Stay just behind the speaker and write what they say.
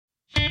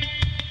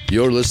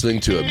You're listening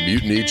to a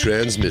Mutiny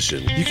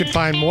Transmission. You can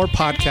find more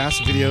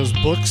podcasts, videos,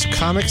 books,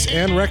 comics,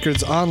 and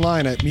records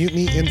online at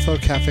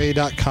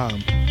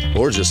mutinyinfocafe.com.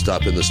 Or just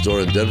stop in the store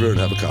in Denver and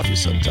have a coffee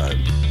sometime.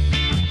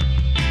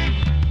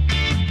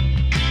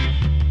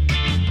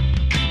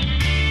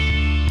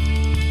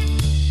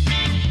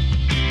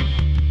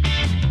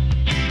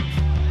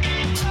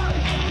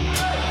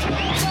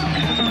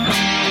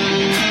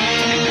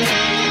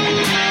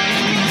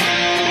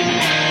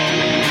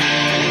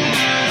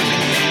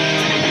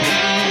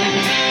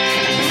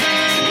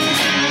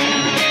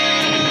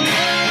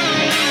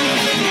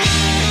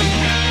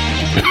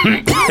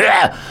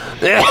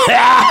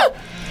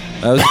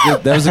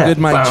 That was a good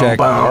mic check.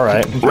 All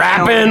right.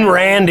 Rappin'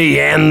 Randy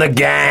and the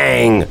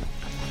gang.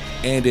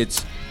 And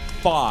it's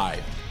 5,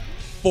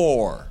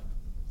 4,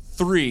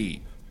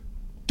 3,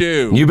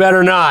 2. You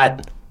better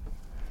not.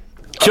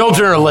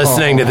 Children are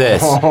listening to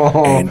this.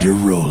 And you're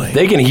rolling.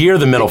 They can hear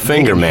the middle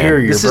finger,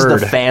 man. This is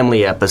the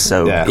family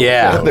episode.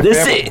 Yeah.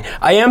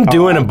 I am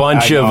doing a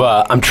bunch of,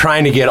 I'm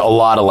trying to get a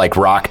lot of like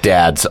rock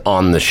dads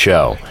on the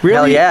show. Really?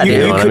 Hell yeah, dude. You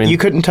know what I mean? You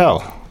couldn't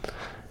tell.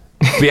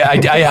 Yeah,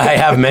 I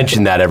have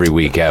mentioned that every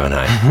week, haven't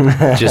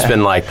I? Just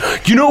been like,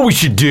 you know what we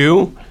should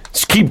do?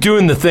 Just keep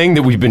doing the thing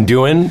that we've been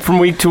doing from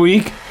week to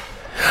week.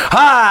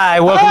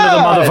 Hi, welcome to the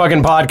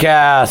motherfucking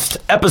podcast.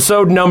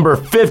 Episode number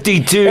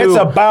 52. It's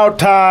about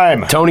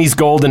time. Tony's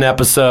golden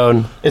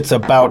episode. It's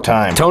about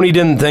time. Tony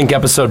didn't think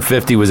episode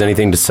 50 was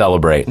anything to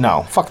celebrate.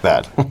 No, fuck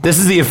that. This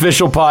is the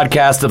official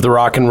podcast of the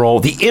rock and roll,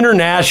 the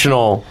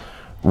international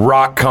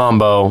rock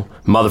combo,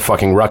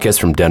 motherfucking ruckus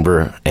from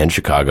Denver and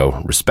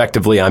Chicago,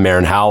 respectively. I'm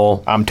Aaron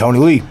Howell. I'm Tony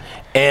Lee.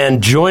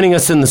 And joining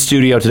us in the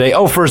studio today,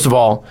 first of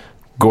all,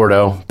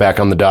 Gordo, back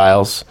on the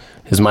dials.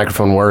 His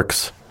microphone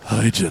works.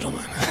 Hi,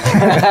 gentlemen.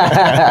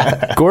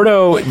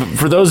 Gordo,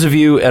 for those of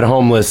you at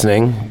home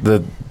listening,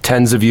 the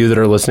tens of you that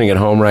are listening at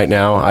home right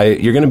now,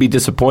 you're going to be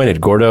disappointed.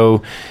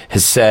 Gordo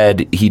has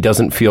said he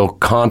doesn't feel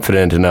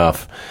confident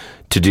enough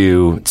to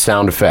do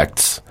sound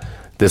effects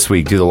this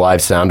week, do the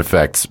live sound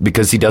effects,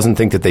 because he doesn't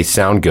think that they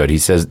sound good. He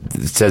says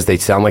they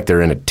sound like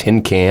they're in a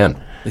tin can.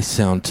 They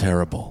sound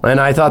terrible. And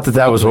I thought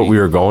that was what we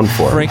were going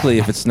for. Frankly,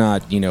 if it's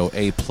not,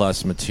 A+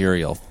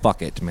 material,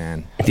 fuck it,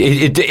 man.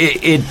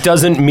 It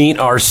doesn't meet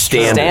our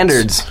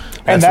standards.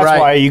 And that's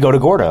right. Why you go to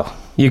Gordo.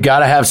 You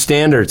got to have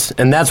standards.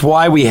 And that's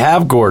why we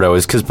have Gordo,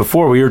 is because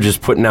before we were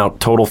just putting out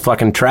total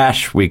fucking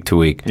trash week to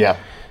week. Yeah.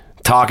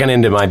 Talking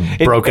into my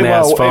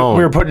broken-ass phone.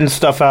 We were putting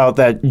stuff out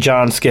that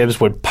John Skibbs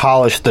would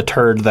polish the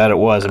turd that it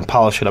was and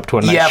polish it up to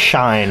a nice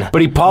shine.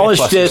 But he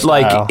polished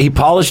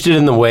it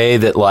in the way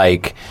that,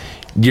 like,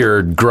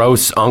 your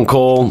gross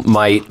uncle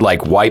might,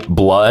 like, wipe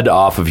blood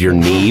off of your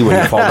knee when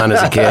you fall down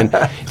as a kid.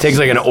 He takes,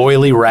 like, an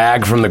oily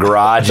rag from the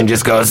garage and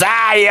just goes,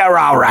 you're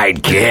all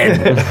right,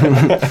 kid.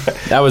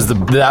 That was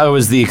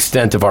the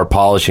extent of our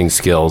polishing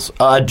skills.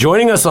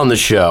 Joining us on the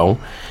show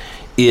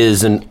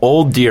is an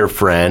old dear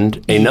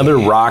friend, another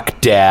rock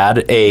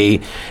dad,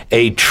 a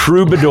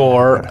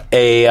troubadour,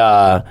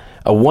 a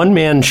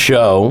one-man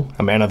show.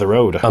 A man of the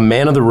road.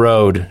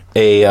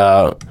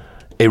 A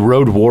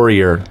road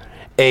warrior.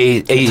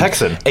 A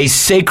Texan. A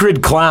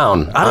sacred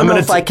clown. I don't know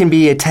if I can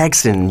be a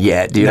Texan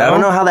yet, dude. No? I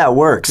don't know how that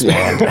works,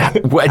 man.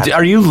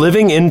 Are you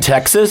living in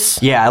Texas?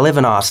 Yeah, I live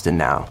in Austin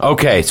now.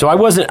 Okay, so I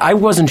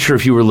wasn't sure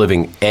if you were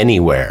living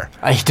anywhere.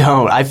 I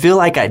don't. I feel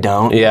like I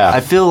don't. Yeah.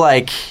 I feel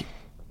like,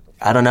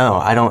 I don't know.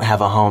 I don't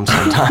have a home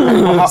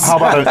sometimes. How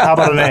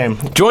about a name?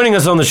 Joining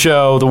us on the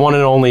show, the one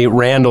and only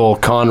Randall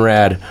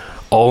Conrad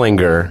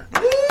Ollinger.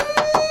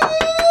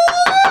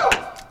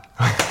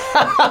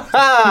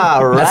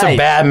 Right. That's a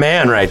bad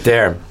man right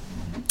there.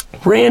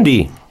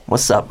 Randy.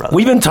 What's up, brother?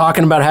 We've been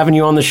talking about having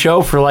you on the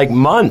show for like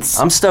months.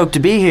 I'm stoked to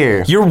be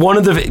here. You're one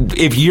of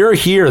if you're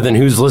here, then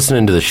who's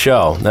listening to the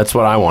show? That's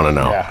what I want to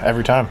know. Yeah,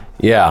 every time.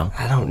 Yeah.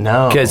 I don't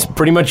know. Because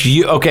pretty much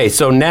you, okay,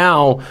 so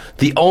now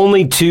the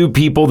only two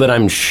people that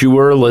I'm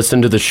sure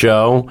listen to the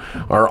show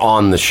are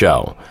on the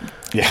show.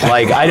 Yeah.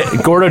 Like,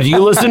 Gordo, do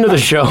you listen to the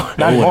show?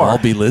 Not more. I'll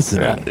be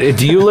listening.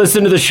 Do you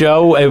listen to the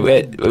show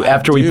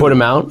after we put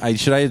him out?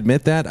 Should I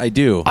admit that? I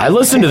do. I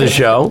listen to the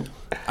show.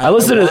 I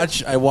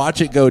watch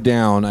it go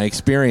down. I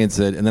experience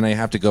it, and then I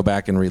have to go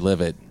back and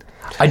relive it.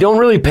 I don't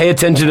really pay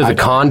attention to the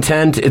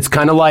content. It's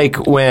kind of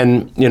like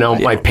when,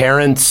 my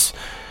parents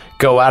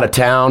go out of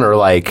town, or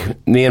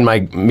like me and my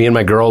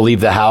girl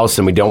leave the house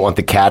and we don't want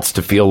the cats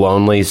to feel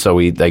lonely, so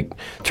we like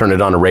turn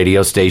it on a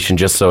radio station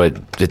just so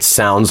it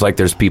sounds like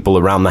there's people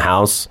around the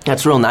house.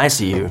 That's real nice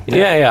of you.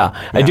 Yeah.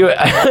 I do it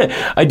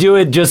I do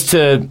it just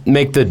to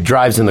make the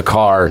drives in the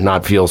car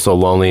not feel so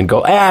lonely and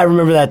go, I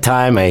remember that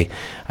time I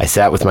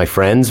sat with my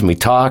friends and we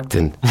talked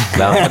and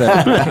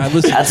I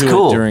listened That's to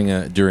cool.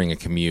 it during a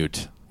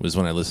commute. Was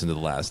when I listened to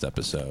the last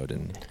episode,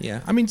 and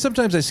yeah, I mean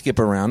sometimes I skip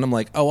around. I'm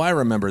like, oh, I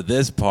remember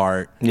this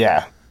part.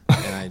 Yeah.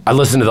 I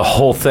listen to the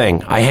whole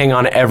thing. I hang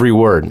on every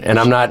word, and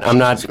I'm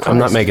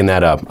not making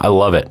that up. I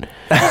love it,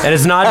 and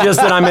it's not just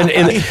that I'm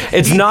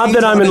it's not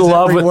that I'm in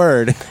love with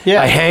word.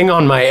 Yeah. I hang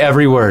on my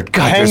every word.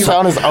 God, Hangs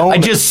on his own. I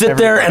just sit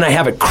there and I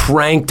have it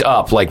cranked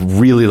up, like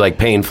really, like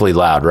painfully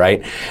loud,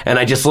 right? And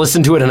I just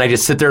listen to it, and I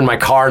just sit there in my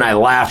car and I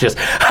laugh, just.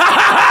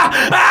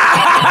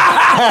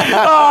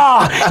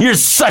 Oh, you're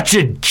such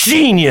a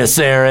genius,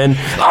 Aaron.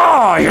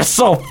 Oh, you're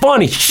so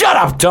funny. Shut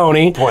up,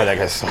 Tony. Boy, that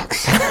guy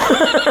sucks.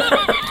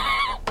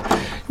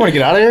 Want to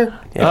get out of here?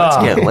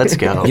 Yeah, let's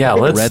go. Yeah,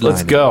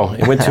 let's go.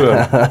 It went to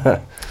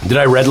a. Did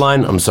I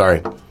redline? I'm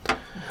sorry.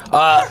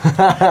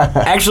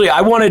 Actually,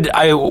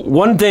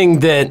 one thing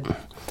that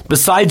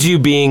besides you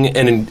being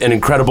an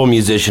incredible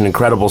musician,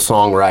 incredible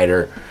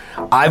songwriter,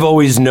 I've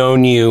always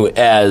known you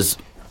as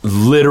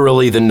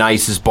literally the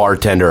nicest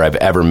bartender I've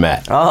ever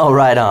met. Oh,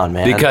 right on,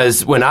 man.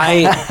 Because when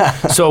I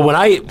first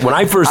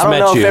I don't met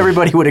know you, if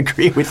everybody would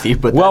agree with you,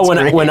 but well,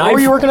 that's great. Where were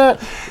you working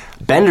at?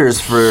 Bender's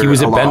for He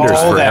was at a long Bender's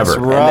time. forever. That's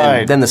And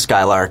right. then the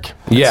Skylark.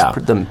 That's Yeah.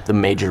 the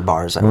major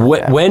bars I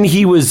worked at. when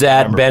he was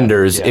at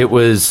Bender's, it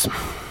was,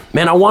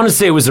 man, I want to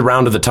say it was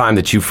around the time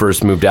that you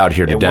first moved out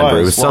here to Denver.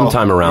 It was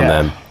sometime around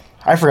then.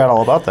 I forgot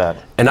all about that.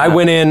 And I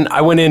went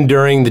in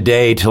during the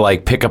day to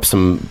like pick up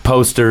some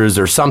posters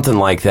or something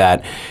like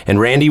that. And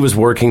Randy was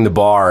working the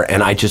bar,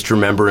 and I just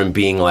remember him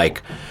being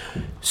like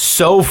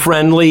so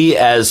friendly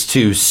as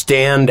to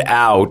stand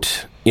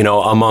out,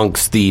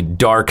 amongst the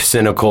dark,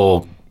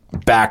 cynical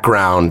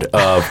background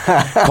of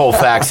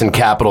Colfax and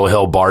Capitol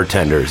Hill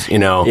bartenders.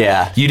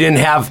 Yeah. You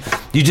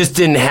just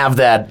didn't have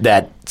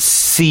that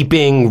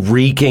seeping,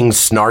 reeking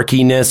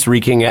snarkiness,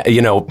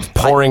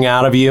 pouring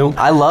out of you.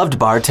 I loved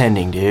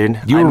bartending,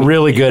 dude. You were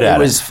really good at it. It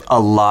was a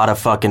lot of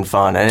fucking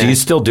fun. Do you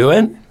still do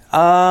it?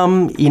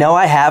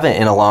 I haven't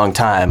in a long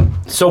time.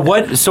 So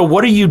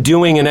what are you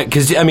doing in it?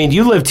 Because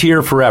you lived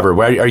here forever.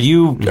 Are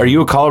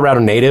you a Colorado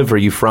native? Are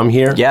you from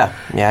here? Yeah,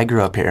 I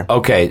grew up here.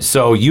 Okay,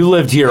 so you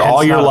lived here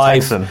all your not a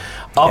life Texan.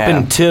 up Yeah.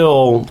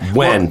 until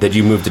when did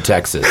you move to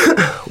Texas?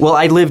 Well,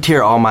 I lived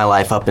here all my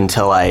life up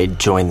until I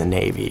joined the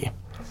Navy,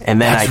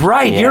 and then That's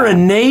right. yeah. You're a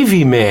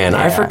Navy man.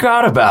 I Yeah.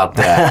 forgot about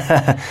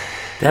that.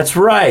 That's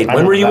right.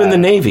 When were you in the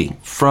Navy?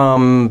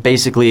 From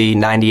basically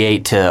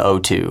 98 to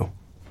 02.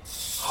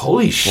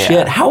 Holy shit!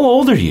 Yeah. How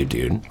old are you,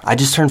 dude? I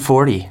just turned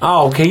 40.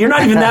 Oh, okay. You're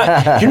not even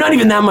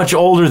that much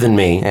older than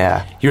me.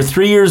 Yeah. You're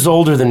 3 years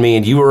older than me,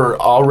 and you were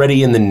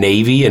already in the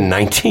Navy in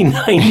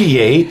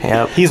 1998.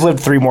 Yep. He's lived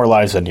 3 more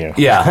lives than you.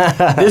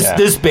 Yeah.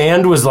 This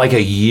band was like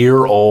a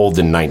year old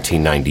in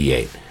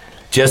 1998.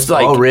 Just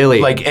like Oh,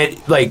 really?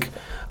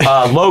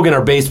 Logan,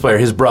 our bass player,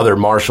 his brother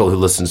Marshall, who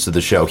listens to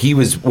the show, he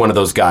was one of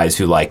those guys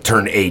who like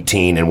turned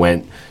 18 and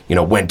went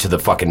to the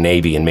fucking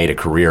Navy and made a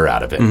career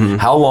out of it. Mm-hmm.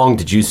 How long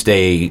did you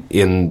stay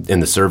in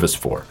the service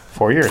for?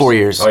 4 years. 4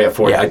 years. Oh yeah,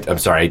 4. Yeah. I'm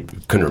sorry, I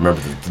couldn't remember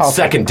the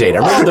second date. I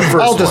remember the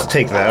first I'll one. just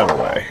take that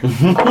away.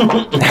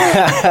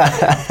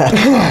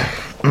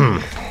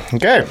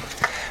 Okay.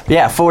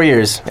 Yeah, 4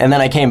 years. And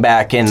then I came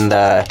back and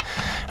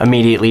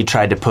immediately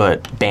tried to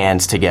put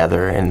bands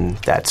together, and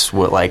that's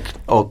what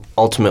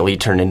ultimately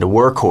turned into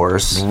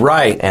Workhorse.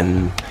 Right.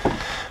 And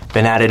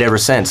been at it ever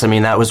since.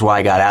 That was why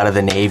I got out of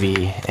the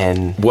Navy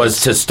and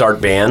Was to start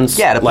bands.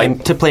 yeah,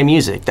 to play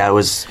music. That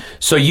was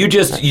So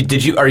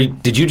did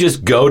you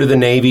just go to the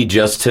Navy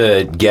just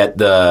to get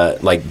the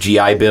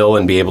GI Bill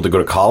and be able to go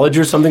to college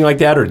or something like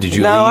that, or did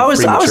you leave I was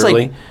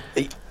prematurely?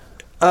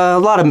 a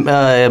lot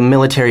of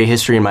military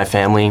history in my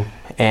family,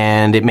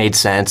 and it made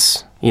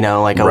sense. I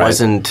Right.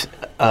 wasn't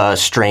a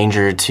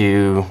stranger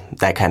to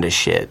that kind of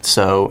shit,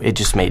 so it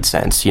just made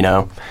sense,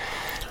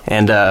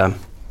 And I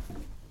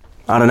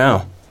don't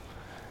know.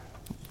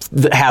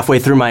 Halfway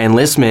through my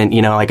enlistment,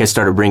 I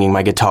started bringing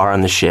my guitar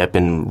on the ship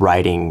and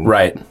writing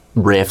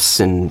riffs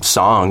and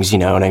songs. You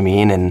know what I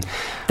mean? And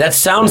that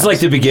sounds like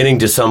the beginning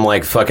to some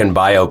fucking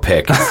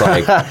biopic.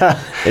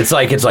 It's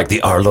like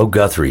the Arlo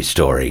Guthrie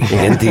story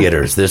in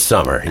theaters this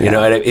summer. You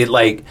know,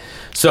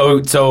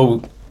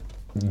 so.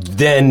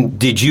 Then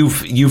did you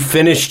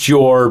finished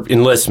your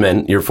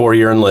enlistment, your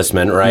 4-year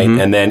enlistment, right? Mm-hmm.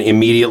 And then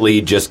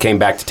immediately just came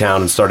back to town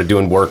and started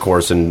doing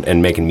Workhorse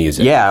and making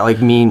music. yeah,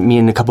 me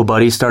and a couple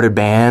buddies started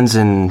bands,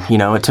 and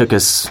it took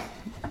us,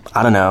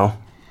 I don't know,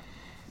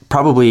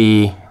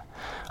 probably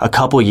a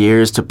couple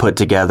years to put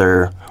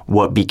together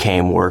what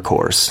became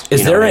Workhorse.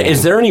 Is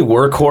there any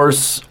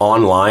Workhorse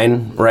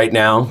online right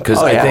now? Because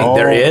I think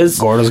there is.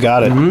 Gordo's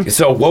got it. Mm-hmm.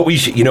 So what we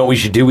should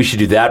do? We should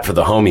do that for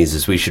the homies.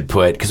 Is we should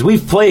put, because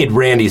we've played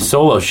Randy's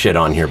solo shit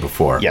on here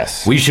before.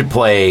 Yes. We should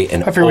play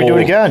an. I figure we do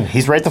it again.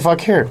 He's right the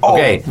fuck here.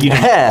 Okay.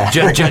 Yeah.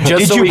 Just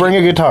Did so you we, bring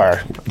a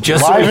guitar?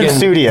 Just so Live we in can-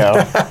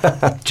 studio.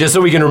 just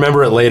so we can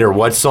remember it later?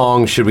 What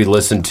song should we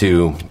listen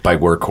to by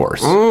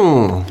Workhorse?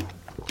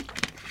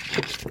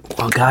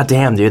 Well,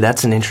 goddamn, dude,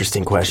 that's an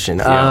interesting question.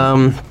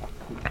 Yeah.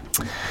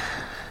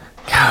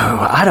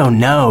 I don't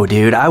know,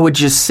 dude. I would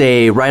just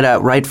say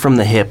right from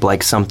the hip,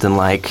 something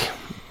like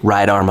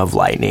 "Right Arm of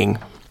Lightning."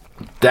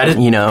 That is,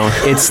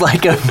 it's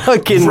like a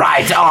fucking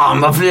right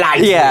arm of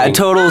lightning. Yeah,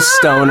 total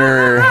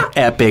stoner,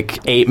 epic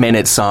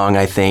 8-minute song.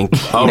 I think.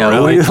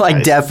 Really?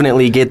 We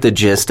definitely get the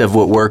gist of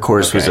what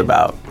Workhorse was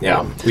about.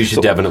 Yeah, we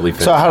should definitely.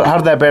 So how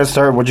did that band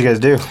start? What'd you guys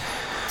do?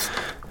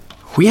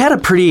 We had a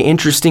pretty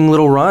interesting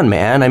little run,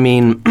 man. I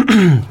mean,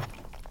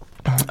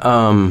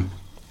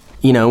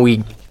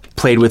 we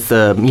played with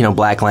the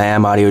Black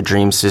Lamb, Audio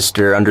Dream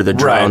Sister, Under the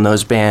Drone,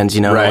 those bands.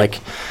 It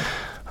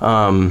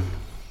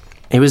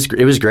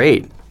was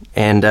great.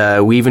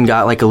 And we even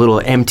got like a little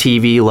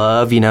MTV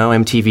love,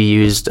 MTV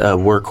used a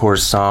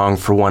Workhorse song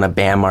for one of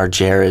Bam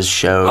Margera's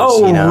shows.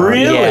 Oh,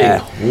 really?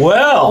 Yeah.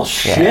 Well,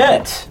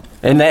 shit.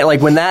 And that,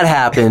 when that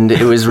happened,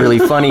 it was really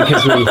funny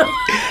because we...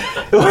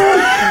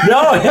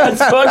 No,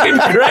 that's fucking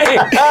great.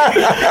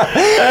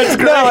 That's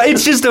great. No,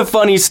 it's just a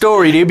funny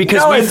story, dude,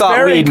 because we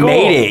thought we'd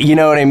made it. You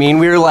know what I mean?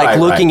 We were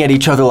looking at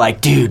each other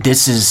like, dude,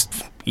 this is,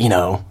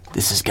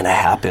 this is gonna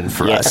happen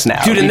for us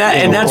now, dude. And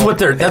that's what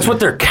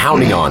they're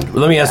counting on.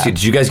 Let me ask you: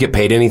 did you guys get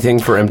paid anything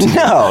for MTV?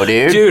 No,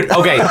 dude. Dude,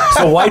 okay.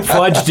 So White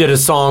Fudge did a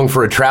song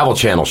for a Travel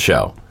Channel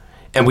show,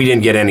 and we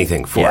didn't get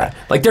anything for it.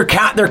 Like they're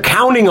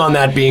counting on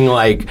that being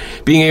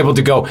able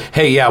to go,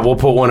 hey, yeah, we'll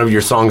put one of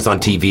your songs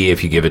on TV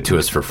if you give it to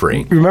us for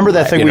free. Remember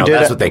that thing we did?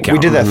 That's what they count.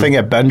 We did that thing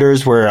at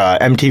Bender's where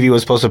MTV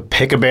was supposed to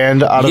pick a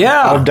band out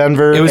of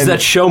Denver. It was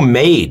that show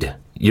Made.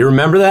 You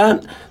remember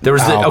that? There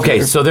was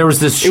so there was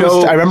this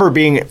show. I remember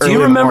being. Do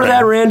you remember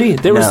that, Randy?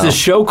 There was this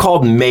show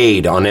called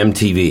Made on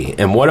MTV,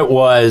 and what it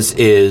was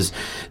is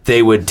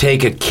they would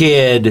take a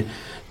kid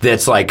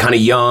that's like kind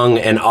of young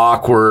and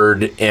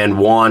awkward and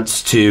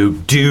wants to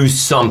do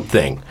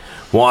something.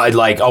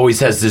 Always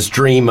has this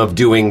dream of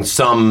doing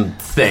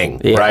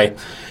something, right?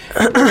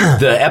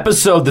 The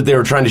episode that they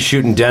were trying to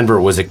shoot in Denver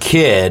was a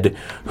kid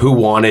who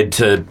wanted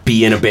to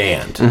be in a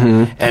band.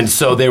 Mm-hmm. And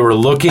so they were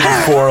looking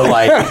for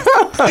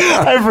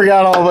I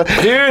forgot all the...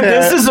 Dude,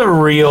 this is a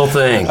real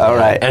thing. All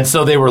right. And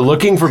so they were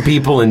looking for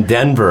people in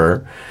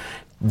Denver,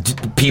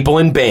 people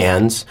in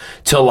bands,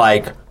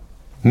 to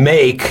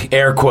make,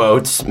 air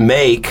quotes,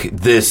 make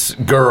this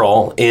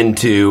girl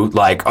into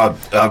a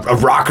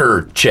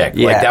rocker chick.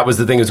 Yeah. That was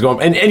the thing that was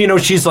going...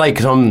 And she's like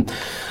some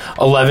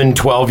 11,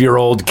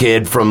 12-year-old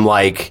kid from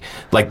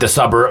the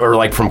suburb,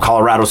 or from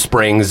Colorado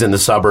Springs in the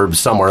suburbs,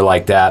 somewhere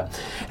like that.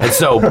 And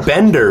so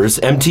Bender's,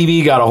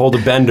 MTV got a hold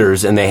of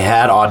Bender's, and they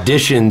had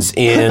auditions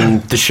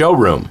in the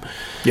showroom.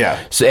 Yeah.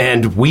 So,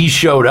 and we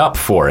showed up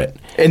for it.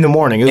 In the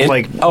morning. It was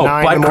 9 in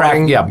the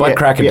morning. Butt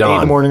crack of dawn. 8 in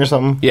the morning or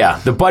something. Yeah,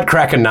 the butt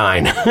crack of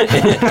 9.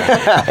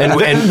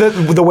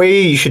 The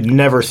way you should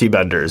never see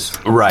Bender's.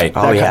 Right.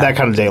 That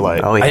kind of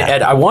daylight. Oh,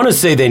 yeah. I want to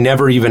say they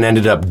never even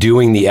ended up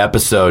doing the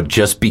episode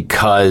just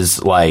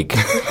because,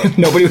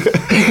 nobody,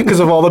 because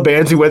of all the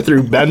bands who went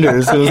through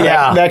Bender's. It was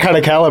that kind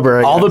of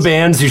caliber. All the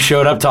bands who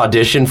showed up to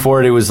audition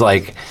for it was I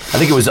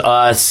think it was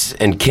us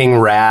and King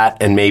Rat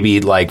and maybe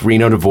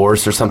Reno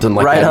Divorce or something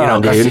like that.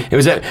 On, dude. It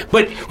was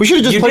but we should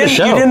have just played a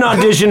show. You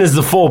didn't audition as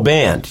the full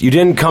band. You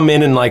didn't come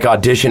in and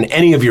audition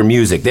any of your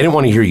music. They didn't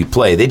want to hear you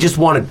play. They just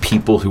wanted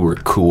people who were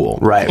cool.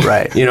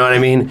 Right. You know what I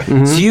mean?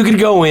 Mm-hmm. So you could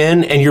go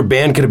in and your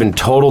band could have been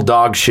total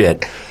dog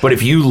shit, but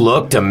if you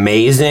looked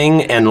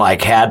amazing and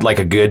had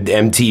a good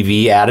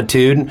MTV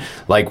attitude,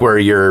 where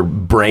your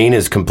brain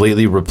is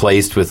completely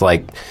replaced with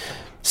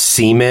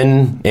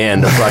semen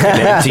and a fucking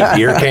empty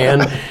beer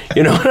can.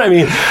 You know what I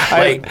mean?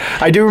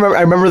 I do remember.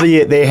 I remember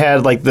they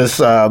had this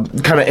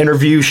kind of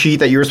interview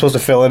sheet that you were supposed to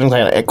fill in,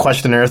 a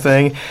questionnaire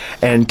thing,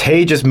 and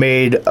Tay just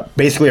made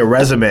basically a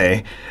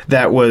resume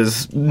that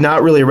was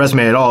not really a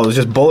resume at all. It was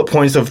just bullet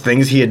points of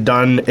things he had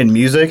done in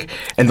music,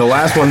 and the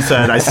last one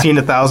said, "I seen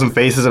 1,000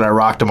 faces and I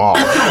rocked them all."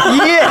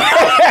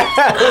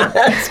 Yeah,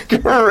 that's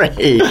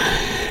great.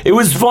 It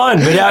was fun,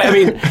 but I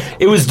mean,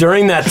 it was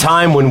during that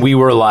time when we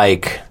were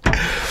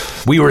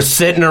we were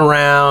sitting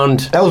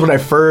around. That was when I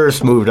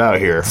first moved out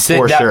here.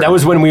 Sure. That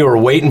was when we were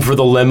waiting for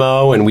the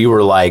limo, and we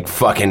were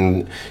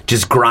fucking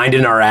just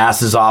grinding our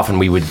asses off, and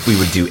we would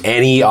do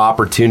any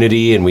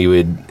opportunity, and we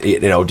would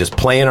just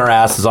playing our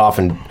asses off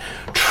and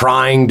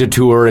trying to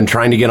tour and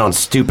trying to get on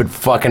stupid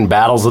fucking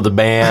battles of the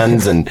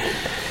bands and.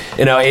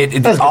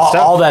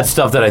 All that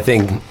stuff that I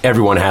think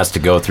everyone has to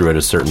go through at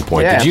a certain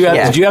point. Yeah,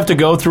 Did you have to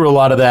go through a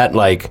lot of that,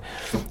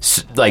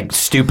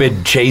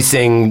 stupid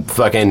chasing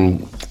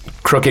fucking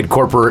crooked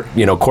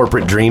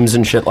corporate dreams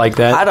and shit like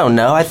that? I don't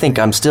know. I think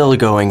I'm still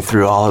going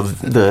through all of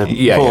the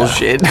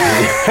bullshit.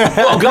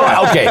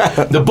 Well,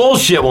 okay. The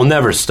bullshit will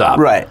never stop.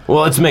 Right.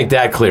 Well, let's make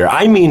that clear.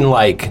 I mean,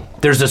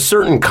 there's a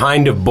certain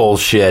kind of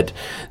bullshit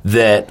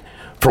that,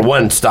 for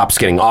one, stops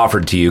getting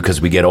offered to you because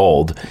we get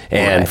old,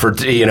 and for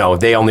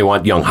they only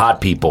want young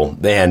hot people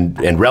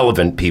and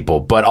relevant people,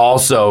 but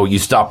also you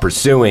stop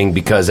pursuing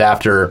because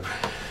after,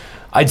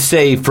 I'd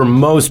say for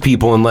most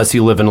people, unless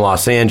you live in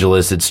Los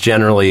Angeles, it's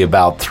generally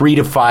about 3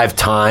 to 5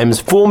 times.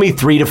 Fool me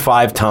 3 to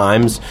 5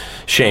 times,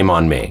 shame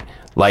on me.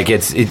 By the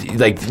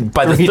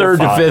 3rd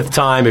to 5th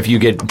time, if you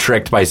get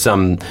tricked by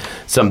something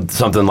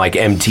like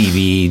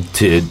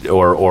MTV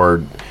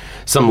or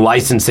some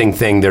licensing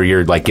thing there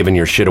you're like giving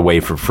your shit away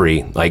for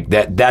free. Like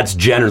that's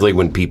generally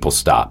when people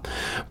stop.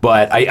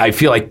 But I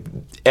feel like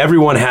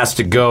everyone has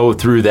to go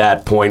through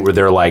that point where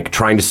they're like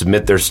trying to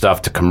submit their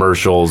stuff to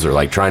commercials or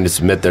like trying to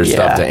submit their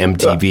stuff to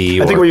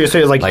MTV. I think what you're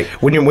saying is like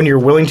when you're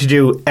willing to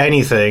do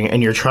anything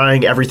and you're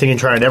trying everything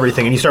and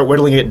you start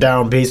whittling it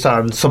down based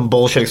on some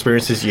bullshit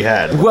experiences you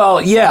had.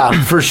 Well,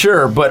 yeah, for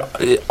sure.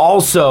 But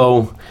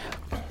also,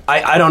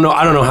 I don't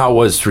know how it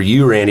was for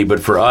you, Randy, but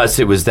for us,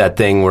 it was that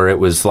thing where it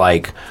was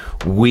like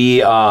we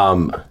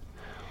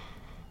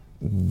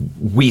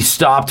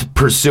stopped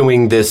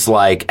pursuing this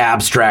like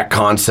abstract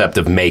concept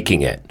of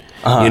making it.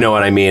 You know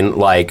what I mean?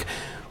 Like,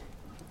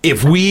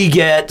 if we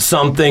get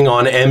something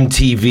on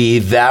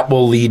MTV, that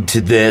will lead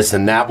to this,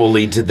 and that will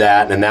lead to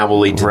that, and that will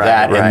lead to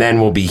that, and then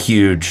we'll be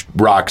huge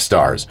rock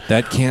stars.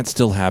 That can't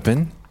still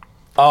happen?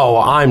 Oh,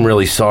 I'm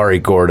really sorry,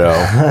 Gordo.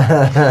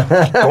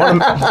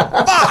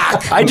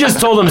 I just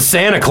told him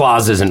Santa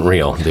Claus isn't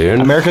real, dude.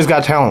 America's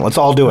Got Talent. Let's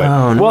all do it.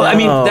 Oh, Well, I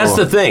mean, that's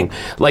the thing.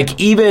 Like,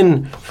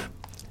 even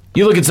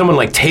you look at someone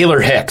like Taylor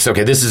Hicks.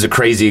 Okay, this is a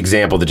crazy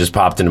example that just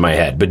popped into my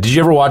head. But did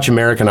you ever watch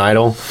American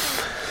Idol?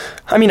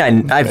 I mean,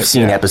 I've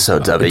seen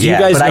episodes of it. Do you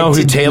guys but know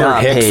who Taylor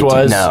Hicks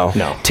was?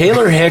 No.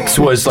 Taylor Hicks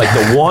was like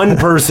the one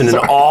person in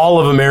all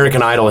of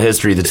American Idol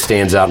history that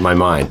stands out in my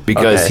mind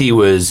because he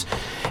was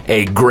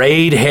a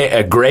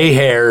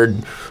gray-haired,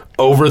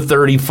 over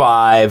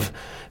 35,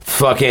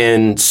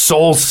 fucking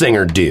soul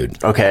singer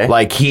dude. Okay.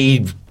 Like,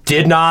 he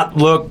did not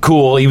look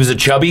cool. He was a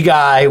chubby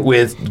guy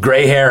with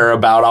gray hair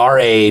about our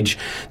age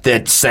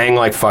that sang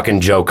like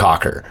fucking Joe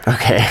Cocker.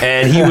 Okay.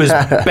 And he was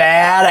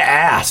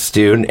badass,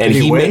 dude. And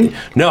Did he win?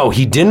 No,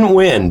 he didn't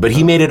win, but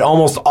he made it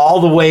almost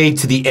all the way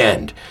to the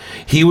end.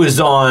 He was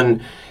on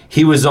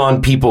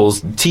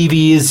people's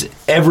TVs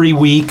every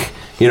week.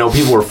 You know,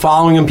 people were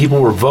following him. People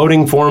were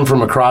voting for him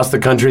from across the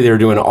country. They were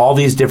doing all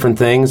these different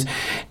things.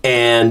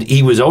 And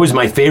he was always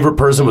my favorite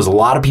person, was a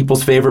lot of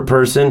people's favorite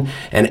person.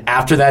 And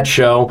after that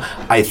show,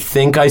 I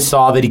think I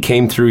saw that he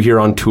came through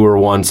here on tour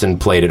once and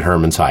played at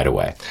Herman's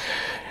Hideaway.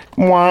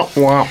 Wah,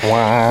 wah,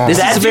 wah. This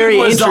That is very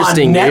dude was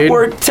interesting, on dude.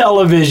 network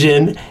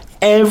television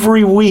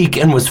every week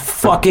and was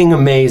fucking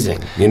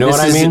amazing. You know what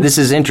I mean? This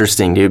is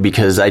interesting, dude,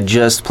 because I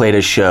just played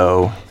a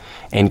show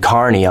in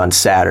Kearney on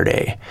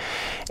Saturday.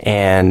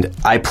 And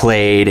I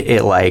played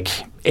at like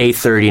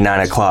 8:30, 9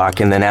 o'clock.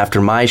 And then after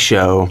my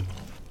show,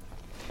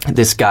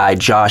 this guy,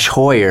 Josh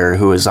Hoyer,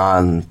 who was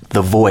on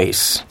The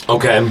Voice,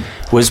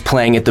 was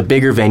playing at the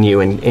bigger venue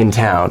in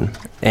town.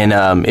 And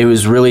it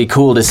was really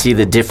cool to see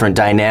the different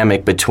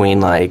dynamic between,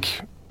 like,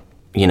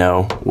 you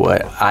know,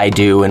 what I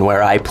do and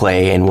where I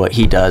play and what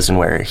he does and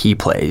where he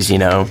plays, you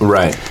know?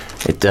 Right.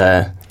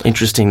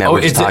 Interesting that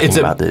we're talking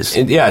about this.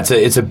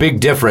 It's a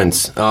big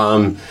difference.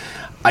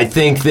 I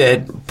think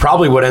that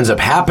probably what ends up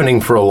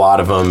happening for a lot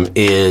of them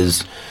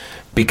is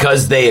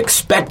because they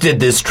expected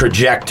this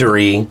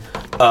trajectory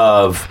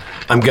of,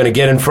 I'm going to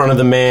get in front of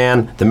the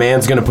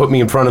man's going to put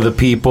me in front of the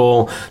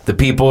people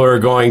are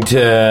going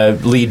to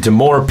lead to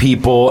more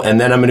people, and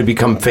then I'm going to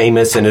become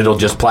famous, and it'll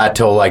just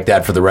plateau like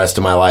that for the rest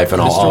of my life.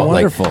 And Mr.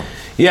 Wonderful. Like,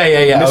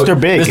 yeah.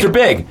 Mr. Big. Mr.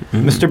 Big.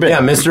 Mr. Big. Yeah,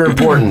 Mr.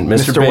 Important.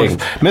 Mr. Big.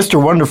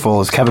 Mr.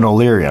 Wonderful is Kevin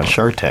O'Leary on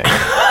Shark Tank.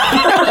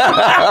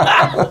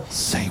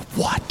 Say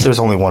what? There's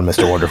only one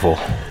Mr. Wonderful.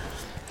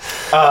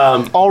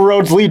 All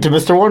roads lead to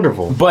Mr.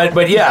 Wonderful.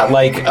 But yeah,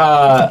 like,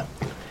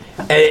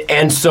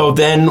 and so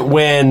then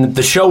when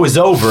the show is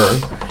over,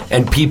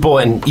 and people,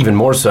 and even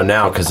more so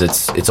now because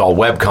it's all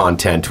web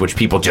content, which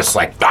people just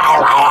like,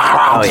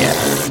 oh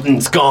yeah, and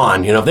it's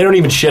gone. You know, they don't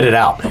even shit it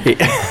out.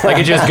 Like,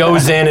 it just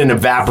goes in and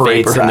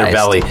evaporates in their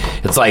belly.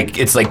 It's like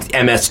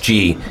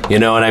MSG. You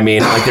know what I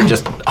mean? Like, they're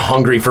just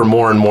hungry for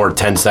more and more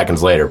 10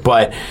 seconds later.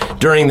 But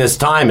during this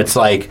time, it's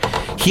like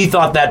he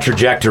thought that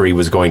trajectory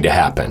was going to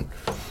happen.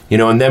 You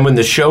know, and then when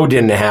the show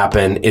didn't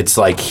happen, it's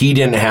like he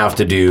didn't have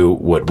to do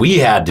what we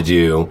had to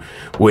do,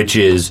 which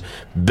is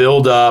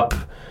build up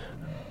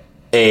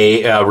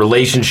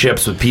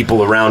relationships with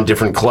people around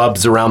different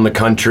clubs around the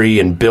country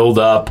and build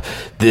up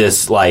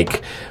this,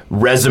 like,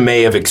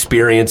 resume of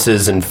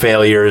experiences and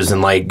failures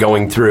and, like,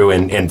 going through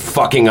and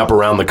fucking up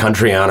around the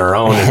country on our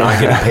own and not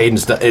getting paid and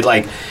stuff.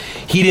 Like,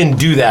 he didn't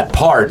do that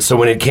part, so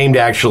when it came to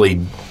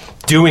actually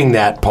doing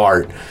that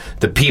part,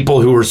 the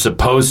people who were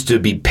supposed to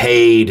be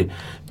paid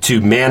to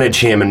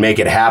manage him and make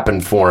it happen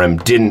for him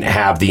didn't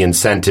have the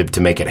incentive to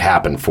make it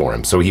happen for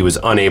him. So he was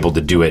unable to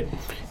do it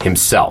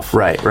himself.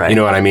 Right. You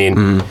know what I mean?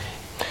 Mm.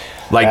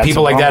 Like, That's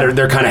people like that,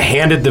 they're kind of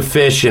handed the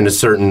fish in a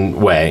certain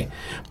way,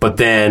 but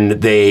then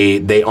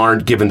they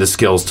aren't given the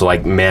skills to,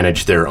 like,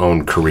 manage their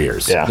own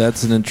careers. Yeah.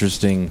 That's an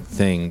interesting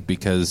thing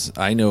because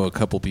I've known a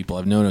couple people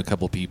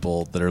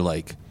that are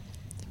like,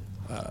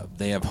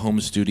 they have home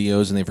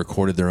studios and they've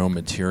recorded their own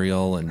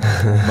material, and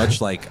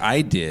much like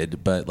I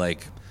did, but,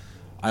 like,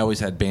 I always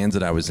had bands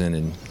that I was in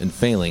and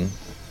failing,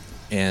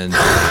 and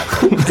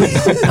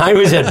I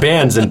always had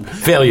bands and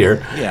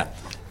failure. yeah,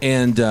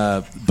 and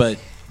but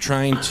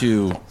trying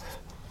to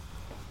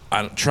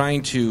I'm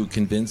trying to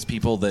convince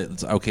people that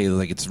it's okay.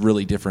 Like it's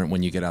really different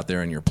when you get out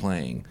there and you're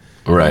playing.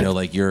 Right. You know,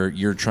 like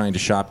you're trying to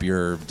shop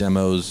your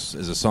demos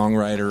as a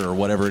songwriter or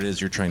whatever it is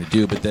you're trying to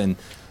do, but then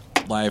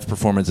live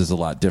performance is a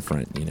lot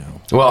different. You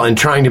know. Well, and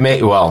trying to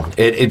make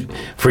it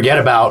forget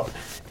about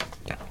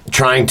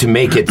trying to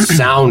make it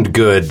sound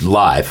good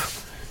live.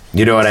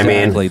 You know what I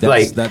mean?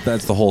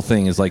 That's the whole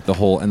thing. Is like the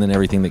whole, and then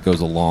everything that goes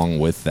along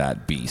with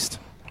that beast.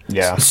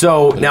 Yeah.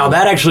 So now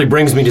that actually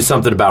brings me to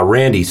something about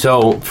Randy.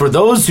 So for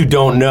those who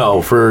don't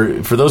know, for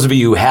those of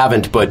you who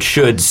haven't but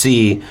should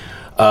see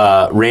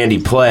Randy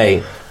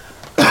play,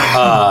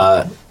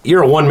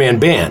 you're a one-man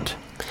band.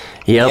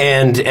 Yep.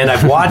 And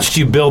I've watched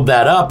you build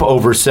that up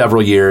over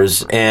several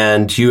years,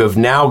 and you have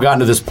now gotten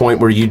to this point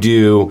where you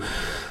do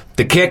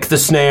the kick, the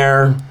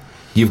snare.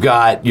 You've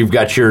got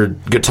your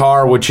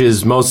guitar, which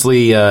is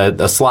mostly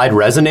a slide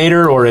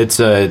resonator, or it's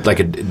like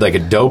a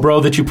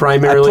dobro that you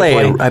primarily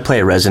play. I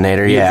play a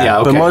resonator, yeah. Yeah,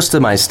 okay. But most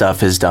of my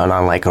stuff is done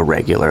on like a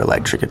regular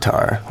electric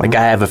guitar. Like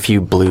I have a few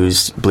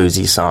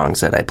bluesy songs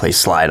that I play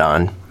slide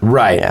on.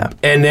 Right. Yeah.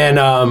 And then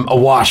a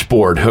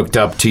washboard hooked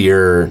up to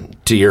your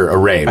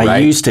array, right? I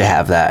used to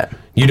have that.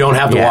 You don't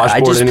have the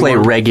washboard I just anymore?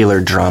 play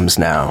regular drums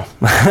now.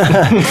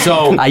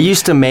 So I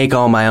used to make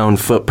all my own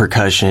foot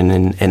percussion,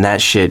 and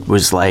that shit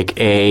was like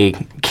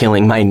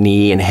killing my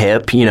knee and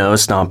hip,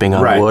 stomping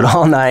on wood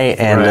all night,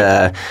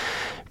 and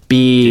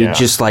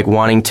just like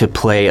wanting to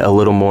play a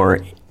little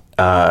more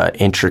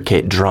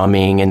intricate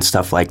drumming and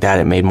stuff like that.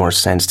 It made more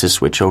sense to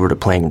switch over to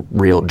playing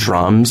real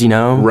drums,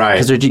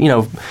 Right. Because they're,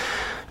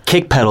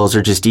 kick pedals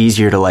are just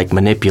easier to like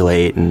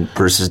manipulate and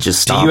versus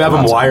just stomping. Do you have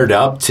them wired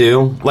up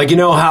too? Like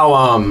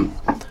how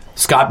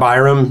Scott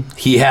Byram,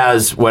 he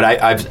has what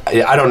I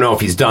don't know if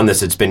he's done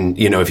this. It's been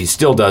if he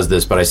still does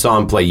this, but I saw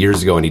him play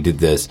years ago and he did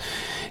this.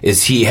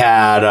 Is he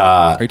had?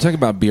 Are you talking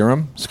about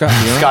Byram? Scott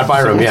Byram? Scott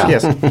Byram, yeah,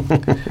 Yes.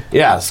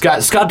 yeah.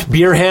 Scott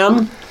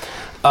Bierham.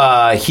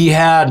 He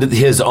had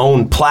his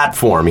own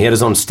platform. He had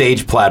his own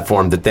stage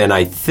platform that then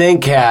I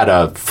think had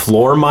a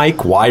floor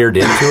mic wired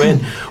into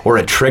it, or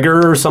a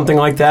trigger or something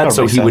like that.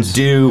 So he would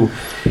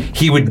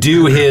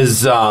do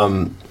his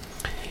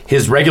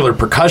regular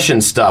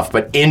percussion stuff,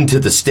 but into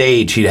the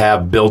stage he'd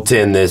have built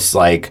in this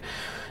like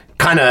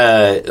kind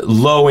of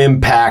low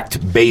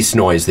impact bass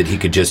noise that he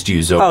could just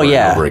use over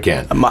and over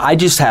again. I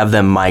just have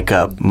them mic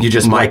up. You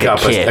just mic up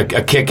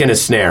a kick and a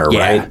snare,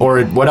 right?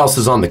 Or what else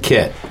is on the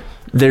kit?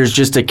 There's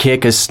just a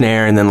kick, a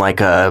snare, and then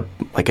like a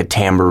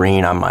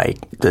tambourine on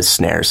the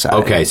snare side.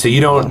 Okay, so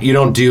you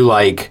don't do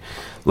like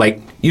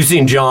you've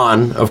seen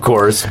John, of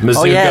course, Mizuko.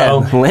 Oh yeah,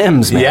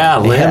 limbs, man. Yeah,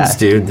 limbs,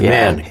 dude. Yeah.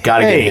 Man,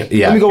 gotta get.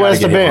 Let me go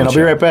ask the band. I'll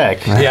be right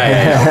back.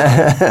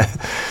 Yeah.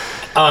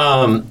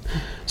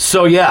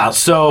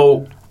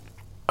 So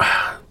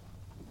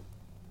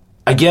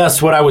I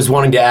guess what I was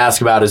wanting to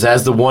ask about is,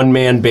 as the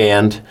one-man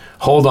band,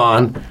 hold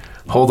on.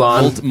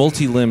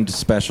 Multi-limbed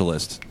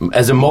specialist.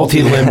 As a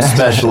multi-limbed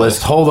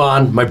specialist, hold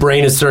on. My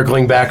brain is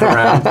circling back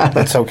around.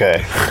 That's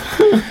okay.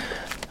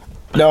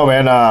 No,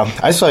 man.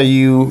 I saw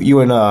you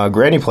and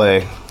Granny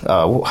play.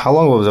 How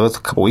long was it?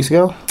 A couple weeks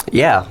ago?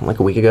 Yeah, like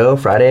a week ago,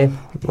 Friday.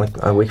 Like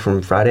a week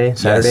from Friday,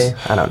 Saturday.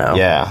 Yes. I don't know.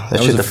 Yeah, That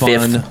was a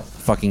fun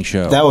fucking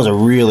show. That was a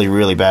really,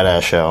 really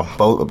badass show.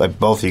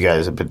 Both of you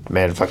guys have been,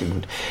 man,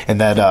 fucking, and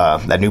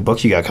that new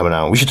book you got coming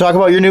out. We should talk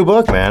about your new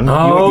book, man.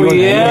 Oh,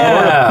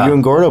 You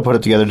and Gordo put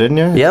it together, didn't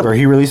you? Yep. Or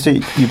he released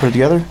it, you put it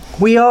together?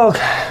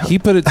 He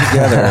put it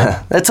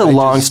together. That's a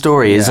long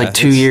story. It's like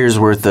 2 years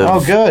worth of.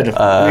 Oh, good.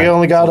 We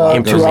only got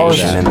 2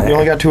 hours. We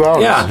only got 2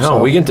 hours. Yeah, no,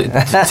 we can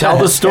tell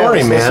the story,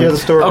 Yeah, man. let's hear the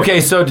story. Okay,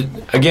 so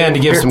again, to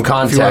give some If you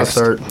want to context.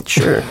 start.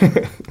 Sure.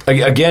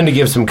 Again, to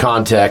give some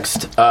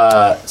context,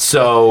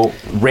 so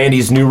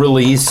Randy's new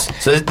release.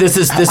 So this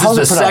is the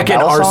second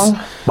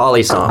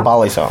Bali song.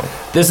 Bali song.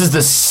 This is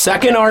the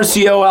second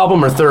RCO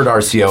album or third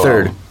RCO?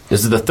 Third. Album?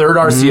 This is the third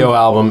RCO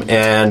album,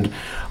 and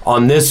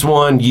on this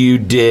one, you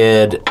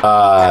did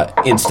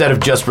instead of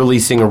just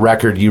releasing a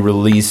record, you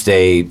released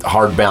a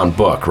hardbound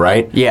book,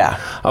 right? Yeah.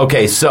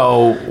 Okay,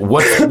 so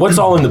what's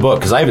all in the book?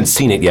 Because I haven't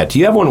seen it yet. Do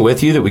you have one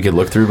with you that we could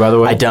look through? By the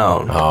way, I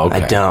don't. Oh, okay.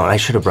 I don't. I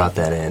should have brought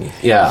that in.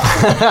 Yeah.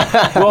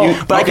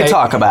 Well, But I can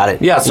talk about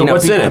it. Yeah. So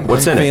what's in it?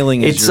 What's in it?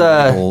 Failing It's,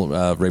 as your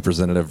legal,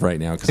 representative right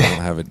now because I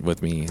don't have it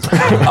with me.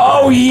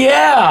 Oh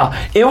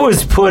yeah, it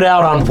was put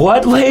out on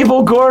what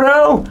label,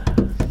 Gordo?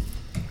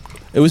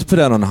 It was put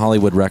out on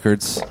Hollywood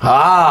Records.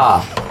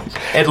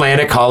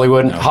 Atlantic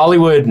Hollywood, no.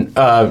 Hollywood,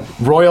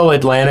 Royal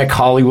Atlantic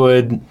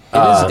Hollywood.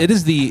 It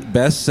is the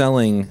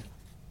best-selling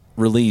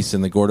release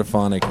in the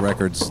Gordophonic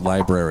Records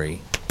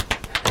library.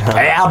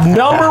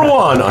 Number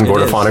one on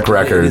Gordophonic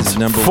Records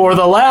for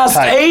the last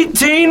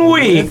 18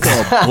 weeks.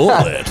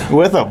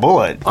 With a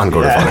bullet. On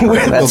Gordophonic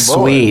Records. That's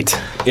sweet.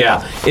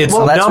 Yeah, it's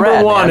Well, that's number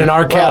rad, one man. in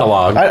our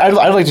catalog.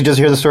 I'd like to just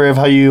hear the story of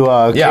how you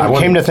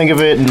came to think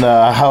of it and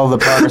how the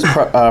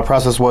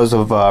process was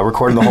of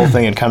recording the whole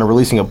thing and kind of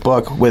releasing a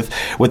book with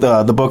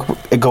the book.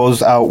 It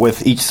goes out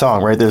with each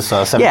song, right? There's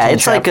 17 Yeah,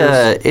 it's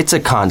chapters. it's a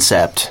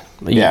concept.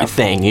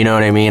 thing. You know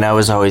what I mean? I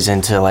was always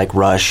into like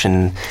Rush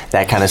and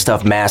that kind of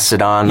stuff.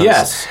 Mastodon.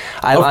 Yes,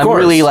 I'm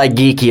really like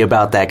geeky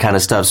about that kind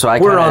of stuff. So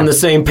we're on the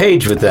same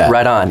page with that.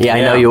 Right on. Yeah,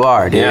 I know you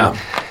are, dude. Yeah.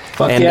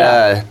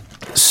 And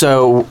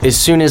so as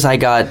soon as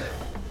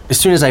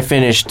I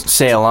finished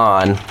Sail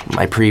On,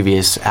 my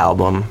previous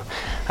album,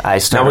 I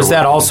started. Now, was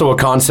that also a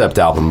concept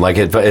album? Like,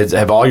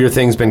 have all your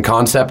things been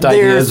concept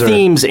ideas? There are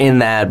themes in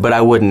that, but I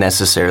wouldn't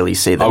necessarily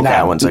say that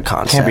that one's a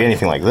concept. Can't be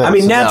anything like this. I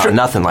mean,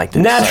 nothing like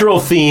this. Natural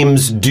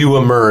themes do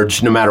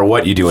emerge no matter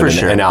what you do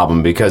in an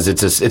album, because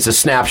it's a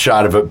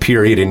snapshot of a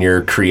period in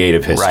your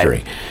creative history.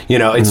 Right. You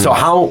know, and so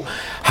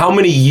how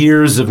many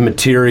years of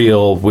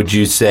material would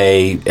you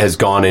say has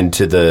gone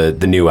into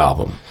the new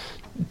album?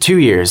 2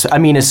 years. I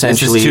mean,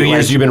 essentially. This is 2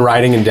 years you've been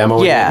writing and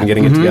demoing and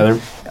getting it together?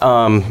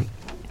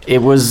 It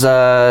was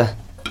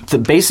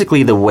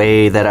basically the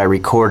way that I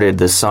recorded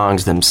the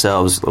songs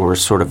themselves were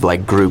sort of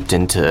like grouped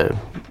into,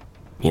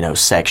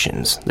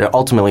 sections.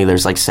 Ultimately,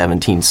 there's like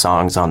 17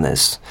 songs on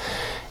this,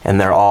 and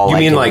they're all. You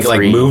mean like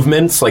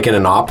movements, like in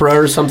an opera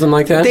or something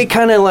like that? They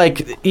kind of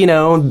like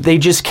they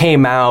just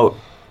came out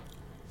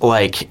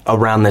like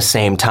around the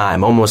same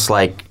time, almost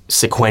like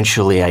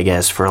sequentially, I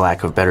guess, for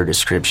lack of better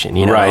description.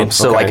 Right.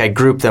 So like I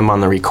grouped them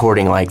on the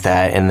recording like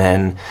that, and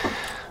then.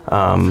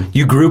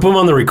 You group them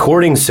on the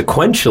recording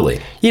sequentially.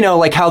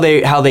 Like how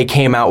they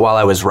came out while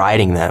I was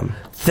writing them.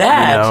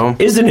 That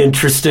is an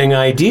interesting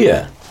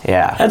idea.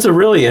 Yeah. That's a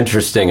really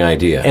interesting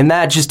idea. And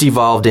that just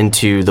evolved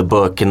into the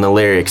book and the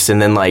lyrics,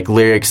 and then like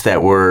lyrics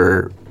that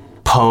were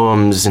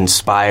poems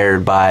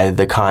inspired by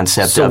the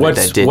concept of it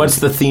that didn't. What's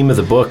the theme of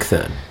the book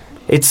then?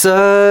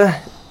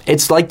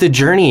 It's like the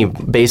journey,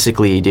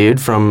 basically,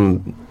 dude,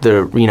 from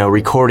the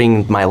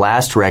recording my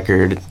last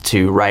record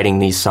to writing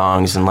these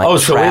songs and like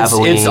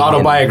traveling. It's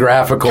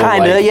autobiographical,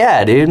 kinda,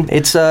 yeah, dude.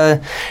 It's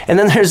and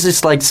then there's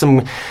just like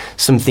some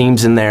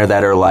themes in there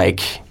that are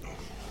like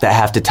that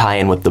have to tie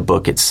in with the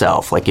book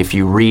itself. Like if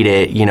you read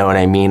it, you know what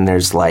I mean.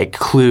 There's like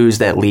clues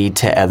that lead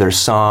to other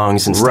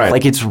songs and stuff. Right.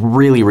 Like it's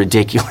really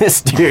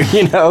ridiculous, dude.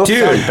 Dude,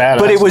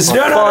 but it was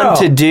fun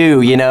to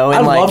do, And I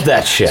love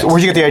that shit. So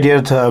where'd you get the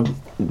idea to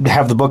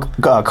have the book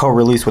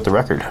co-released with the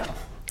record?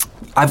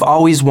 I've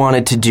always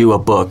wanted to do a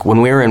book.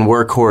 When we were in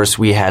Workhorse,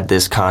 we had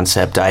this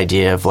concept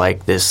idea of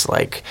like this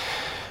like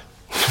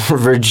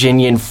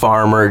Virginian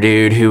farmer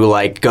dude who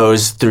like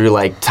goes through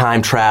like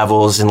time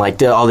travels and like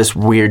did all this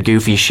weird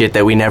goofy shit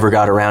that we never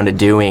got around to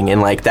doing,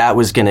 and like that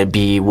was going to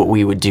be what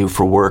we would do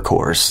for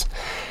Workhorse.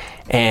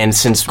 And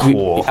since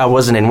I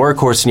wasn't in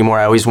Workhorse anymore,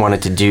 I always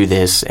wanted to do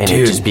this, and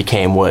it just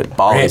became what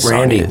Ball's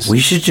song is. We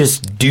should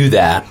just do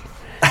that.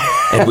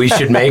 And we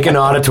should make an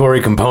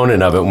auditory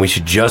component of it, and we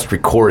should just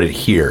record it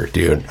here,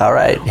 dude. All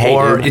right.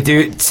 Hey,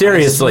 dude,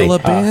 seriously. Still a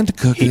band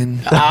cooking.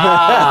 Or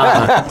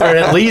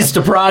at least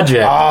a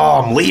project.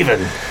 Oh, I'm leaving.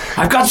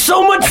 I've got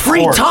so much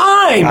free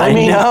time. I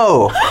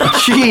know.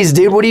 Jeez,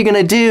 dude, what are you going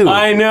to do?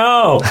 I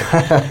know.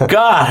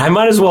 God, I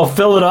might as well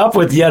fill it up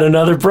with yet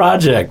another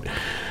project.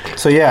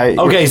 So yeah.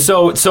 Okay,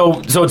 so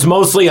it's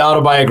mostly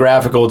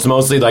autobiographical. It's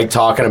mostly like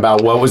talking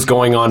about what was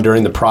going on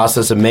during the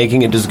process of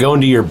making it. Does it go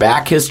into your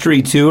back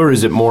history too, or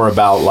is it more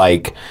about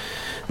like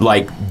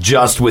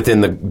just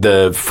within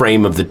the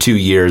frame of the 2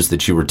 years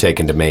that you were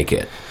taking to make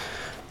it?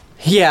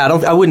 Yeah,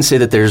 I wouldn't say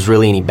that there's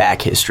really any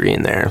back history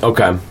in there.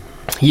 Okay.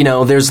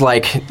 There's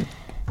like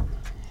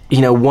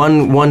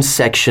one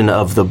section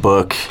of the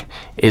book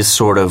is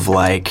sort of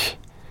like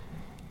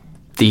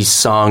these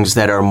songs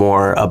that are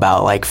more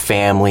about like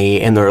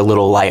family, and they're a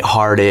little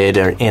lighthearted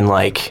and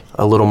like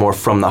a little more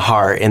from the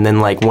heart. And then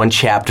like one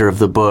chapter of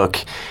the book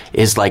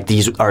is like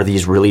these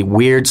really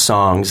weird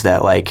songs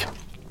that like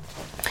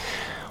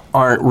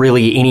aren't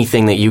really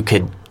anything that you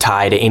could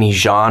tie to any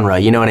genre.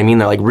 You know what I mean?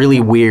 They're like really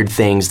weird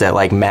things that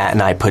like Matt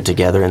and I put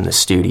together in the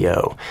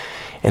studio.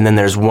 And then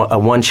there's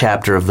one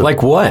chapter of the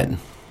like what?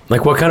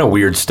 Like what kind of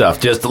weird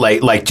stuff? Just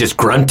like just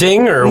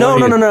grunting or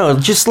no.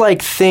 Just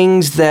like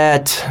things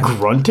that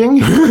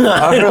grunting.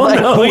 I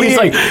don't know.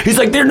 He's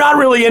like they're not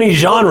really any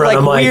genre. Like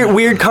I'm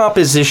weird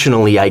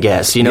compositionally, I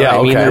guess. You know what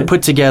I mean? They're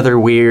put together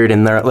weird,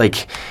 and they're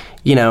like.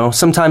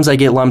 Sometimes I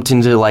get lumped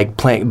into like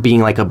being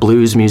like a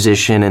blues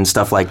musician and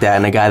stuff like that,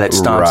 and a guy that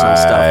stomps on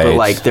stuff. But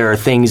like there are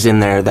things in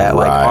there that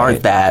like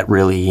aren't that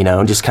really,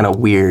 just kind of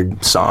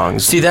weird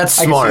songs. See, that's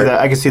smart.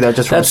 I can see that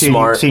just from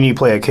seeing you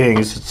play at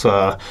Kings. It's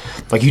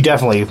like you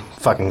definitely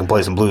fucking can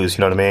play some blues.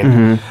 You know what I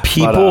mean?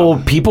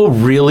 Mm-hmm. People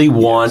really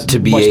want to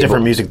be much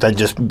different music than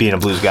just being a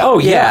blues guy. Oh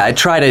yeah, I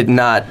try to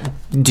not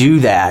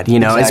do that.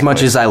 As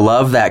much as I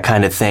love that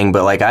kind of thing,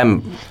 but like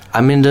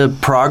I'm into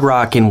prog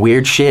rock and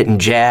weird shit and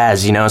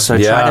jazz, so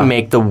I try to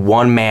make the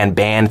one-man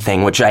band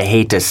thing, which I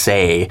hate to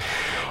say,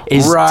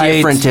 is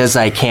different as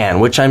I can,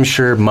 which I'm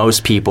sure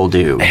most people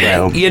do.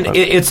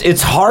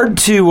 It's hard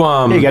to...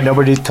 you got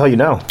nobody to tell you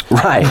no.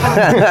 Right.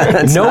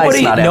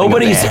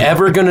 Nobody's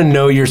ever going to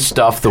know your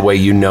stuff the way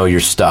you know your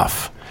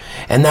stuff.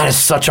 And that is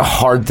such a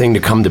hard thing to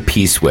come to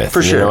peace with.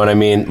 For sure. You know what I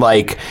mean?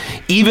 Like,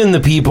 even the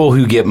people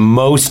who get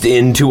most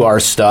into our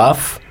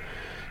stuff...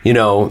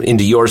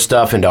 into your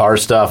stuff, into our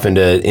stuff,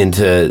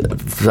 into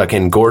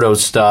fucking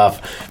Gordo's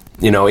stuff.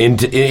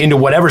 into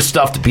whatever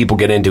stuff that people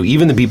get into.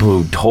 Even the people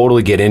who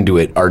totally get into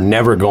it are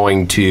never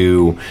going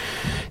to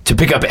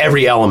pick up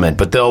every element,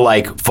 but they'll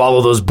like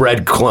follow those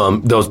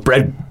breadcrumbs,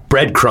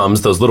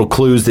 those little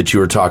clues that you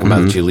were talking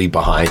about that you leave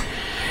behind.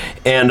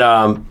 And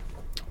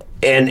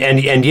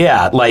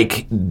yeah,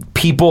 like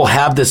people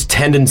have this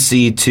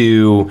tendency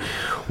to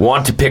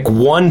want to pick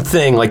one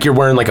thing. Like you're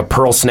wearing like a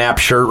pearl snap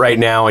shirt right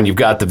now, and you've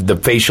got the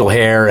facial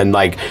hair and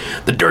like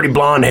the dirty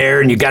blonde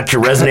hair, and you got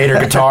your resonator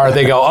guitar.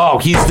 They go, oh,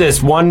 he's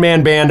this one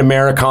man band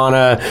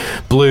Americana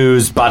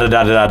blues, da da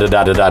da da da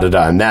da da da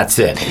da, and that's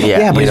it.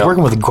 Yeah, but he's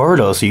working with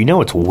Gordo, so you know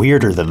it's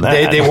weirder than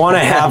that. They want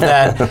to have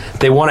that.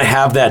 They want to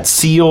have that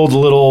sealed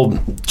little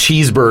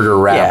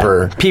cheeseburger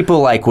wrapper. Yeah.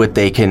 People like what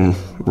they can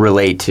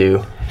relate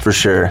to. For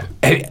sure.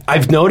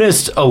 I've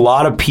noticed a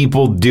lot of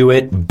people do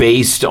it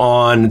based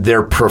on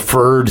their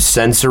preferred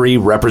sensory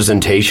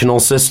representational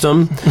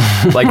system.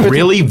 Like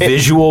really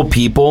visual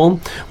people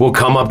will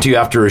come up to you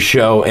after a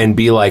show and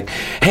be like,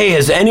 hey,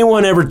 has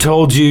anyone ever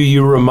told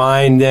you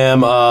remind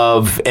them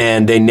of,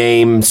 and they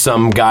name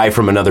some guy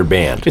from another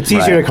band? It's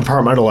easier to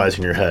compartmentalize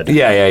in your head.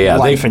 Yeah.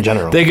 Life in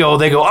general. They go,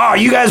 oh,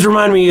 you guys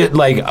remind me,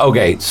 like,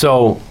 okay,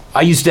 so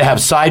I used to have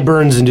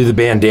sideburns and do the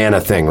bandana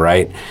thing,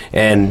 right?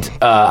 And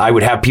I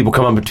would have people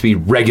come up to me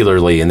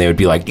regularly, and they would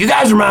be like, "You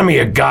guys remind me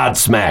of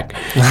Godsmack,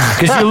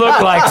 because you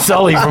look like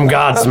Sully from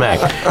Godsmack."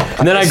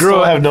 And then I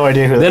have no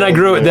idea who. Then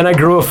I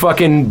grew a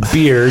fucking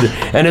beard,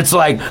 and it's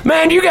like,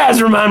 "Man, you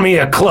guys remind me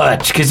of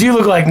Clutch, because you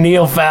look like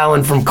Neil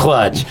Fallon from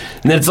Clutch."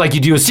 And then it's like you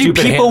do a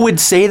stupid. People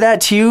would say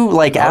that to you,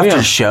 like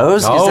after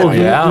shows.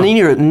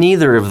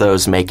 Neither of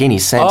those make any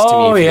sense to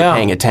me if you're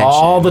paying attention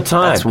all the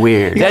time. That's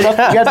weird. You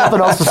got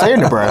nothing else to say in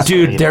Nebraska.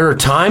 Dude, there are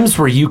times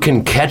where you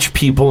can catch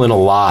people in a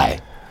lie,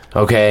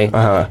 okay?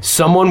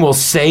 Someone will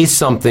say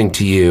something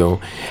to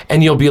you,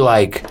 and you'll be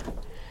like,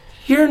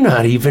 you're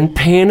not even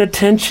paying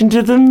attention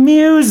to the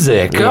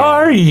music,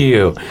 are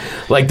you?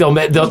 Like, they'll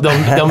make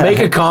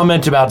a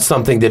comment about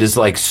something that is,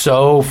 like,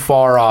 so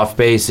far off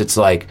base, it's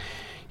like,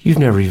 you've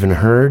never even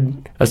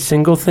heard a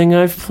single thing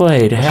I've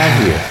played,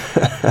 have you?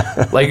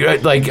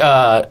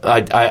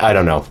 I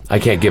don't know. I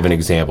can't give an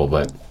example,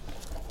 but...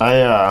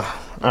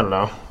 I don't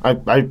know.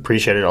 I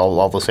appreciate it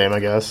all the same, I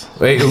guess.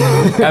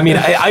 I mean,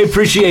 I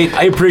appreciate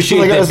that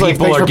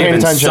people are giving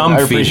some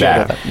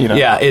feedback.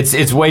 Yeah,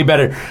 it's way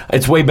better.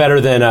 It's way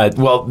better than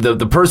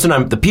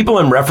the people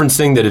I'm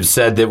referencing that have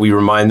said that we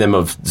remind them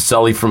of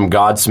Sully from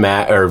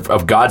Godsmack or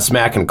of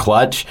Godsmack and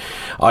Clutch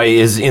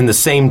is in the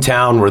same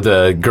town where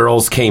the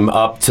girls came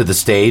up to the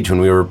stage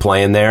when we were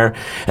playing there,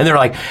 and they're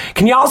like,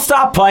 "Can y'all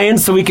stop playing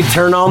so we can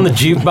turn on the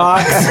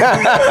jukebox?"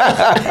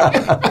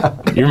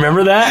 You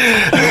remember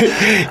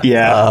that?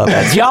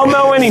 Yeah. Y'all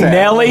know any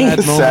Nelly?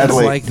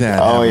 Sadly, like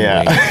that. Oh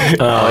yeah.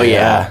 Oh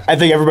yeah. I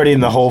think everybody in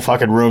the whole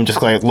fucking room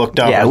just like looked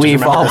up. Yeah,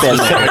 we've all been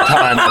there.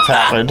 Time that's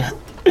happened.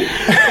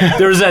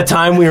 There was that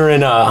time we were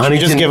in Huntington. Should we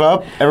just give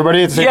up,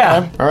 everybody at the same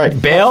time? All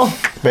right. Bail.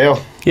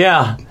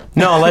 Yeah.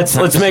 No, let's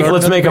make a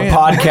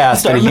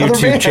podcast and a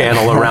YouTube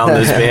channel around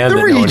this band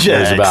that no one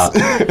cares about.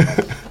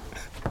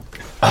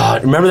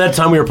 Remember that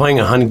time we were playing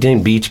in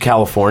Huntington Beach,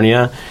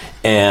 California,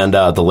 and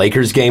the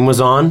Lakers game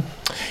was on?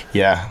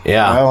 Yeah.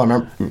 Yeah. Well, I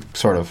remember,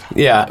 sort of.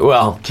 Yeah,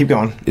 well. Keep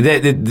going.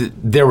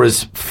 There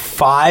was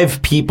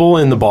 5 people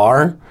in the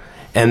bar,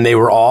 and they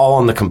were all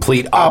on the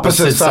complete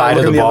opposite side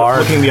of the bar.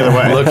 Looking the other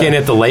way. Looking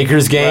at the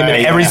Lakers game,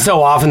 and every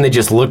so often they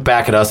just look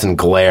back at us and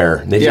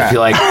glare. They just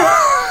feel like...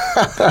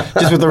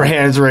 just with their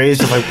hands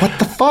raised, just like, what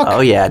the fuck? Oh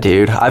yeah,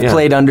 dude. I've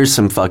played under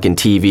some fucking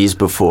TVs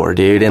before,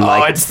 dude. And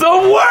it's the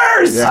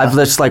worst! Yeah. I've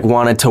just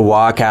wanted to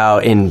walk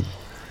out and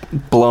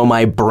blow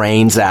my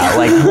brains out.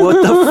 Like,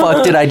 what the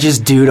fuck did I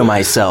just do to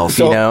myself? It's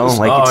the worst.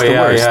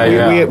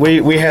 Yeah.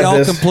 We had y'all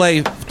this. Can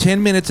play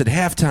 10 minutes at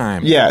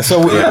halftime. Yeah,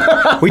 so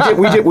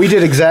we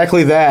did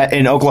exactly that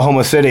in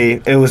Oklahoma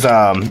City. It was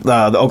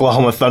the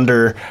Oklahoma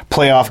Thunder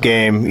playoff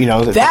game.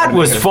 That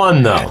was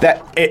fun though.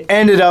 That it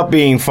ended up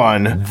being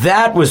fun.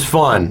 That was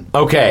fun.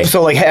 Okay.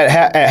 So at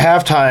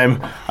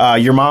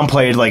halftime, your mom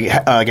played like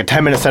a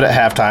 10-minute set at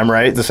halftime,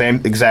 right? The same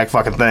exact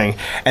fucking thing,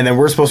 and then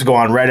we're supposed to go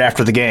on right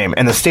after the game,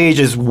 and the stage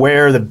is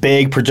where the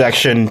big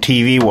projection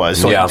TV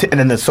was. So and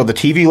then the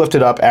TV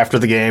lifted up after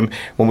the game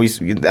when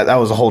that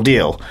was the whole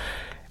deal.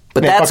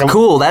 But that's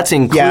cool. That's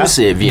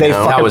inclusive, you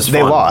know. That was fun.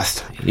 They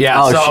lost.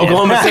 Yeah, so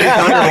Oklahoma City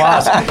Thunder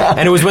lost.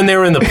 And it was when they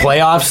were in the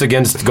playoffs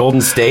against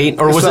Golden State,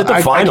 or was it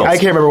the finals? I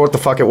can't remember what the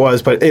fuck it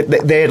was, but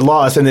they had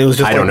lost, and it was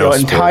just the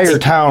entire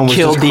town was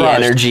killed just the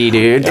crushed. Energy,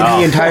 dude.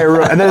 And the entire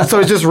room. And then so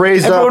it just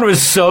raised up. Everyone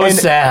was so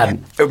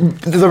sad.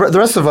 The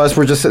rest of us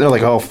were just sitting there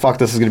like, oh, fuck,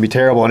 this is going to be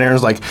terrible. And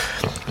Aaron's like,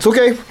 it's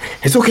okay.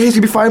 It's going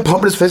to be fine.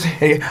 Pumping his fist.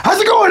 Hey, how's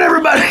it going,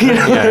 everybody?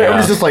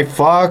 Everyone's just like,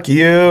 fuck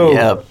you.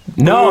 Yep.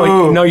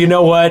 No, you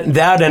know what?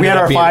 That ended up we had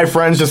our 5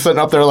 friends just sitting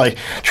up there like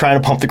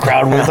trying to pump the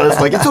crowd with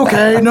us. Like, it's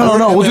okay.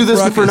 No, we'll do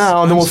this for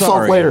now, and then we'll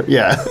sulk later.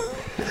 Yeah.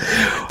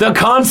 The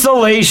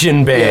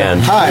Consolation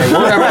Band. Hi,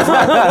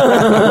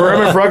 we're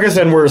MF Ruckus,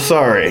 and we're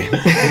sorry.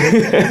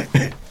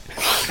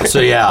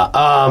 So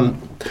yeah,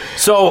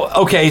 So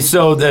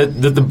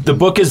the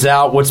book is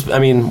out. What's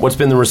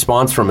been the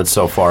response from it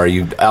so far? Are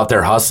you out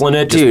there hustling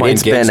it? Just Dude, playing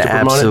it's gigs been to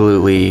promote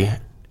absolutely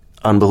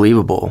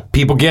unbelievable.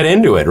 People get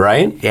into it,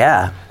 right?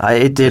 Yeah,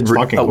 it did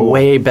fucking cool.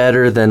 way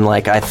better than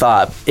like I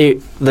thought.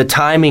 The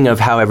timing of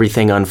how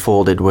everything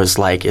unfolded was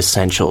like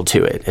essential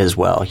to it as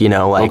well. You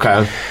know, like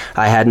Okay.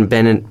 I hadn't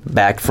been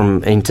back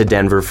into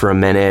Denver for a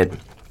minute.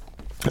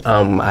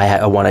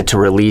 I wanted to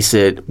release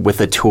it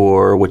with a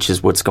tour, which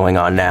is what's going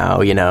on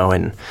now. You know,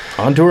 and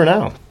On tour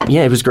now.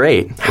 yeah, it was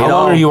great. How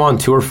long are you on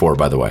tour for,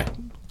 by the way?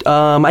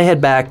 I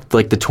head back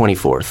like the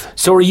 24th.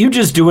 So are you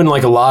just doing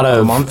like a lot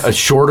of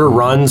shorter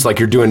runs? Like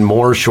you're doing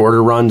more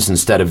shorter runs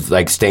instead of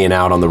like staying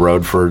out on the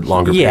road for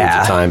longer periods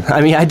of time? I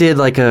mean, I did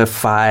like a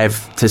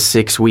 5 to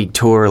 6 week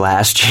tour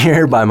last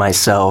year by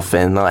myself,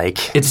 and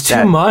like It's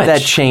too much. That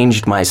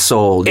changed my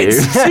soul, dude.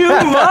 It's too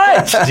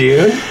much,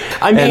 dude.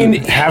 I mean,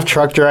 Half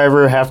truck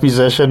driver, half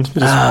musician.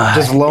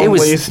 Just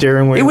lonely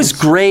steering wheel. It was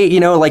great, you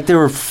know. Like there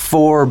were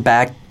 4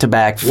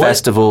 back-to-back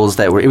festivals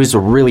that were. It was a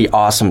really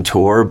awesome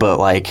tour, but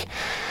like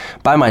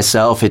by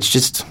myself,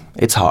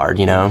 it's hard,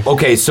 you know.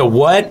 okay, so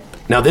what?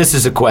 Now this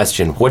is a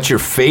question. What's your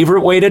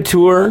favorite way to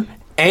tour,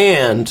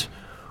 and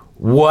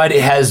what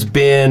has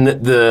been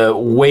the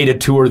way to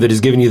tour that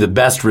has given you the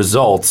best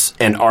results,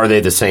 and are they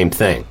the same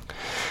thing?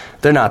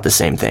 They're not the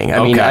same thing.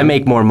 I mean, Okay. I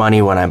make more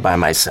money when I'm by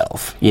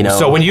myself, you know.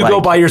 So when you like,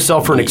 go by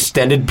yourself for an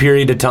extended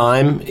period of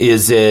time,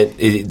 that's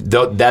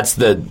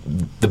the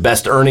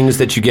best earnings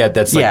that you get?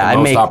 That's like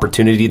the most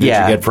opportunity that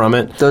you get from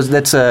it?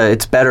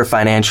 It's better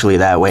financially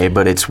that way,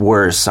 but it's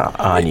worse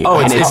on you. Oh,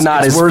 and it's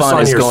not it's as worse fun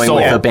on as your going soul.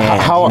 with a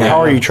band. How you know?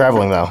 are you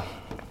traveling though?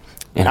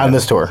 On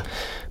this tour?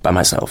 By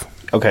myself.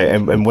 Okay,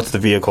 and what's the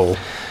vehicle?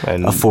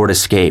 And A Ford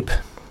Escape.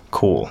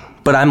 cool.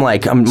 But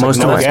most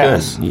no of my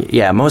gas.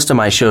 most of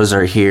my shows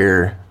are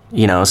here.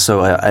 You know,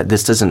 so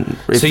this doesn't.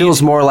 It So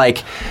feels more like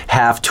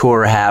half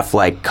tour, half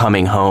like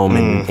coming home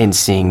and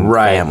seeing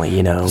family.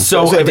 You know.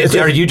 So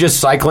are you just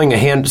cycling a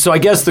hand? So I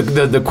guess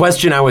the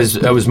question I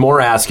was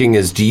more asking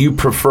is, do you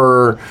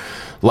prefer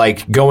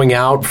like going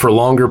out for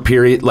longer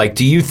period? Like,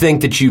 do you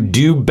think that you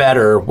do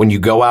better when you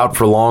go out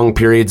for long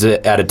periods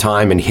at a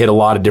time and hit a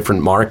lot of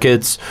different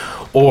markets,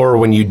 or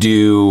when you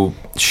do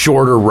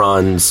shorter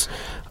runs?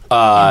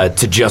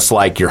 To just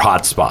like your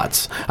hot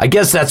spots. I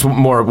guess that's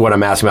more what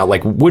I'm asking about.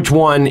 Like, which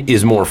one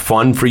is more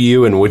fun for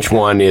you, and which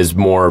one is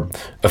more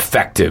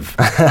effective?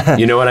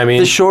 You know what I mean?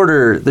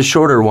 The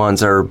shorter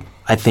ones are,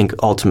 I think,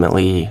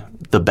 ultimately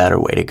the better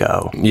way to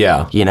go.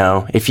 Yeah. You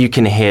know, if you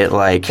can hit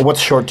like,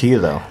 What's short to you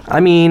though? I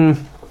mean,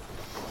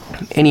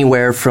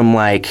 anywhere from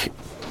like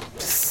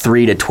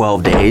 3 to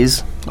 12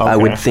 days. I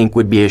would think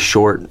would be a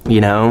short,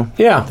 you know,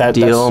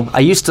 deal. I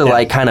used to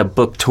like kind of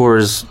book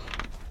tours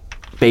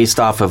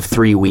based off of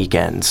 3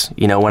 weekends.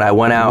 You know, when I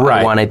went out,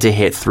 I wanted to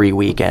hit 3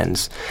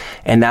 weekends.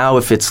 And now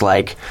if it's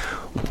like,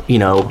 you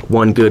know,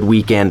 1 good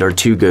weekend or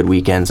 2 good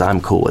weekends, I'm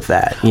cool with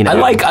that. You know,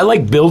 I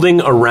like building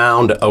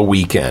around a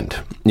weekend.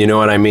 You know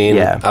what I mean?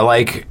 Yeah. I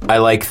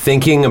like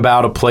thinking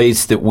about a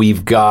place that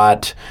we've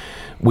got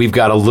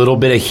a little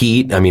bit of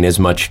heat. I mean, as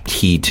much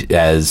heat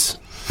as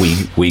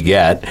we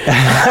get.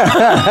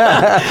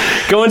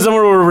 Going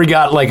somewhere where we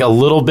got like a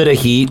little bit of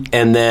heat,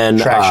 and then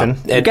Traction.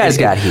 You guys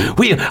got heat.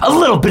 We a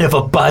little bit of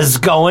a buzz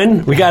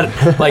going. We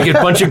got like a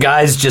bunch of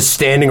guys just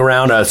standing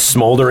around a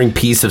smoldering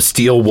piece of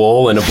steel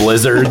wool in a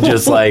blizzard,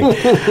 just like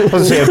I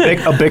was gonna say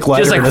a big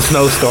letter Just like- in a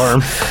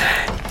snowstorm.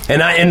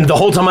 And the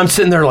whole time I'm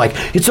sitting there like,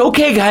 it's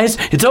okay, guys.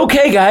 It's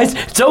okay, guys.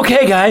 It's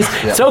okay, guys.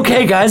 It's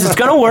okay, guys. It's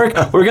gonna work.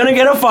 We're gonna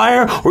get a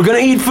fire. We're gonna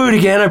eat food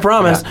again. I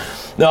promise.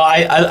 No,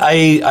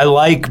 I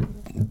like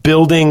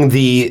building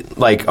the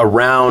like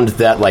around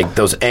that, like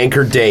those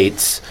anchor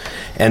dates,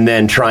 and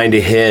then trying to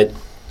hit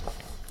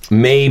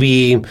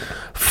maybe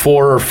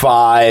 4 or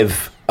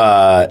 5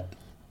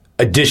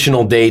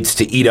 additional dates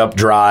to eat up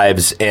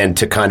drives and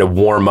to kind of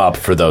warm up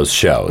for those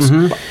shows.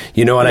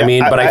 You know what I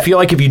mean? But I feel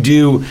like if you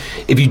do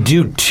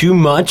too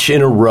much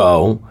in a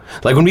row,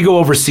 like when we go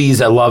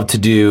overseas, I love to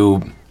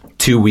do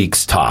 2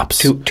 weeks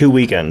tops. Two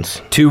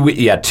weekends. 2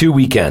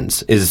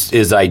 weekends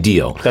is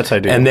ideal. That's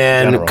ideal, And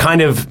then generally.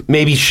 kind of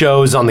maybe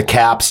shows on the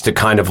caps to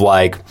kind of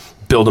like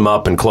build them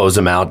up and close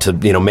them out to,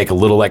 you know, make a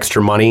little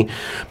extra money.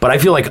 But I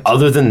feel like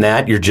other than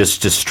that, you're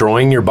just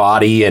destroying your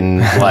body and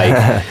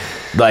like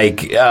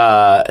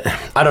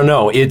I don't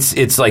know.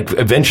 It's like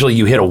eventually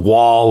you hit a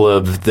wall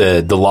of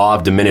the law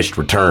of diminished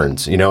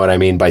returns. You know what I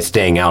mean? By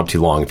staying out too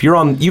long. If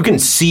you can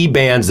see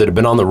bands that have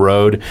been on the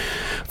road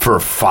for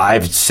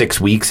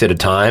 5-6 weeks at a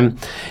time,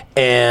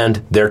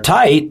 and they're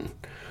tight,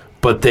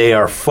 but they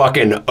are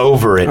fucking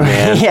over it,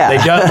 man. Yeah.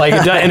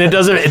 And it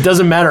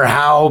doesn't matter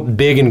how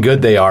big and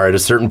good they are. At a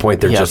certain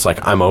point, they're just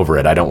like, I'm over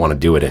it. I don't want to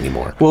do it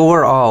anymore. Well,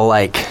 we're all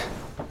like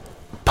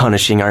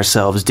punishing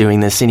ourselves doing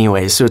this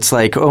anyway. So it's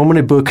like, oh, I'm going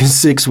to book a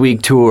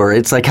 6-week tour.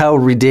 It's like, how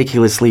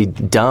ridiculously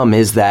dumb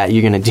is that?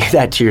 You're going to do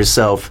that to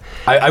yourself.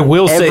 I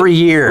will say every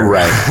year.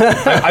 Right.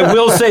 I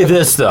will say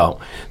this though.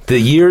 The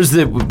years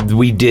that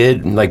we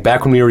did, like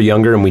back when we were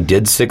younger and we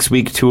did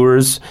 6-week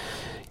tours,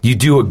 you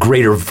do a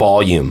greater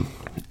volume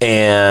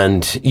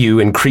and you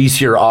increase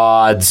your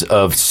odds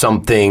of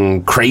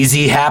something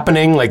crazy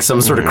happening, like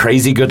some sort of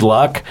crazy good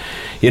luck.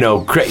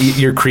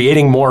 You're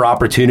creating more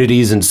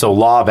opportunities, and so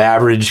law of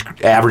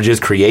averages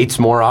creates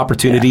more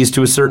opportunities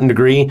to a certain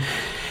degree.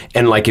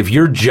 And like if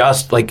you're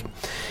just like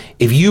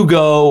if you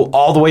go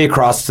all the way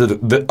across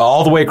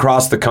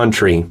the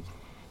country,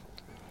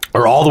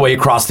 or all the way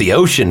across the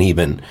ocean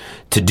even,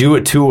 to do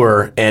a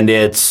tour, and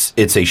it's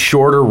a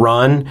shorter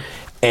run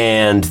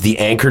and the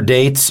anchor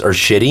dates are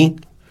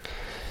shitty,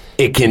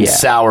 it can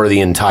sour the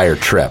entire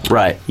trip.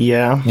 Right.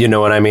 Yeah. You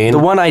know what I mean? The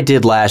one I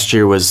did last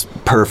year was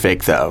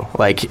perfect, though.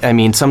 Like, I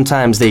mean,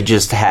 sometimes they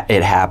just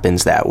it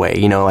happens that way.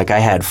 Like I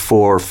had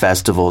 4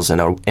 festivals in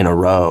a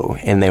row,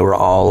 and they were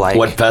all like.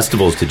 What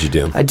festivals did you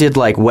do? I did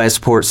like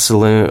Westport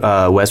Saloon,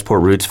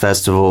 Westport Roots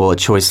Festival, a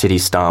Choice City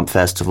Stomp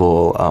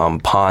Festival,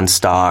 Pawn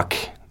Stock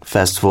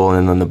Festival,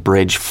 and then the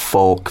Bridge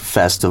Folk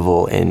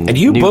Festival in And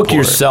you Newport. book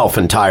yourself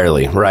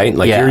entirely, right?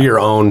 Like you're your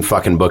own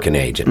fucking booking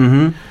agent.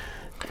 Mm-hmm.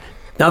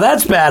 Now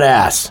that's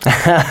badass.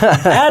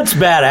 That's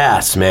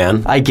badass,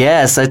 man. I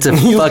guess that's a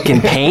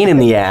fucking pain in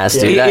the ass,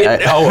 dude.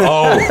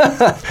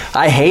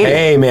 I hate it.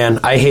 Hey, man,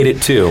 I hate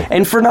it too.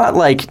 And for not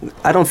like,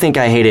 I don't think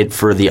I hate it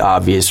for the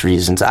obvious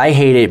reasons. I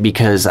hate it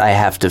because I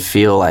have to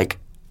feel like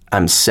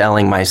I'm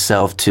selling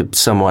myself to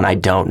someone I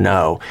don't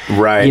know.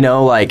 Right.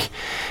 Like,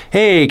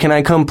 hey, can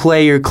I come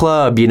play your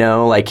club?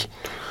 Like,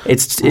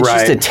 it's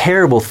just a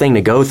terrible thing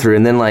to go through.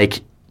 And then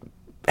like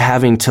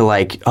having to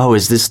like, oh,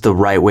 is this the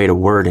right way to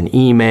word an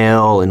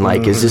email? And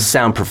like, does this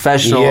sound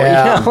professional?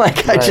 Yeah.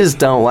 I just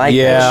don't like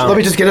that. Let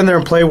me just get in there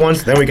and play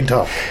once, then we can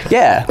talk.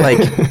 Yeah, like,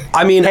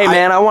 I mean, hey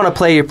man, I want to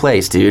play your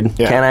place, dude.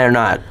 Yeah. Can I or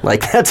not?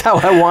 Like, that's how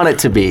I want it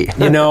to be.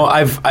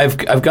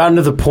 I've gotten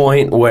to the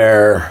point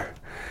where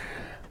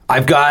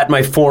I've got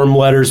my form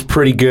letters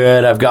pretty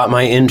good. I've got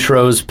my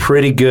intros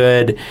pretty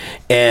good,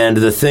 and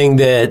the thing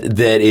that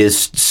is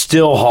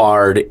still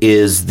hard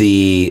is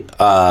the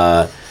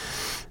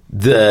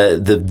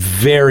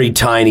very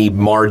tiny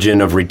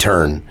margin of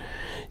return.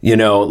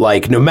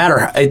 Like no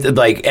matter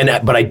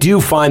but I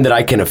do find that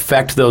I can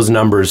affect those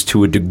numbers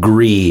to a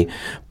degree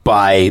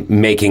by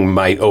making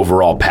my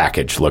overall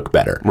package look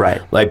better.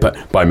 Right. Like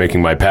by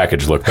making my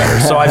package look better.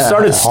 So I've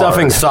started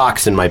stuffing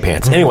socks in my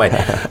pants. Anyway,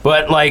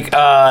 but like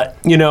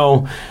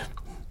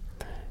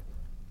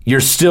you're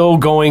still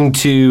going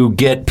to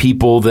get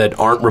people that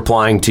aren't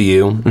replying to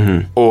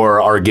you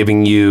or are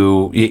giving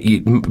you,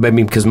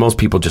 because most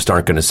people just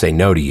aren't going to say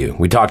no to you.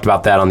 We talked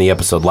about that on the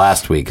episode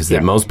last week, is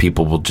that most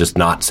people will just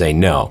not say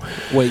no.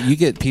 Wait, you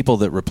get people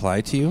that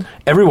reply to you?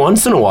 Every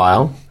once in a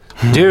while.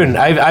 Dude,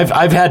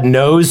 I've had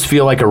no's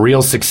feel like a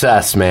real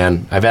success,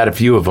 man. I've had a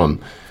few of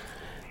them.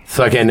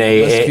 Fucking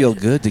It must feel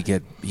good to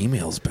get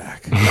emails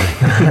back.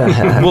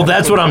 Well,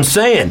 that's what I'm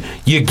saying.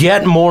 You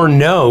get more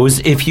no's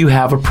if you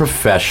have a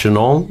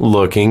professional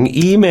looking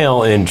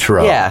email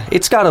intro. Yeah,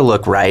 it's got to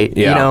look right.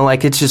 Yeah.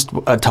 Like it's just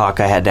a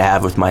talk I had to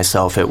have with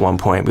myself at one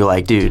point. Be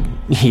like, dude,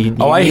 you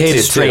I need hate to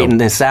it straighten too.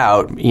 this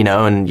out,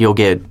 and you'll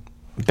get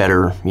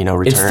better,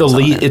 returns.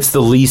 It's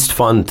the least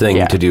fun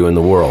thing to do in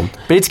the world.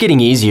 But it's getting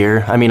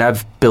easier. I mean,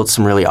 I've built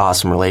some really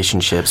awesome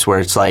relationships where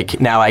it's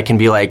like now I can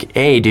be like,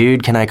 hey,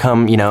 dude, can I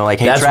come? Like,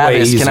 hey, That's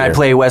Travis, way can I easier.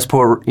 play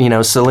Westport?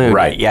 Saloon.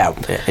 Right. Yeah.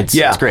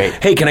 It's great.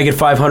 Hey, can I get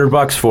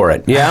 $500 for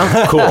it?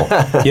 Yeah, cool.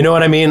 You know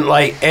what I mean?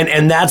 Like,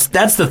 and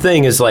that's the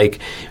thing is like,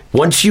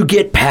 once you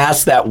get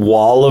past that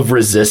wall of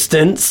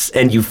resistance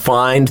and you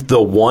find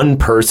the one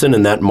person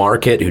in that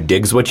market who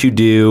digs what you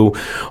do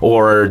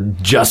or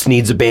just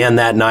needs a band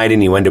that night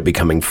and you end up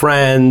becoming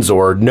friends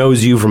or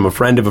knows you from a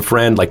friend of a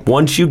friend, like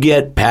once you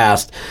get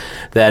past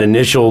that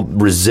initial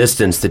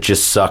resistance that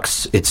just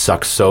sucks, it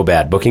sucks so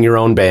bad. Booking your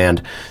own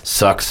band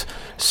sucks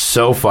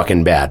so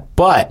fucking bad.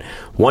 But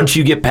once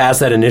you get past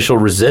that initial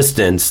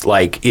resistance,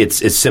 like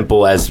it's as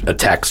simple as a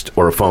text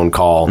or a phone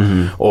call,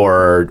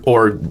 or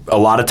a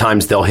lot of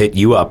times they'll hit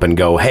you up and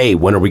go, "Hey,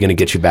 when are we going to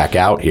get you back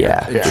out here?"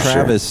 Yeah.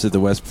 Travis at the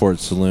Westport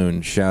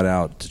Saloon. Shout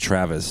out to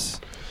Travis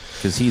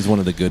because he's one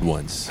of the good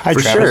ones. Hi,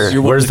 For Travis. sure.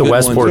 You're one Where's of the good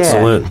Westport ones.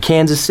 Saloon?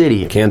 Kansas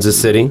City.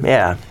 Kansas City.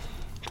 Yeah.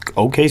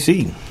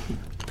 OKC.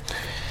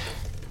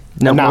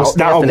 No, Not most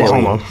definitely.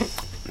 Oklahoma.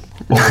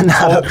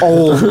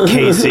 Old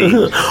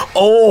KC.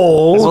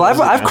 Well,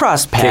 I've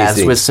crossed paths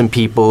Casey. with some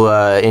people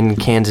in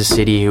Kansas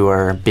City who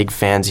are big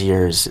fans of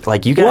yours.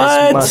 Like you guys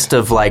What? must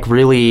have like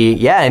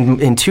really,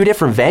 in 2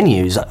 different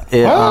venues.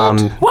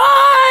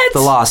 What? The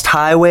Lost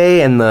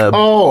Highway and the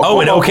Oh,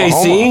 in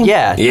OKC?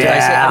 yeah.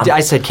 Yeah. I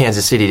said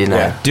Kansas City, didn't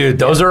I? Dude,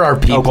 those are our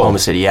people. Oklahoma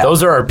City, yeah.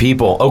 Those are our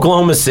people.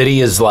 Oklahoma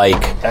City is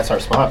like, That's our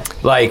spot.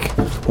 like,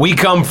 we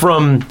come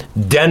from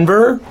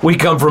Denver, we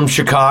come from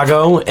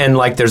Chicago, and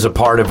like there's a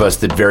part of us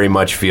that very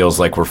much feels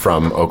like we're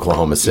from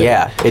Oklahoma City.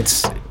 Yeah,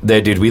 it's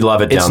Dude, we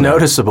love it down there.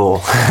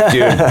 noticeable.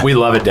 Dude, we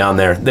love it down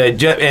there.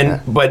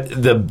 But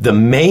the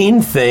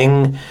main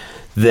thing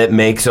that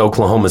makes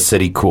Oklahoma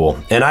City cool,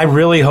 and I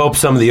really hope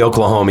some of the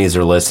Oklahomies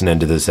are listening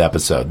to this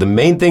episode. The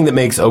main thing that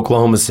makes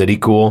Oklahoma City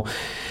cool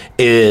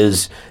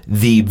is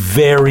the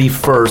very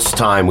first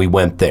time we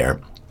went there.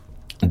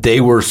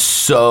 They were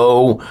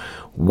so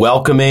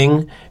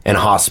welcoming and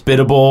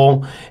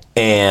hospitable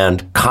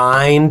and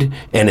kind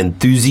and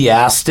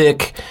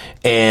enthusiastic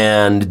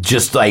and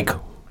just like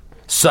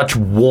such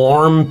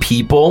warm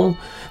people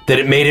that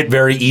it made it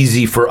very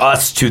easy for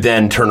us to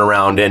then turn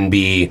around and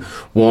be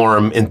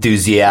warm,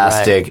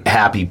 enthusiastic,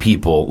 happy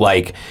people.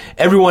 Like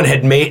everyone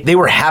they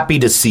were happy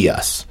to see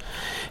us.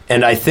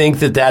 And I think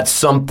that that's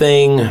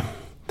something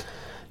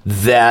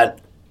that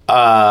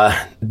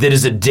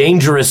is a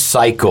dangerous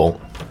cycle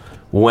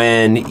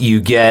when you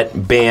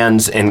get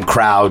bands and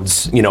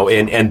crowds,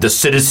 and the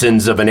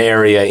citizens of an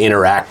area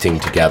interacting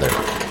together.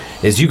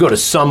 Is you go to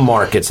some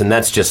markets and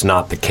that's just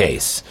not the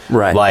case.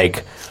 Right.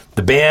 Like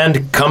the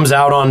band comes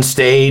out on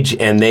stage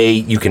and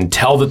you can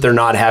tell that they're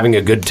not having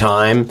a good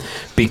time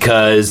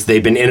because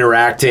they've been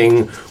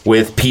interacting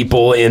with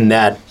people in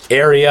that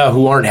area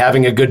who aren't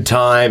having a good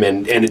time,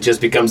 and it just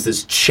becomes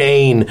this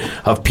chain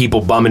of people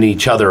bumming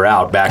each other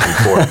out back and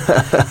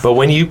forth. But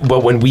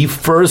when we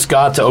first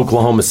got to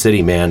Oklahoma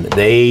City, man,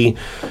 they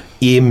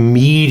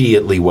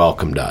immediately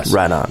welcomed us.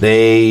 Right on.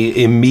 They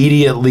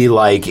immediately,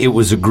 it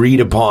was agreed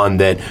upon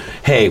that,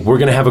 hey, we're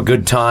going to have a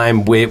good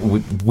time. We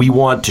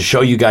want to show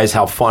you guys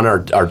how fun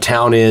our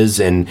town is,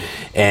 and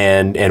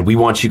we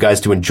want you guys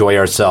to enjoy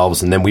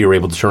ourselves. And then we were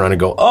able to turn around and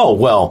go, oh,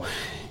 well,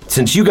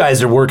 since you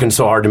guys are working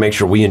so hard to make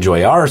sure we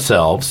enjoy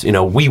ourselves,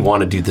 we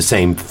want to do the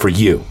same for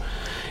you.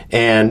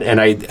 And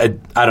I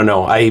don't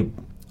know.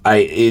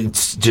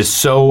 It's just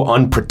so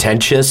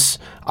unpretentious.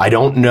 I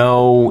don't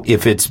know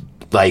if it's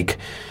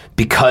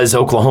because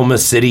Oklahoma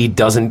City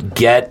doesn't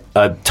get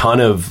a ton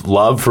of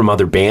love from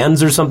other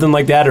bands or something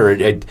like that, or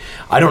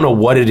I don't know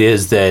what it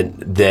is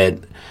that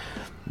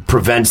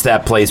prevents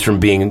that place from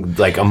being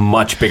a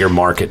much bigger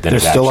market than They're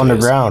it actually still is.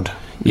 underground.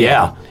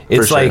 Yeah,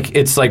 it's sure.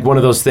 it's like one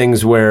of those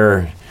things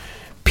where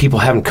people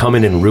haven't come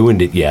in and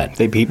ruined it yet.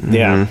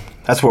 Yeah,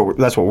 that's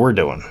what we're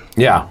doing.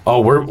 Yeah.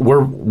 Oh,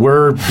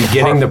 we're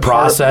beginning the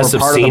process we're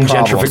of part of scene the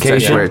problem. That's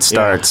gentrification. where it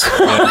starts.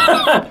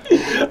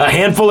 A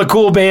handful of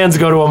cool bands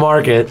go to a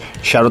market.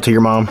 Shout out to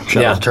your mom.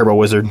 Shout out to Turbo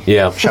Wizard.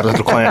 Yeah. Shout out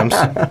to Clams.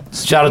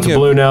 Shout out to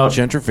Blue Note.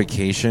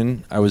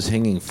 Gentrification. I was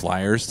hanging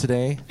flyers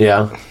today,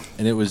 Yeah.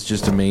 and it was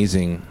just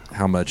amazing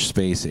how much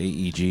space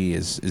AEG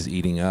is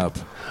eating up.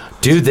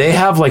 Dude, they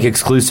have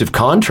exclusive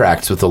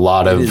contracts with a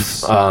lot of.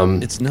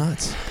 It's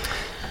nuts.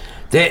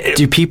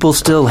 Do people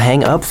still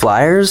hang up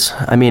flyers?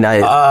 I mean,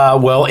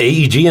 Well,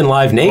 AEG and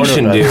Live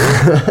Nation do.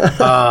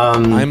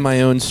 I'm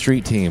my own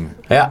street team.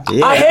 Yeah.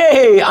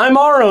 Hey, I'm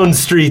our own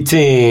street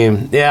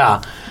team.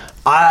 Yeah.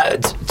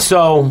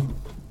 So,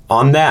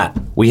 on that,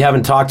 we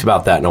haven't talked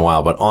about that in a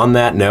while, but on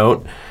that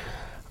note,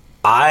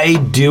 I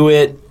do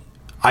it.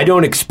 I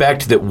don't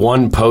expect that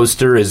one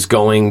poster is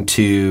going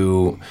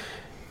to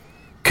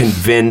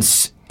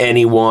convince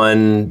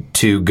anyone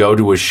to go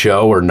to a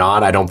show or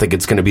not. I don't think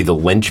it's going to be the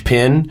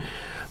linchpin,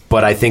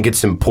 but I think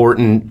it's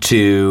important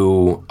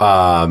to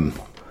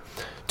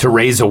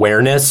raise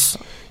awareness.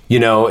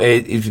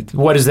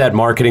 What is that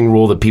marketing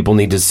rule that people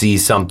need to see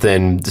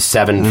something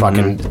 7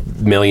 fucking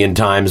million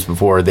times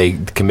before they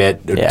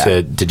commit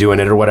to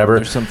doing it or whatever?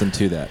 There's something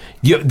to that.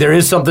 There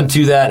is something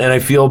to that, and I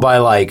feel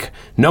by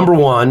number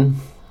one,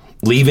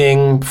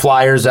 leaving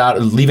flyers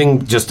out,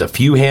 leaving just a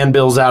few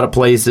handbills out of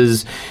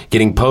places,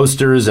 getting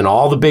posters in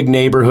all the big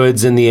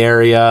neighborhoods in the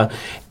area,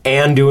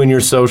 and doing your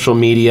social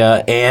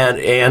media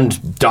and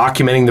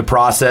documenting the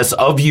process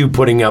of you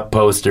putting up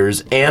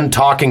posters and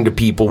talking to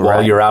people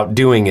while you're out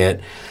doing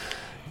it.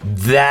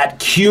 That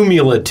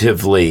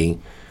cumulatively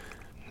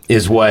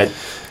is what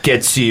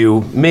gets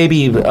you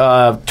maybe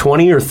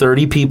 20 or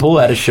 30 people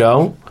at a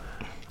show,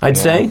 I'd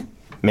say.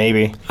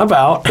 Maybe.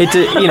 About.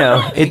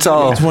 it's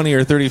all 20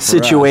 or 30 for us.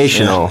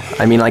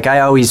 situational. I mean, I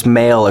always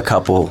mail a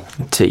couple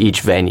to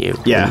each venue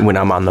when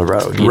I'm on the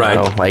road. You Right.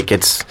 know?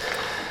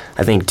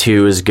 I think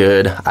 2 is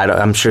good.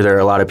 I'm sure there are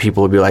a lot of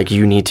people who would be like,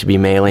 you need to be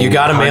mailing. You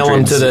got to mail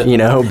them to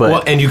the,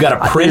 but and you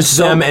got to print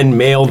them and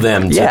mail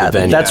them to the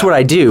venue. that's what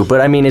I do. But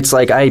I mean, it's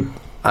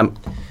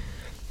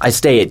I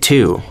stay at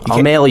 2.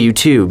 I'll mail you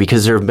 2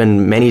 because there have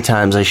been many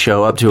times I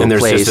show up to and a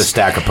there's place. just a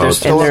stack of posters.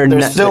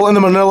 they're still in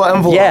the manila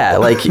envelope. Yeah,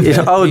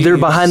 they're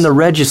behind the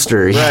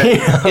register. Right.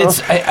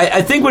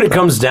 I think what it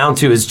comes down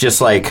to is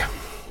just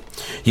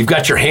you've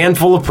got your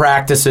handful of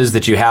practices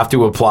that you have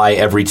to apply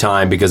every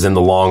time because in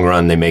the long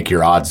run they make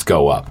your odds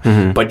go up.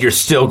 Mm-hmm. But you're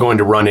still going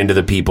to run into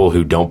the people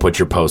who don't put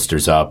your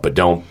posters up, but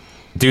don't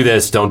do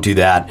this, don't do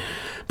that.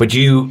 But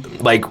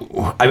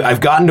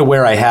I've gotten to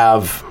where I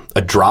have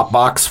a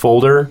Dropbox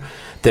folder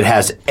that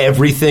has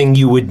everything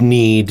you would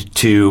need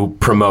to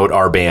promote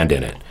our band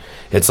in it.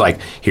 It's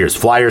here's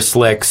flyer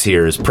slicks,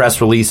 here's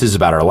press releases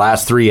about our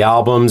last 3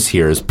 albums,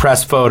 here's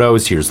press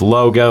photos, here's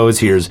logos,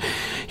 here's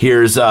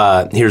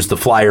the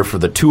flyer for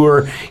the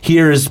tour,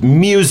 here's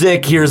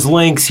music, here's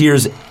links,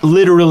 here's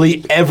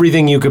literally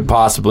everything you could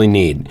possibly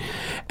need.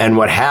 And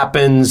what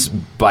happens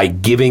by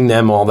giving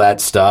them all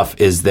that stuff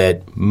is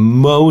that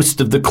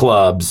most of the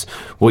clubs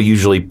will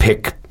usually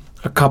pick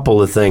a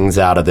couple of things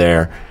out of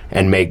there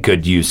and make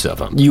good use of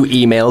them. You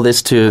email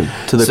this to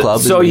the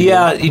club? So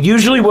yeah,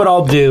 usually what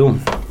I'll do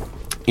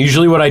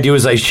Usually what I do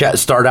is I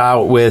start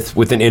out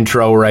with an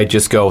intro where I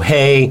just go,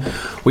 hey,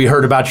 we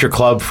heard about your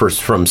club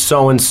from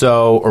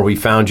so-and-so, or we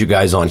found you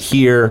guys on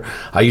here.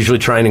 I usually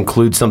try and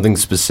include something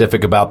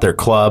specific about their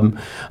club.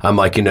 I'm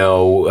like,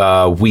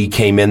 we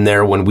came in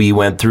there when we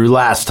went through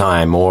last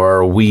time,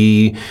 or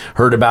we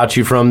heard about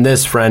you from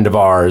this friend of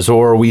ours,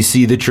 or we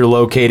see that you're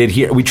located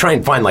here. We try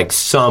and find like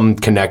some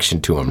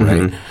connection to them,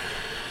 right?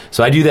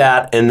 So I do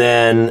that, and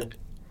then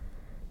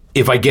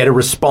if I get a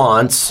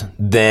response,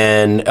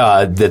 then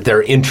that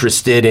they're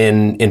interested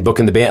in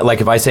booking the band.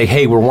 Like if I say,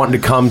 hey, we're wanting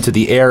to come to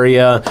the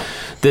area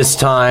this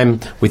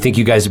time. We think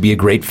you guys would be a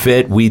great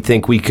fit. We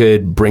think we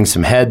could bring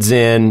some heads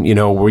in,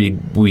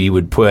 we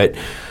would put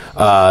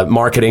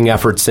marketing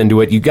efforts into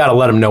it. You got to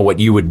let them know what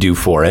you would do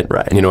for it.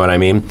 Right. You know what I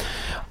mean?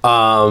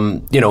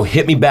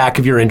 Hit me back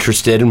if you're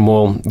interested, and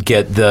we'll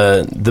get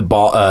the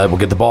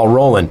ball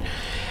rolling.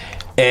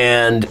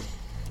 And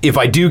if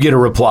I do get a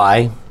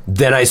reply,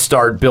 then I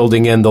start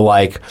building in the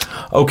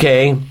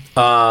okay,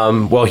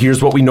 well,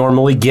 here's what we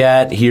normally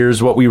get.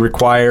 Here's what we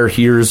require.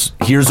 Here's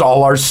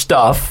all our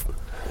stuff.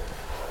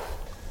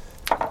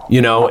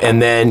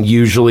 And then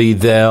usually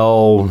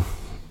they'll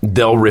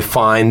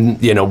refine,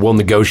 we'll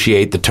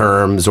negotiate the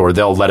terms, or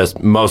they'll let us,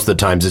 most of the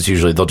times it's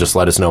usually they'll just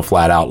let us know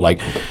flat out,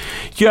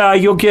 yeah,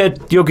 you'll get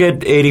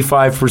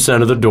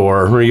 85% of the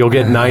door, or you'll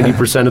get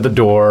 90% of the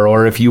door,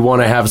 or if you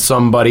want to have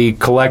somebody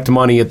collect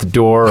money at the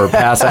door or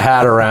pass a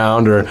hat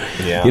around, or,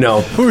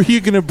 Who are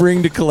you going to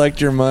bring to collect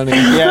your money?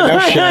 Yeah, no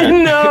shit. I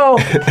know.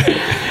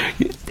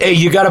 Hey,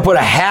 you got to put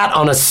a hat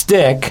on a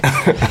stick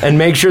and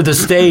make sure the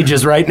stage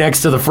is right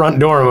next to the front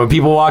door. And when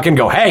people walk in,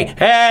 go, hey,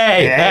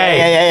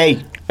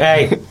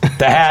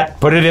 the hat,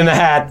 put it in the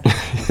hat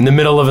in the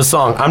middle of a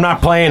song. I'm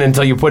not playing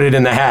until you put it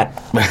in the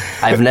hat.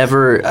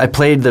 I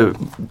played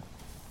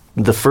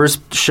the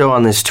first show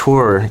on this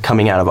tour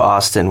coming out of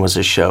Austin was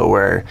a show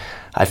where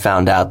I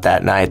found out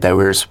that night that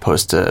we were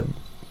supposed to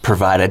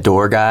provide a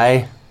door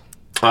guy.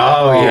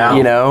 Oh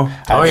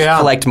yeah.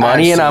 Collect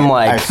money, and I'm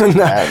like,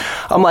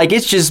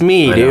 it's just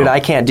me, dude. I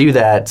can't do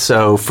that.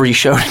 So free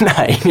show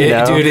tonight.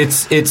 Dude,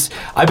 it's.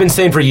 I've been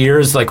saying for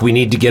years, we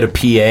need to get a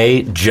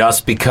PA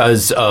just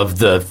because of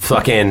the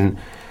fucking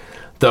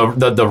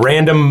the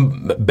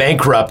random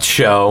bankrupt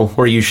show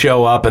where you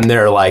show up and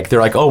they're like,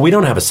 oh, we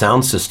don't have a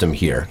sound system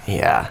here.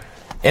 Yeah.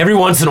 Every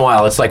once in a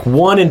while, it's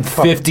 1 in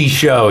 50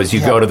 shows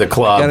you go to the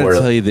club. I gotta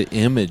tell you, the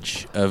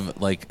image of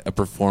a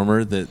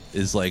performer that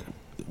is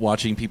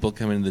watching people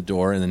come in the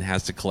door and then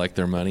has to collect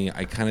their money.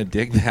 I kind of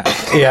dig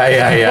that.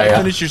 Yeah.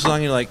 Finish your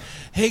song, you're like,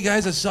 hey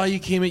guys, I saw you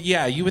came in.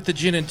 Yeah, you with the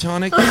gin and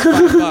tonic?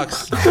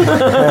 That's $5.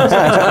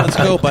 Let's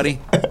go, buddy.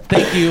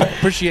 Thank you.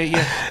 Appreciate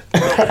you.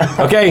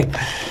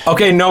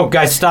 Okay, no,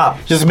 guys, stop.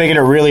 Just making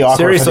it really awkward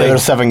Seriously, for the other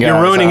 7 guys.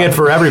 You're ruining it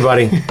for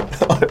everybody.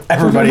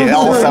 Everybody,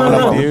 all 7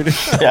 of them. Dude.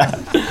 Yeah.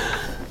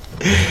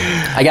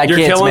 I got You're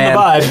kids, killing man. the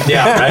vibe.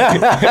 Yeah, right.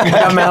 You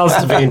got mouths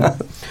to feed.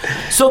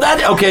 So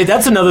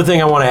that's another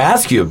thing I want to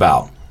ask you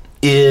about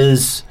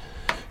is,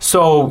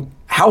 so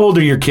how old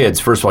are your kids?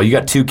 First of all, you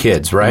got 2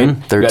 kids, right?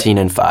 13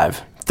 and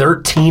 5.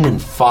 13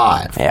 and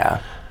 5.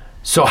 Yeah.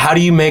 So how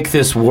do you make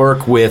this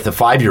work with a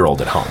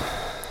 5-year-old at home?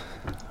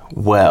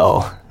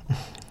 Well,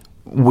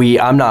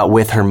 I'm not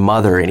with her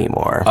mother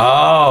anymore.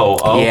 Oh,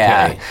 okay.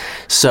 Yeah.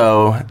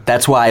 So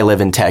that's why I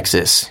live in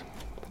Texas.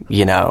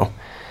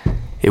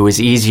 It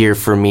was easier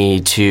for me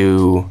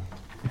to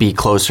be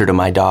closer to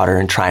my daughter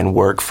and try and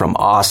work from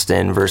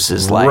Austin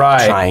versus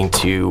trying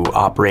to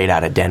operate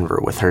out of Denver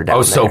with her down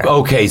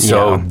there.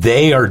 So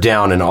they are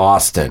down in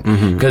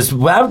Austin. Because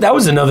that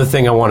was another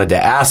thing I wanted to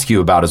ask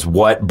you about, is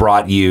what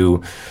brought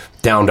you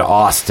down to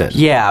Austin.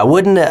 Yeah, I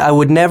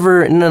would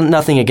never,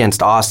 nothing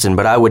against Austin,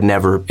 but I would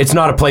never. It's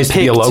not a place to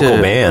be a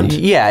local band.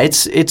 Yeah,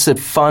 it's a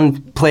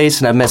fun place,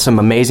 and I've met some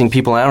amazing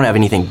people, and I don't have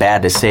anything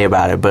bad to say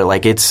about it, but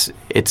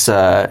it's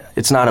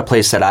not a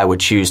place that I would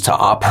choose to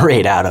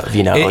operate out of,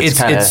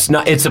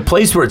 It's a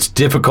place where it's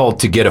difficult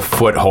to get a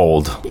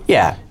foothold.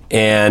 Yeah.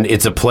 And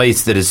it's a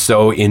place that is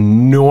so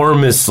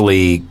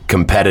enormously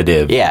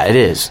competitive. Yeah, it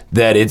is.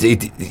 That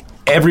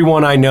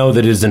everyone I know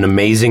that is an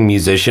amazing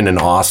musician in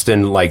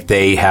Austin,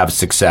 they have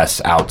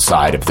success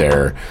outside of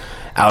their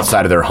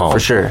home. For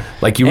sure.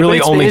 You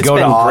really only go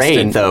to Austin. It's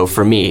been great, though,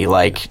 for me,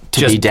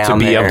 to be down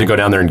there. To be able to go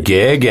down there and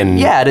gig and...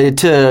 Yeah,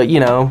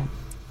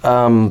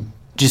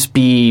 just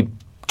be...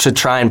 to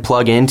try and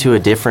plug into a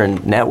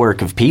different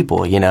network of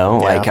people,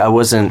 I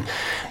wasn't,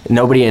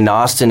 nobody in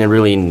Austin had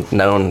really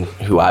known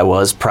who I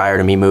was prior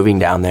to me moving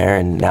down there,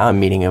 and now I'm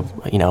meeting a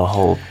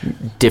whole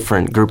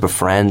different group of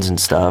friends and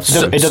stuff.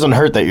 It doesn't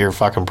hurt that you're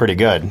fucking pretty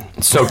good.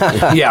 So,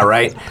 yeah,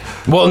 right.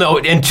 Well, no,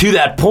 and to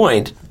that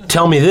point,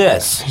 tell me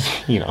this.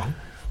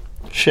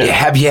 Shit.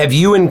 Have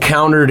you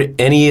encountered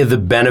any of the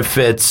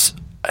benefits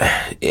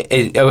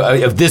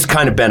of this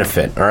kind of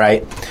benefit, all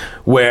right,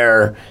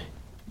 where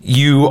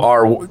you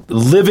are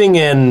living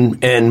in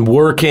and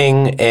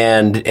working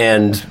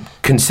and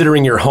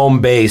considering your home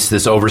base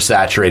this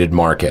oversaturated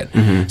market.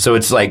 Mm-hmm. So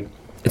it's like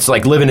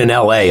living in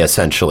LA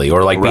essentially,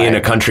 or being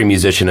a country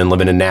musician and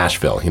living in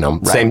Nashville,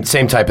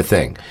 same type of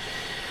thing.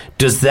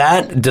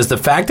 does the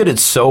fact that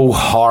it's so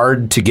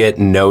hard to get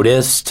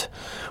noticed,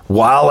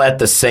 while at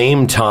the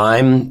same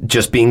time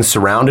just being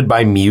surrounded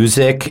by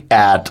music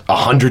at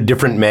 100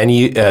 different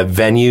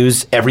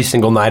venues every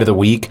single night of the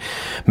week,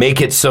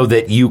 make it so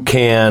that you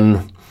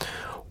can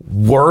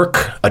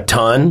work a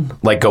ton,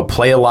 like go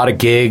play a lot of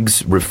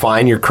gigs,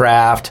 refine your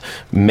craft,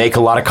 make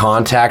a lot of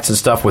contacts and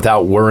stuff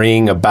without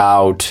worrying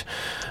about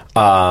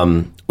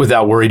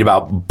worried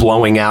about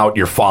blowing out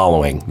your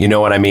following? You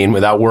know what I mean?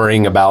 Without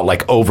worrying about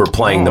like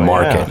overplaying the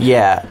market.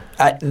 Yeah.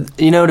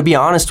 To be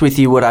honest with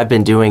you, what I've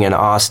been doing in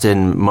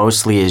Austin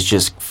mostly is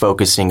just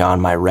focusing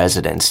on my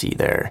residency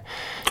there.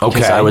 Okay.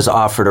 Because I was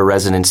offered a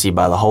residency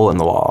by the Hole in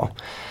the Wall.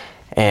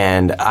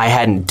 And I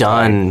hadn't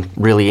done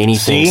really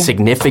anything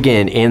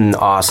significant in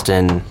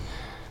Austin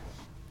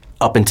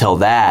up until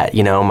that.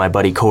 My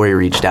buddy Corey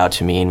reached out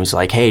to me and was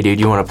like, hey, dude,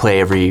 you want to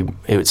play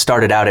it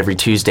started out every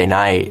Tuesday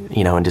night,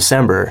 in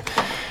December.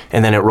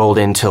 And then it rolled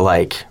into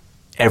like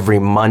every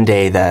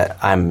Monday that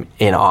I'm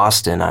in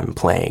Austin, I'm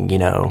playing,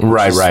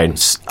 Right.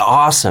 It's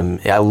awesome.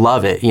 I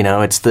love it.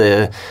 It's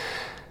the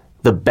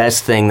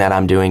best thing that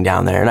I'm doing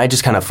down there. And I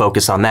just kind of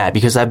focus on that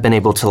because I've been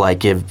able to like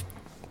give,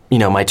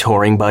 my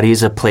touring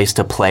buddies a place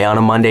to play on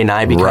a Monday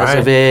night because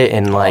of it.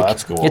 And like,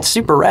 that's cool. It's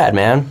super rad,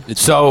 man.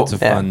 It's a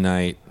fun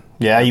night.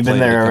 Yeah, you've been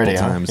there already.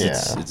 Times.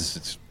 Yeah.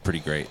 It's pretty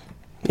great.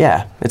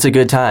 Yeah, it's a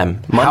good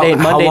time. Monday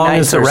long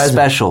nights is the are resident?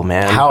 special,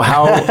 man.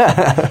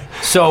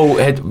 So,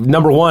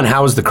 number one,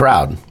 how is the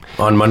crowd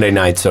on Monday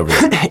nights over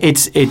there?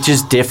 It's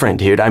just different,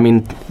 dude. I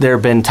mean, there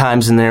have been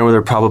times in there where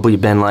there probably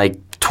been like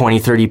 20,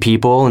 30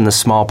 people in the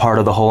small part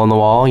of the Hole in the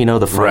Wall,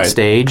 the front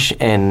stage.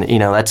 And,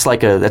 that's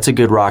a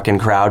good rockin'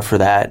 crowd for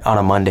that on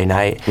a Monday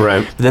night.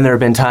 Right. But then there have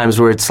been times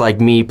where it's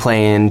like me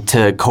playing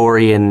to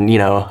Corey and,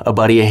 a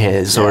buddy of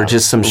his or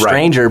just some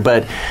stranger.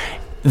 But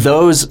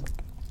those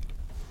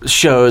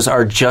shows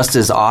are just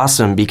as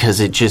awesome because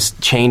it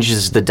just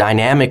changes the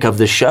dynamic of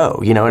the show.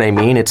 You know what I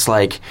mean? It's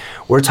like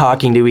we're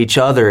talking to each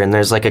other and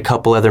there's like a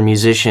couple other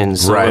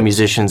musicians, solo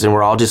musicians, and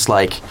we're all just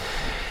like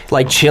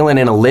chilling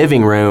in a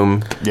living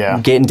room,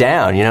 getting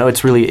down.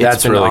 It's really been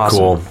really awesome.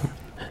 cool.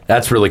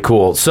 That's really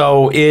cool.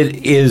 So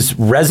it is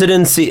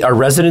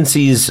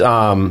residencies.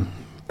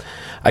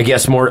 I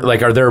guess more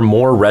like, are there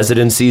more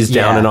residencies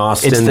down in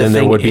Austin than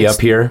there would be up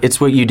here?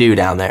 It's what you do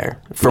down there,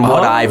 from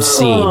what I've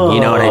seen. You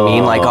know what I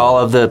mean? Like all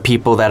of the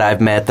people that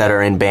I've met that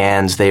are in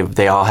bands,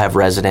 they all have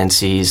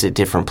residencies at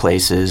different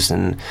places,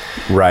 and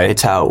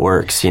it's how it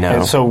works.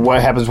 And so,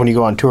 what happens when you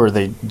go on tour?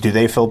 Do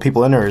they fill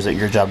people in, or is it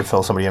your job to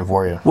fill somebody in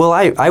for you? Well,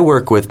 I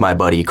work with my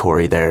buddy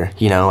Corey there.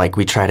 Like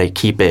we try to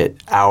keep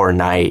it our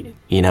night.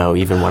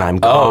 Even when I'm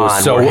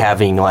gone, we're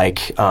having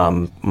like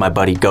my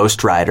buddy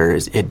Ghost Rider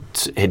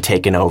had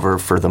taken over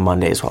for the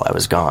Mondays while I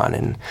was gone,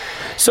 and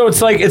so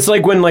it's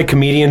like when like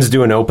comedians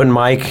do an open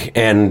mic,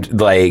 and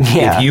like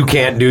if you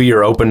can't do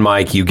your open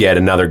mic, you get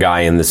another guy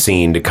in the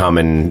scene to come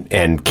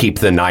and keep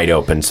the night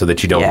open so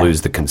that you don't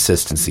lose the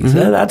consistency.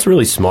 Mm-hmm. That's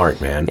really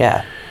smart, man.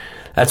 Yeah,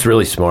 that's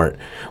really smart.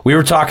 We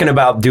were talking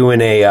about doing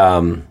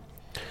a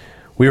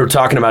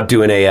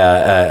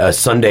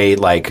Sunday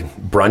like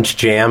brunch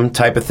jam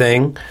type of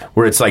thing,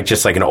 where it's like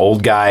just like an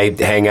old guy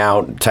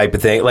hangout type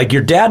of thing. Like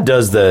your dad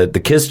does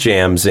the Kiss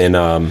jams in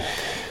the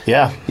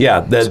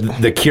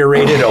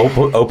curated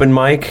open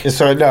mic.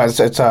 So no,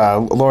 it's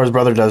Laura's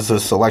brother does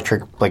this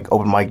electric like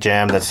open mic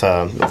jam that's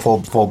a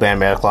full band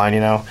back line,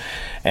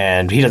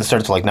 and he doesn't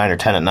start until like 9 or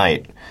 10 at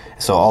night.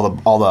 So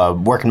all the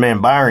working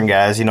man Byron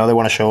guys, they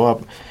want to show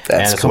up.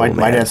 That's and cool, so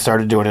my dad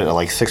started doing it at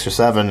like 6 or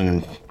 7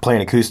 and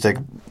playing acoustic.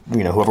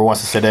 Whoever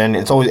wants to sit in.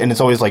 It's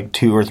always like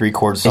 2 or 3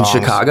 chord songs.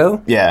 In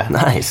Chicago? Yeah.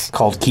 Nice.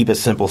 Called Keep It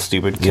Simple,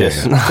 Stupid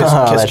Kiss. Yeah. Kiss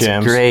that's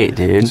jams. Great,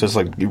 dude. So it's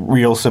like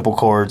real simple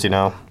chords,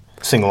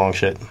 sing along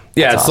shit.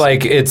 Yeah, that's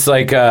it's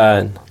like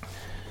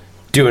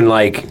doing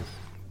like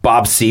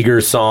Bob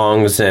Seger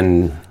songs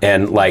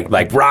and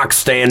like rock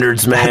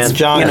standards, man. That's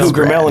John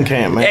Cougar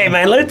Mellencamp, man. Hey,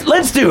 man,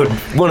 let's do it.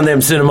 One of them,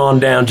 send them on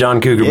down,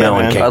 John Cougar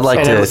Mellencamp. I'd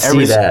like to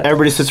see that.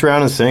 Everybody sits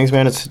around and sings,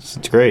 man. It's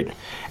great.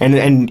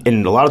 And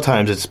a lot of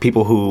times it's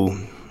people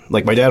who,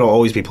 like my dad will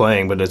always be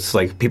playing, but it's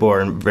like people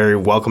are very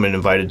welcome and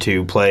invited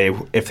to play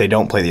if they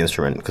don't play the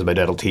instrument, because my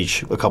dad will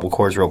teach a couple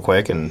chords real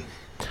quick and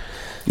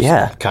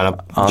kind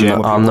of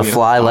on the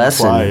fly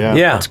lesson.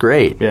 Yeah, it's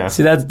great. Yeah,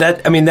 see that's the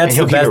best.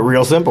 Keep it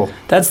real simple.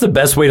 That's the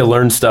best way to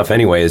learn stuff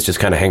anyway. Is just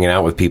kind of hanging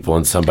out with people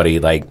and somebody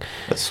like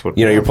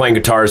you're playing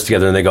guitars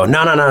together and they go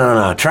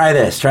no, try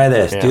this,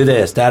 do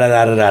this, da da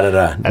da da da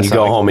da. And you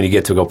go home and you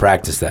get to go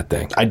practice that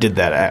thing. I did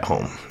that at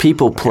home.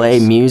 People play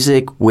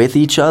music with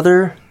each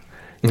other.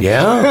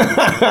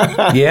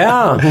 Yeah.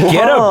 Yeah.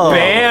 Get a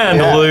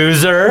band,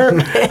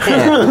 loser.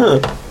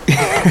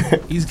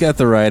 He's got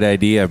the right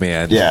idea,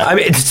 man. Yeah. I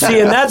mean, see,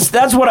 and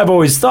that's what I've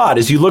always thought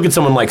is you look at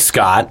someone like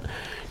Scott,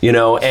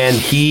 and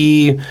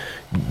he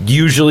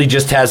usually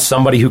just has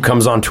somebody who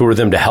comes on tour with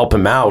him to help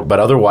him out, but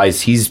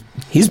otherwise he's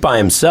by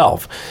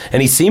himself,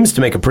 and he seems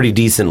to make a pretty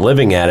decent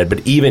living at it.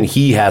 But even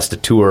he has to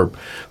tour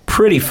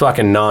pretty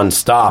fucking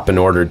nonstop in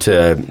order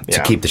to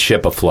keep the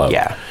ship afloat.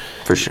 Yeah,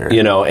 for sure.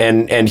 You know,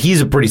 and he's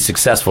a pretty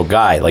successful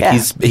guy. Like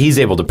he's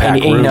able to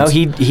pack rooms.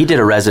 You know, he did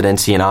a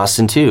residency in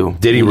Austin too.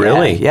 Did he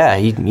really? Yeah,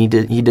 he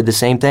did the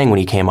same thing when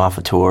he came off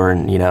a tour,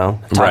 and you know,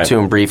 talked to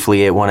him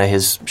briefly at one of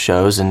his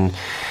shows, and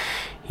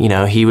you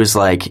know, he was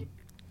like,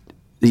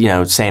 you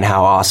know, saying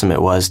how awesome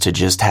it was to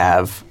just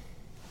have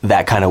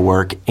that kind of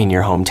work in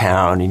your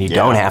hometown, and you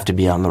don't have to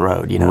be on the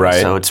road, you know.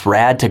 Right. So it's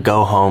rad to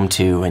go home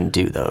to and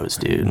do those,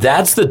 dude.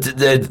 That's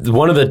the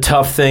one of the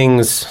tough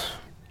things,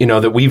 you know,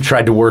 that we've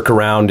tried to work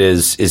around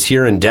is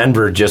here in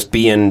Denver, just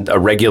being a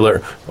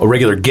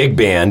regular gig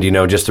band, you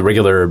know, just a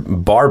regular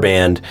bar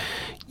band.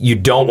 You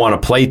don't want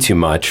to play too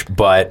much,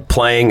 but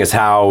playing is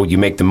how you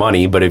make the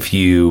money. But if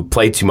you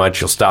play too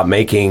much, you'll stop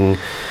making,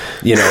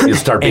 you know, you'll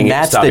start being. And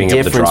that's the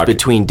difference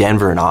between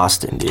Denver and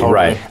Austin, dude.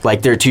 Right.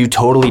 Like they're two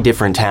totally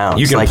different towns.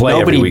 You can like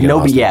play every week in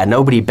Austin.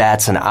 Nobody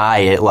bats an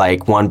eye at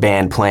like one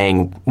band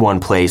playing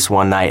one place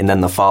one night, and then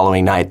the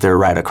following night they're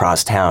right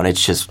across town.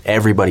 It's just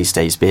everybody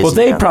stays busy. Well,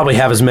 they probably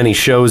have as many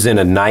shows in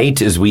a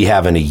night as we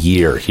have in a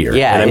year here.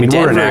 Yeah, and I mean,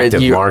 Denver, we're an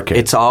active market.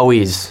 It's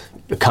always.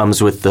 It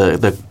comes with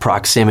the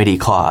proximity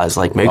clause,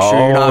 like make sure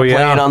you're not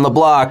playing on the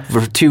block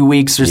for 2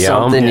 weeks or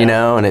something, you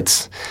know, and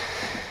it's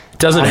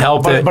doesn't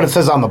help but it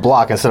says on the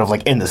block instead of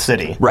like in the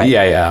city. right.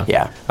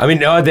 Yeah.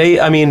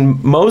 I mean,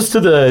 most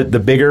of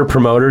the bigger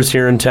promoters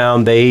here in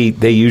town, they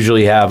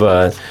usually have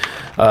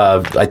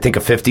I think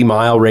a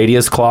 50-mile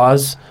radius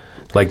clause.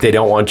 Like they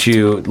don't want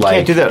you like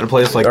can't do that in a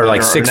place like or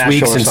like 6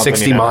 weeks and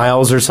 60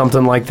 miles or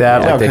something like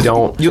that. Yeah, like they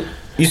don't.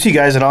 You see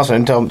guys in Austin,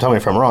 and tell me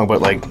if I'm wrong,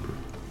 but like.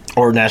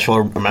 Or Nashville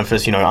or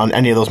Memphis, you know, on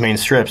any of those main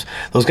strips,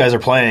 those guys are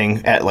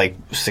playing at like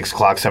 6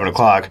 o'clock, 7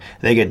 o'clock.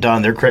 They get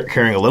done, they're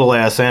carrying a little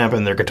ass amp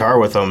and their guitar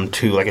with them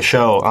to like a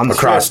show on the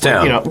across strip.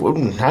 town. You know,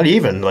 not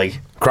even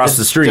like across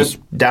the street,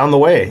 just down the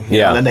way.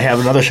 Yeah, and then they have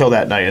another show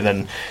that night, and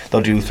then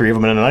they'll do 3 of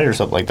them in a night or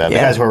something like that. The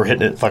guys who are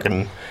hitting it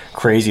fucking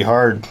crazy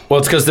hard. Well,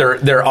 it's because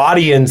their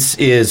audience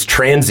is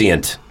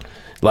transient.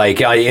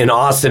 Like in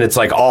Austin, it's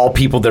like all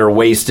people that are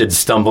wasted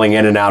stumbling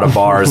in and out of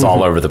bars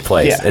all over the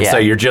place. So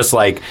you're just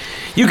like,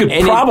 you could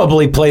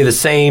probably play the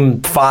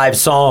same 5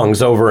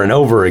 songs over and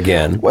over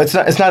again. Well, it's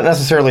not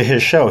necessarily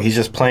his show. He's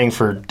just playing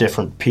for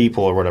different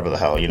people or whatever the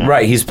hell, you know.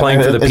 Right, he's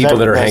playing for the people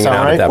that are hanging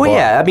out at that bar. Well,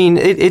 yeah, I mean,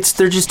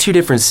 they're just 2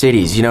 different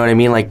cities, you know what I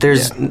mean? Like,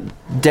 there's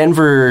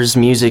Denver's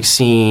music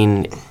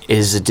scene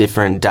is a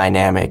different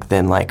dynamic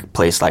than like a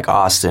place like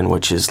Austin,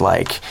 which is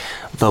like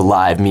the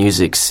live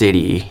music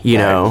city, you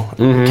know,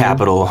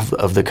 capital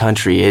of the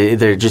country.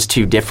 They're just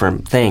 2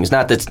 different things.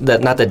 Not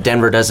that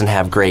Denver doesn't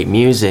have great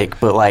music,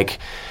 but like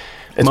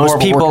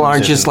most people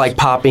aren't just like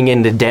popping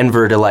into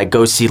Denver to like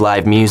go see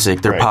live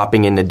music. They're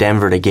popping into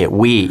Denver to get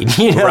weed.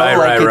 You know,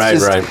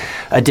 right.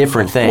 A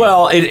different thing.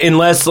 Well,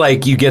 unless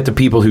like you get the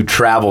people who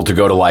travel to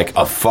go to like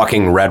a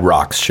fucking Red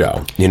Rocks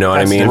show. You know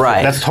what I mean?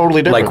 Right. That's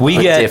totally different. Like we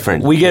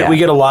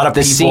get a lot of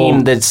the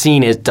people. The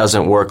scene it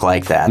doesn't work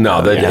like that.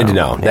 No, though,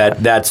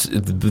 that's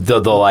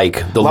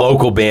the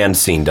local band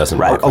scene doesn't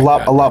work. A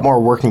lot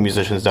more working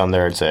musicians down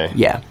there, I'd say.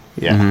 Yeah.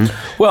 Yeah.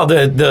 Mm-hmm. Well,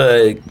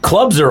 the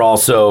clubs are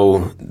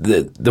also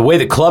the way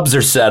the clubs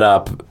are set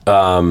up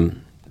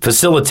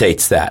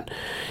facilitates that.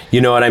 You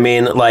know what I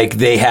mean? Like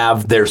they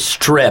have their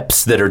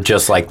strips that are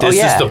just like this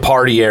is the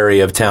party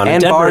area of town.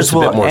 And Denver's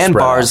bars a bit more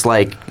spread out.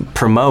 like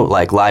promote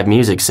like live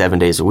music 7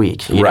 days a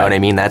week. You know what I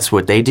mean? That's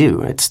what they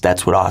do.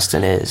 That's what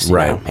Austin is. You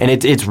know? And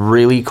it's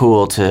really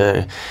cool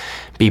to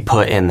be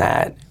put in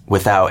that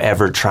without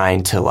ever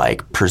trying to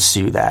like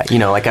pursue that. You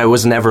know, like I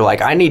was never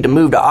like, I need to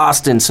move to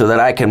Austin so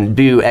that I can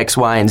do X,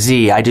 Y, and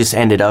Z. I just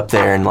ended up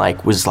there and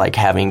like was like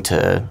having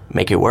to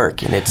make it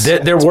work. And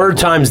there were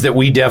times that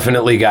we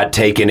definitely got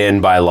taken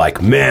in by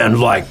like, man,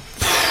 like,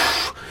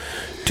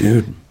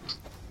 dude,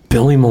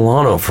 Billy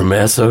Milano from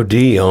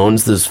SOD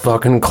owns this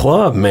fucking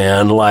club,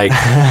 man. Like,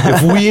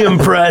 if we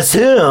impress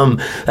him,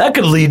 that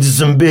could lead to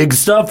some big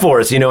stuff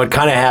for us. You know, it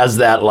kind of has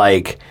that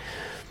like,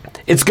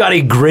 it's got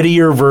a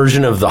grittier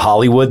version of the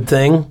Hollywood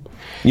thing,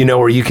 you know,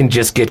 where you can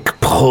just get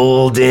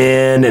pulled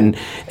in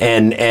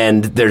and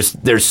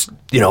there's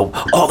you know,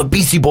 the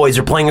Beastie Boys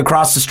are playing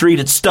across the street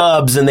at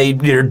Stubbs and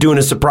they're doing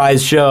a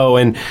surprise show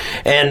and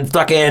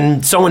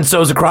fucking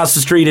so-and-so's across the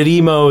street at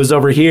Emo's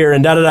over here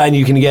and da-da-da, and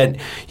you can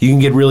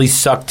get really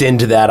sucked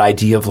into that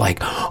idea of like,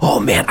 oh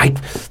man,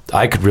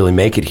 I could really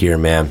make it here,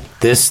 man.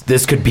 This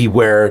could be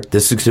where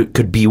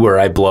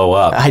I blow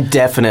up. I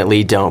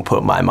definitely don't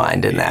put my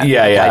mind in that.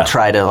 I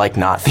try to like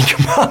not think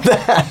about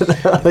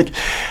that. Like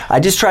I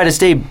just try to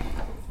stay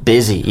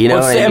busy, you know.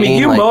 Well, I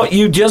mean,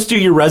 you just do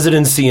your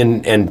residency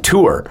and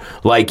tour.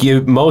 Like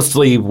you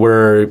mostly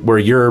where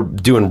you're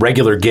doing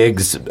regular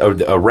gigs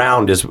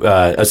around is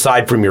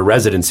aside from your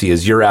residency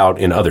is you're out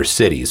in other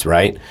cities,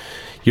 right?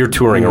 You're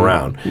touring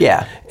around.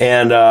 Yeah.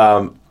 And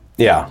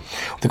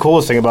the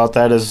coolest thing about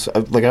that is,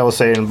 like I was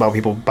saying about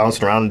people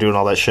bouncing around and doing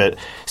all that shit,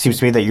 seems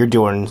to me that you're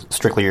doing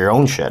strictly your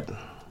own shit.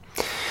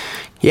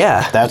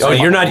 Yeah. That's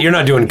you're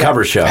not doing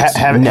cover shows.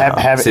 having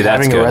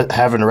good.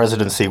 having a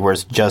residency where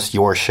it's just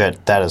your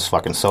shit. That is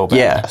fucking so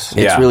badass.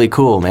 It's really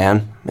cool,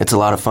 man. It's a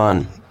lot of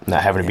fun.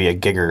 Not having to be a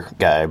gigger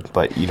guy,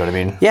 but you know what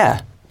I mean.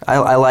 Yeah,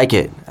 I like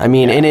it. I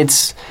mean, and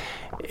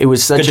it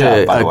was such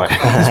Good job, by the way. It's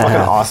fucking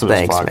awesome.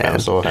 Thanks, as fuck. man. I'm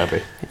so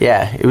happy.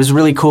 Yeah, it was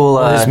really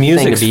cool his thing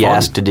music's to be fun.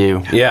 asked to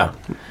do. Yeah.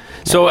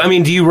 So, I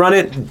mean, do you run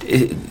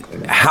it?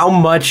 How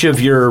much of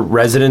your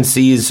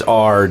residencies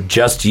are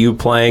just you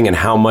playing, and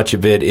how much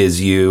of it is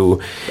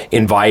you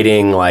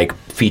inviting like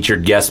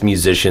featured guest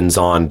musicians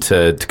on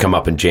to come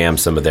up and jam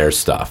some of their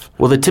stuff?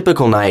 Well, the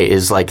typical night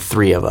is like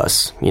 3 of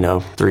us,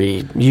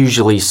 3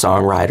 usually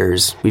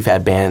songwriters. We've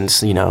had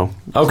bands, Okay,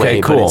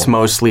 play, cool. but it's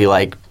mostly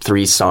like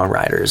 3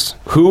 songwriters.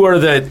 Who are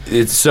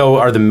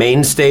are the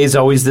mainstays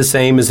always the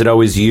same? Is it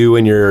always you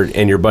and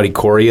your buddy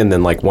Corey and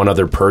then like one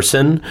other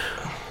person?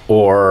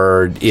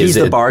 Or is He's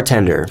the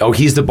bartender. Oh,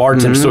 he's the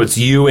bartender. So it's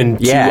you and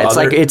two It's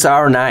other... like it's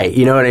our night.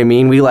 You know what I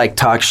mean? We like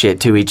talk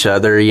shit to each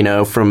other,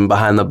 from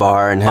behind the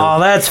bar, and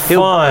that's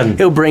fun.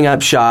 He'll bring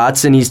up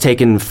shots, and he's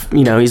taking,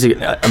 he's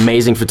an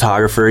amazing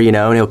photographer,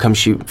 and he'll come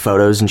shoot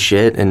photos and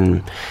shit,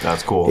 and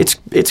That's cool.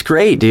 It's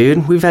great,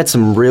 dude. We've had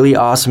some really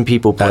awesome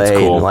people play, That's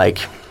cool.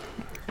 and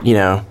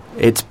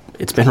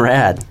it's been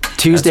rad.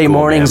 Tuesday cool,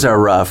 mornings man. are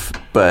rough,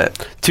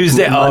 but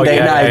Monday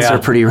nights are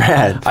pretty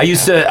rad. I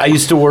used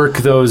to work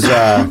those.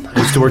 I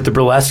used to work the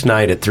burlesque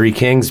night at Three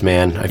Kings.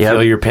 Man, I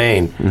feel your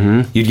pain.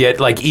 Mm-hmm. You'd get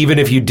like even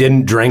if you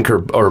didn't drink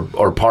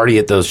or party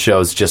at those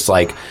shows, just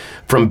like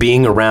from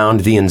being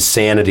around the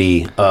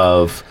insanity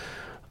of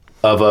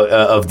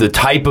the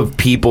type of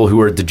people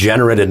who are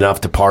degenerate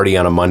enough to party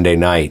on a Monday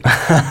night,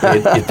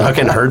 it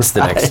fucking hurts the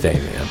next day,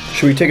 man.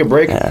 Should we take a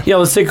break? Yeah,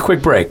 let's take a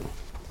quick break.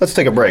 Let's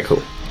take a break.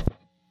 Cool.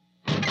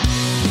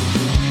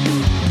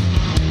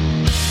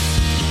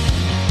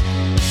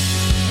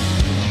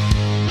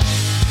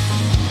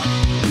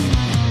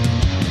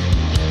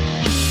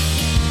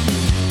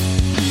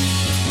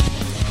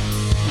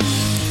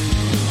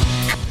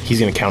 He's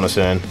going to count us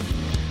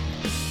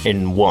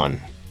in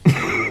 1.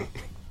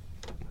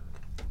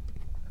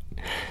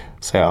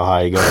 Say how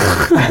high you go.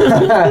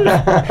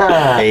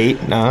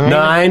 8,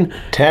 9,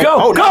 10.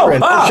 Go, go!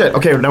 Oh, shit.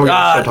 Okay, now we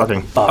got to start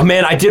talking.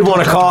 Man, I did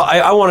want to call.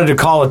 I wanted to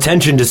call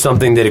attention to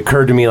something that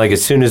occurred to me like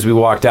as soon as we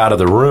walked out of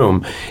the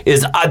room.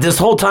 Is this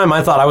whole time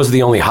I thought I was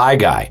the only high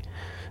guy.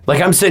 Like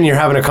I'm sitting here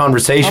having a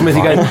conversation with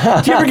you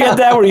guys. Do you ever get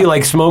that where you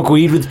like smoke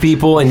weed with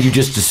people and you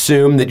just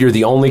assume that you're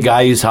the only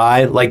guy who's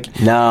high?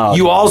 Like No.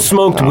 you all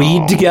smoked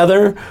weed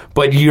together,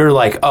 but you're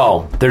like,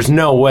 oh, there's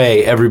no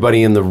way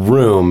everybody in the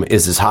room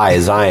is as high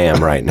as I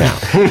am right now.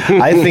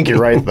 I think you're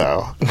right,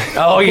 though.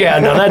 Oh yeah,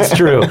 no, that's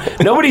true.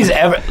 Nobody's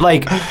ever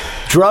like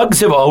drugs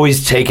have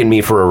always taken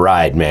me for a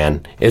ride,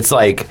 man. It's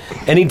like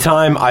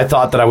anytime I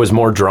thought that I was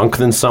more drunk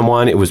than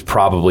someone, it was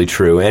probably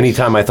true.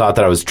 Anytime I thought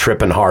that I was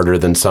tripping harder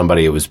than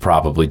somebody, it was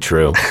probably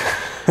true.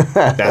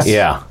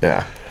 Yeah.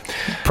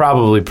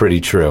 Probably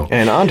pretty true.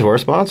 And on to our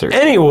sponsor.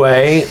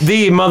 Anyway,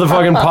 the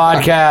motherfucking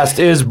podcast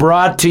is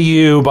brought to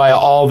you by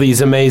all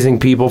these amazing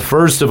people.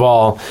 First of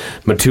all,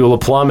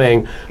 Matula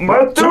Plumbing.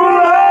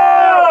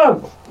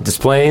 Matula! Des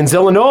Plaines,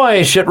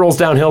 Illinois. Shit rolls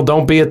downhill.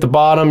 Don't be at the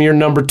bottom. Your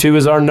number 2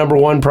 is our number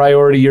 1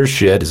 priority. Your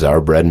shit is our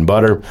bread and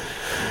butter.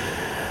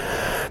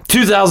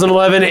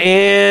 2011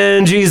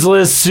 Angie's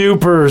List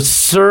Super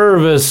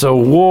Service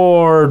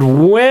Award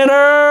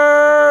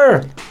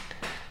winner.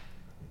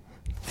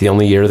 The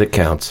only year that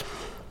counts.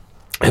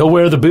 He'll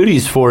wear the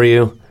booties for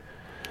you.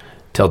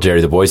 Tell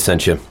Jerry the boy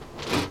sent you.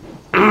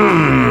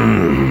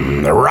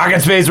 The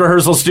Rocket Space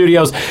Rehearsal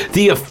Studios,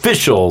 the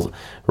official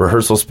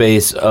rehearsal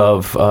space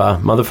of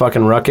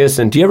motherfucking Ruckus.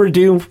 And do you ever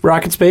do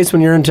Rocket Space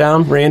when you're in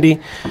town, Randy?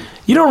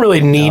 You don't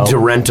really need to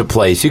rent a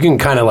place. You can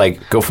kind of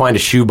like go find a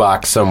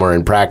shoebox somewhere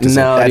and practice.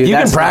 No, dude, you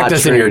that's can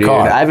practice not true, in your dude.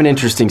 car. I have an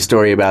interesting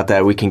story about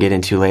that we can get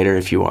into later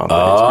if you want,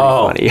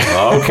 but it's pretty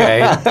funny.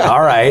 Okay.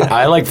 All right.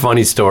 I like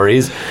funny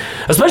stories,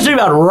 especially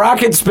about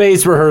Rocket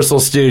Space Rehearsal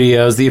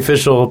Studios, the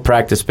official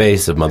practice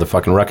space of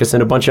motherfucking Ruckus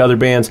and a bunch of other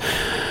bands.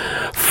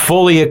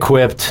 Fully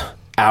equipped,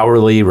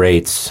 hourly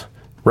rates.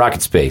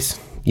 Rocket Space.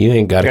 You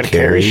ain't got to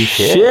carry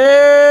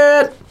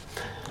shit.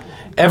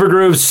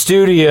 Evergroove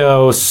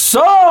Studio,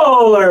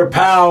 solar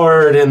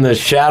powered in the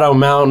Shadow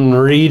Mountain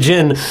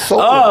region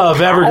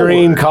of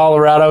Evergreen,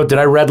 Colorado. Did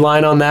I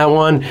redline on that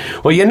one?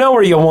 Well, you know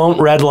where you won't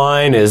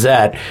redline is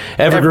at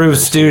Evergroove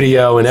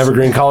Studio in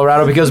Evergreen,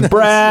 Colorado, because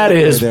Brad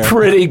is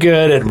pretty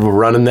good at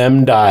running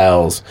them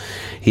dials.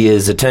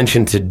 His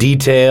attention to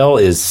detail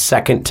is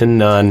second to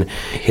none.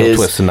 He'll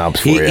twist the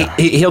knobs for you.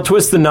 He'll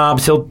twist the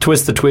knobs. He'll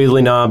twist the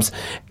twiddly knobs.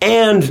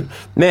 And,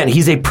 man,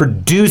 he's a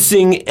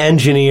producing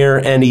engineer,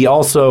 and he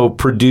also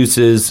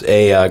produces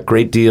a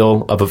great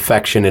deal of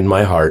affection in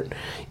my heart.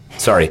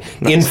 Sorry,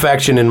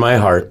 infection in my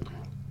heart.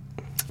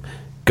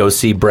 Go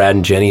see Brad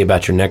and Jenny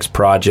about your next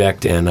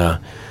project, and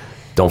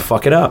don't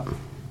fuck it up.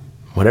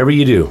 Whatever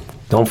you do,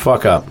 don't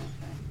fuck up.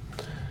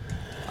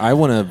 I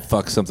want to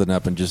fuck something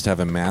up and just have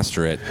him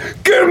master it.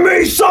 Give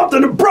me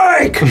something to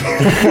break!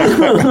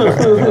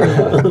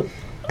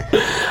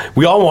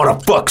 We all want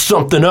to fuck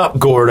something up,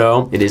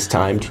 Gordo. It is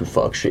time to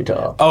fuck shit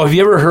up. Oh, have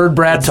you ever heard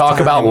Brad talk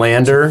about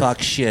Lander?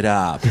 Fuck shit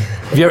up.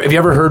 Have you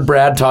ever heard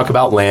Brad talk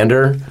about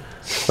Lander?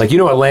 Like, you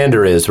know what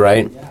Lander is,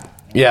 right?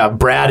 Yeah,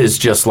 Brad is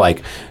just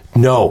like,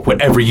 no,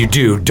 whatever you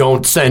do,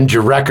 don't send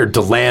your record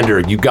to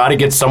Lander. You got to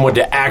get someone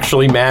to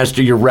actually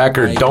master your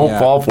record. Don't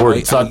fall for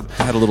it. I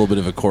had a little bit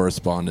of a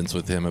correspondence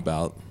with him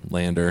about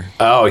Lander.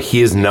 Oh,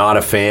 he is not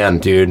a fan,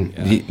 dude.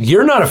 Yeah.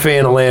 You're not a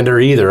fan of Lander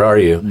either, are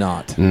you?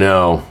 Not.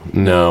 No.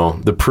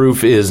 The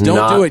proof is Don't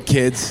not... do it,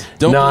 kids.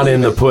 Don't not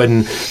in the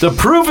pudding. The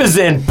proof is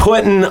in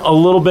putting a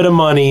little bit of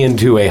money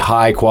into a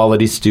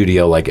high-quality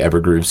studio like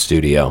Evergroove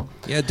Studio.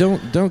 Yeah,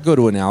 don't go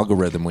to an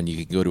algorithm when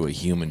you can go to a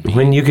human being.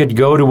 When you could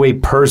go to a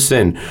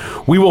person.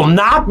 We will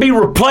not be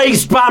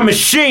replaced by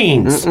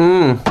machines.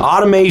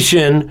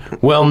 Automation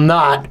will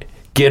not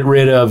get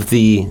rid of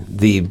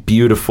the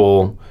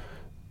beautiful,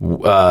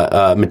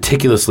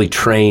 meticulously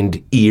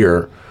trained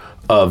ear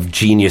of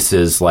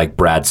geniuses like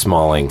Brad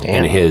Smalling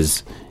and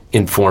his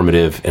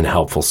informative and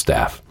helpful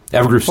staff.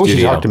 Evergroove Studio.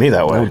 You talk to me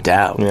that way. No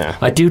doubt. Yeah.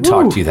 I do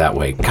talk to you that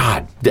way.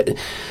 God,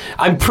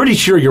 I'm pretty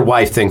sure your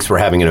wife thinks we're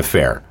having an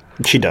affair.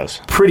 She does.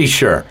 Pretty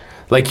sure.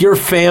 Like, your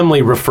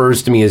family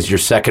refers to me as your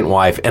second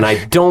wife, and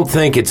I don't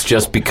think it's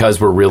just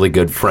because we're really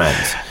good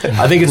friends.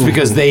 I think it's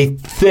because they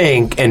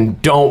think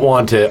and don't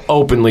want to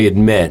openly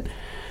admit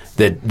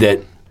that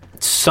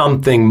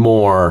something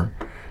more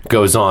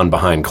goes on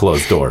behind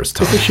closed doors.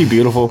 Isn't she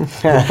beautiful?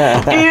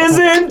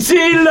 Isn't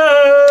she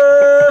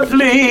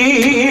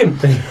lovely?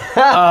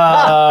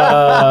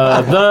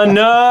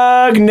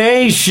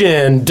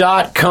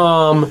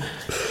 TheNugNation.com.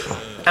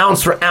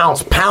 Ounce for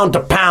ounce, pound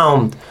to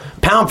pound,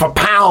 pound for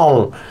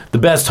pound. The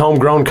best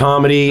homegrown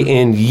comedy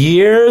in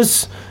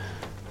years.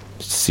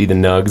 See the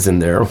Nugs in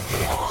there.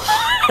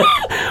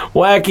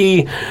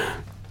 Wacky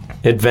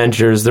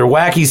adventures. They're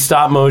wacky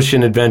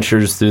stop-motion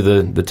adventures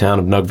through the town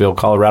of Nugville,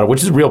 Colorado,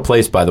 which is a real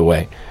place, by the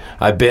way.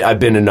 I've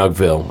been to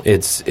Nugville.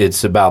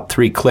 It's about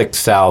 3 clicks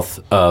south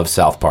of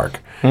South Park.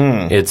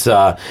 It's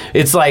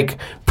like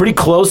pretty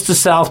close to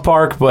South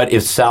Park, but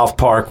if South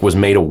Park was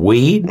made of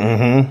weed,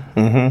 yeah.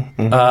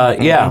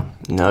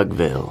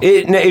 Nugville.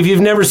 If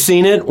you've never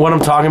seen it, what I'm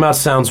talking about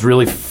sounds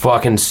really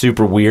fucking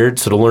super weird.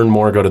 So to learn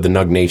more, go to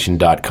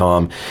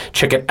thenugnation.com.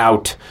 Check it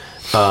out.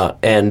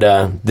 And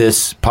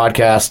this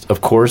podcast, of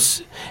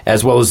course,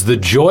 as well as the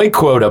Joy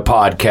Quota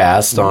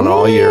podcast on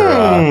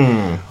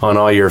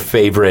all your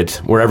favorite,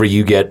 wherever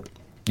you get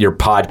your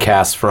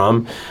podcasts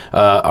from,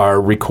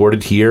 are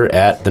recorded here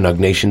at the Nug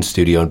Nation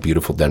studio in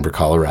beautiful Denver,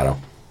 Colorado.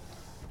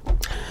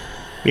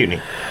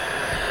 Mutiny.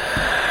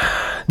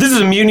 This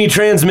is a Mutiny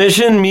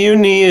transmission.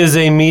 Mutiny is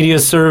a media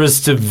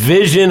service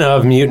division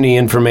of Mutiny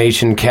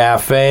Information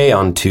Cafe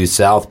on 2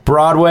 South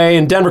Broadway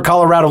in Denver,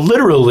 Colorado.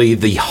 Literally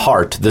the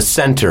heart, the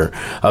center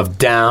of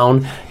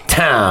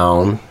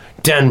downtown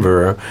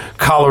Denver,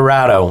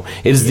 Colorado.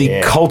 It is the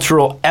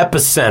cultural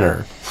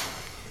epicenter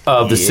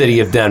of the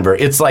city of Denver.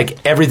 It's like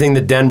everything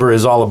that Denver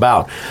is all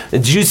about.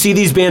 Did you see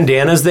these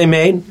bandanas they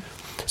made?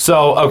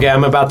 So, okay,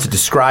 I'm about to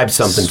describe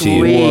something to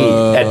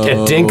you.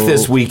 At Dink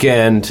this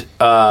weekend,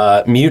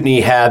 Mutiny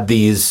had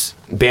these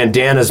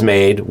bandanas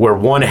made where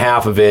one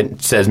half of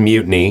it says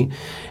Mutiny,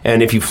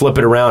 and if you flip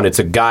it around, it's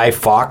a Guy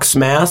Fawkes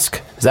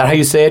mask. Is that how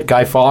you say it?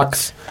 Guy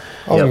Fawkes?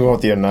 I'll go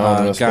with the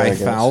anonymous Guy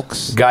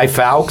Fawkes. Guy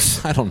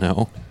Fawkes? I don't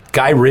know.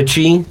 Guy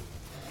Ritchie?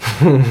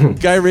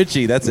 Guy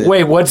Ritchie, that's it.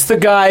 Wait, what's the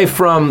guy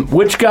from...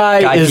 Which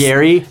guy is...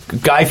 Fieri?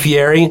 Guy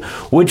Fieri.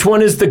 Which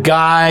one is the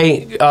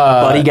guy...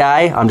 Buddy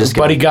Guy? I'm just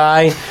kidding. Buddy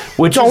Guy.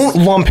 Don't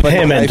lump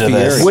him into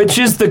this. Which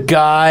is the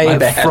guy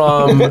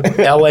from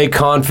L.A.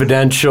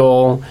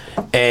 Confidential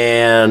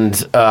and...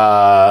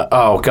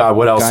 oh, God,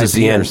 what else Guy is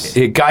Pearce.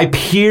 he in? Guy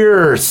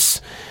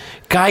Pearce.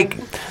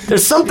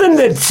 There's something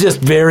that's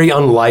just very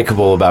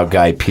unlikable about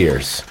Guy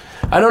Pearce.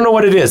 I don't know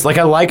what it is. Like,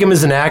 I like him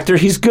as an actor.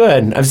 He's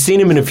good. I've seen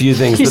him in a few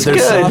things. He's but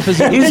good.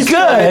 He's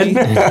good.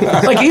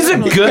 Like, he's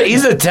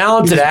a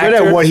talented actor.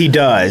 Good at what he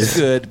does. He's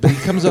good, but he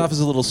comes off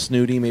as a little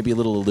snooty, maybe a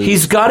little aloof.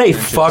 He's got a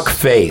fuck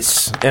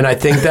face, and I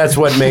think that's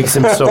what makes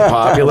him so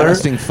popular.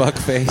 Lasting fuck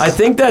face. I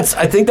think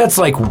that's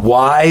like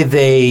why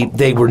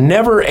they were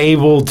never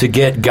able to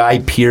get Guy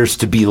Pearce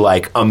to be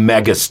like a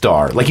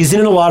megastar. Like, he's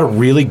in a lot of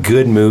really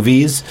good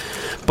movies,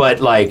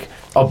 but like,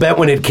 I'll bet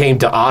when it came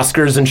to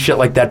Oscars and shit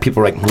like that,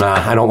 people were like, nah,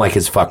 I don't like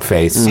his fuck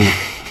face.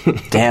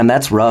 Damn,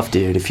 that's rough,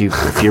 dude. If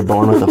you're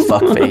born with a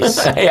fuck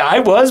face. Hey, I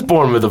was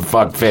born with a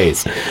fuck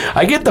face.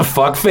 I get the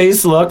fuck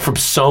face look from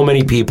so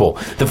many people.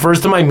 The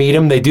first time I meet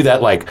them, they do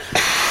that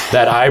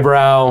that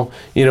eyebrow,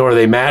 where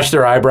they mash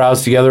their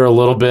eyebrows together a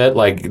little bit,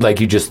 like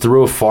you just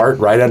threw a fart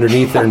right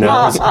underneath their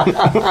nose.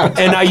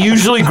 And I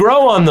usually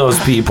grow on those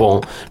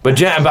people,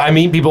 but I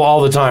meet people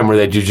all the time where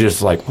they do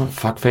just like, what,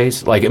 fuck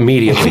face? Like,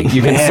 immediately.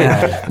 You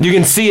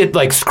can see it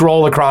like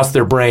scroll across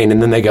their brain,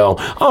 and then they go,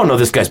 oh no,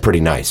 this guy's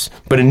pretty nice.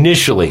 But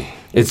initially,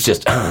 it's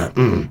just,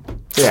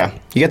 Yeah,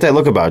 you get that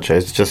look about you.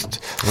 It's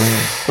just...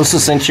 Well, so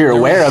since you're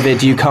aware of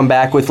it, do you come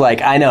back with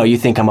like, I know, you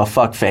think I'm a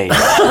fuckface.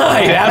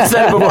 I have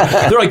said it before.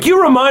 They're like,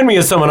 you remind me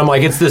of someone. I'm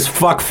like, it's this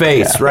fuck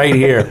face right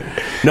here.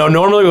 No,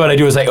 normally what I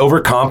do is I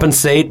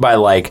overcompensate by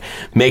like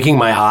making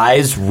my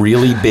eyes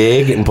really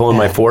big and pulling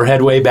my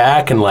forehead way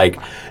back and like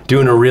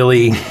doing a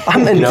really...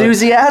 I'm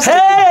enthusiastic.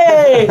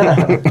 Hey!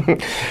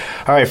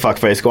 All right,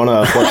 fuckface, going to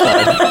the flip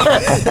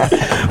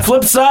side.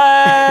 Flip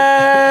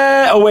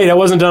side! Oh, wait, I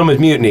wasn't done with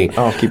Mutiny.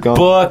 Oh, keep going.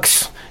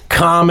 Books,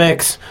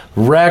 comics,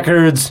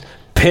 records,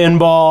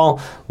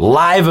 pinball,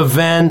 live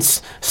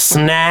events,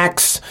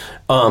 snacks,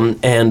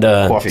 and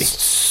Coffee.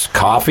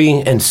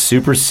 Coffee and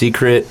super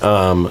secret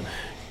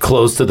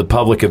closed to the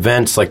public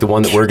events like the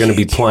one that we're going to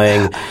be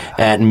playing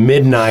at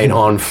midnight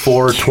on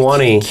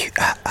 4/20.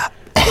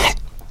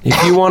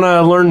 If you want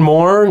to learn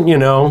more,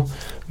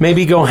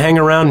 maybe go hang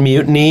around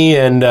Mutiny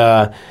and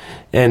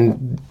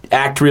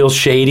act real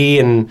shady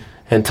and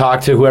talk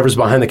to whoever's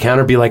behind the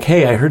counter. Be like,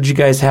 hey, I heard you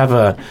guys have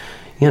a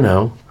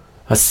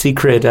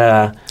secret.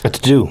 What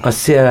to do? I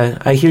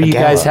hear you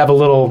guys have a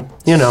little,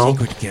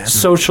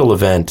 social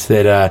event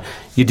that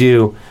you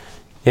do,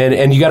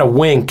 and you got to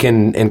wink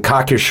and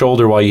cock your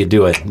shoulder while you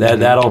do it.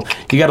 That'll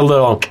you got a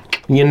little,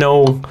 you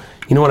know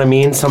what I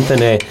mean?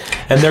 Something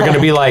and they're going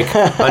to be like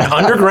an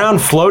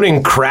underground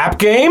floating crap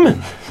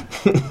game.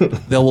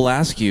 They will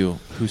ask you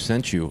who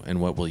sent you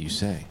and what will you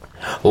say?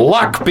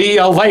 Luck be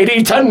a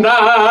lady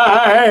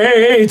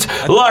tonight.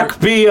 Luck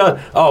be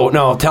a... Oh,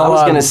 no, tell I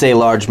was going to say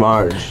Large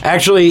Marge.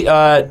 Actually,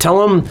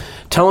 tell him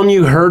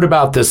you heard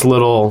about this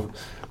little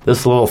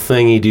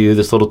thing you do,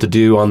 this little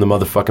to-do on the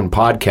motherfucking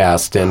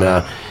podcast,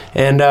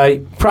 and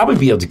probably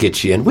be able to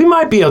get you in. We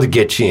might be able to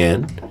get you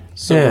in.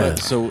 So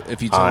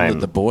if you tell them that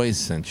the boys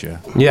sent you.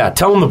 Yeah,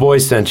 tell them the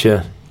boys sent you.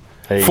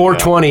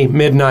 4:20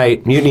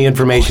 midnight, Mutiny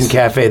Information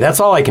Cafe. That's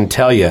all I can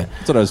tell you.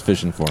 That's what I was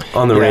fishing for.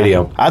 On the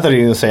radio. I thought he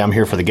was going to say I'm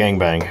here for the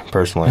gangbang,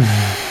 personally.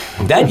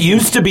 That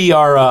used to be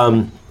our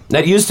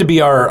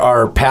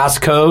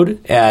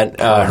passcode at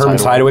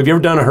Herman's Hideaway. Have you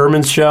ever done a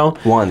Herman's show?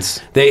 Once.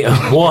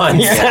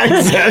 Once. Yeah,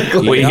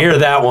 exactly. We hear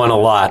that one a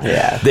lot.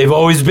 Yeah. They've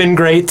always been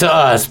great to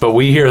us, but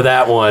we hear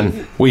that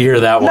one.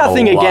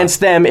 Nothing a lot. against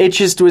them. It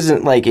just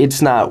wasn't like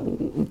it's not.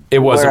 It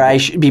wasn't where I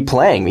should be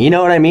playing. You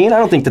know what I mean? I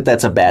don't think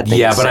that's a bad thing.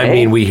 Yeah, to but say. I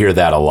mean, we hear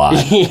that a lot.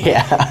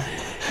 Yeah.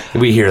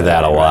 We hear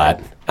that a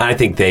lot. I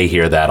think they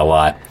hear that a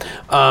lot.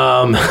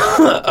 I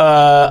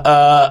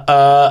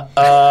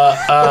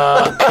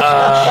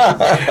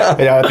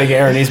think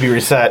Aaron needs to be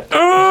reset.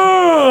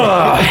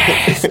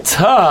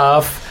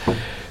 Tough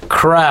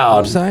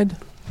crowd.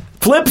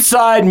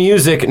 Flipside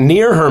Music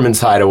near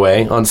Herman's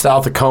Hideaway on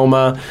South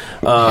Tacoma.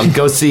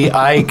 Go see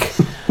Ike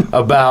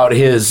about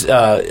his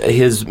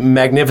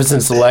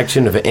magnificent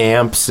selection of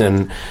amps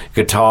and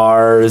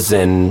guitars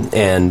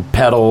and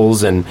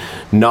pedals and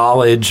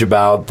knowledge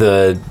about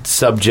the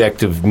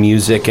subject of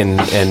music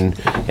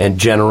and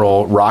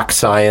general rock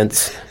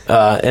science.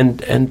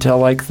 And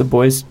tell Ike the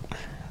boys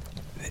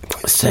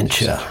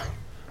sent you.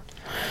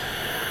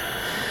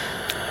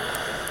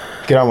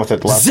 Get on with it.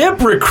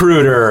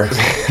 ZipRecruiter.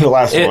 The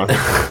last one.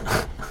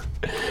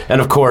 And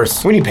of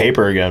course... We need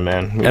paper again,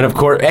 man. And of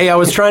course... Hey, I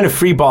was trying to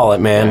free ball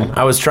it, man. Yeah.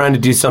 I was trying to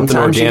do something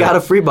Sometimes organic. you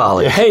gotta free ball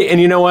it. Hey, and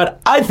you know what?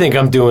 I think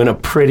I'm doing a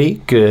pretty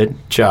good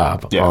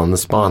job on the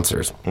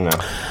sponsors. No.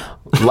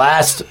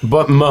 Last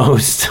but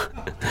most,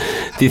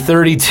 the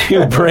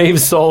 32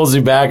 brave souls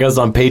who back us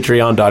on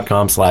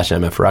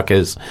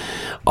patreon.com/mfruckus.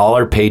 All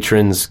our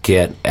patrons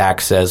get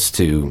access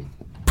to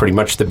pretty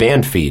much the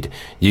band feed.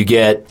 You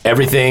get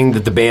everything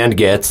that the band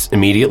gets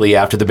immediately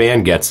after the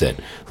band gets it.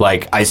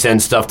 Like, I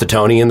send stuff to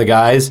Tony and the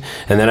guys,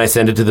 and then I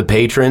send it to the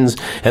patrons,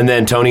 and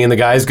then Tony and the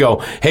guys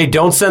go, hey,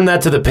 don't send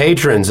that to the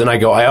patrons. And I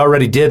go, I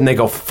already did. And they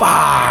go,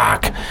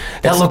 fuck,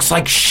 that looks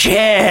like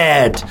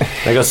shit.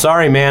 I go,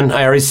 sorry, man,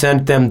 I already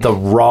sent them the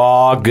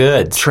raw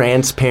goods.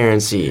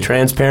 Transparency.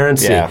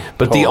 Yeah,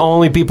 but the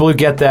only people who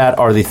get that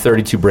are the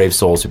 32 brave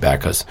souls who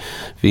back us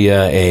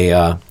via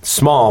a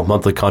small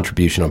monthly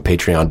contribution on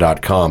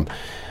patreon.com.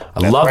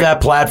 I love that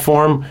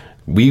platform.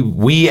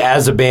 We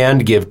as a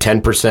band give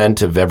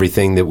 10% of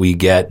everything that we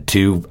get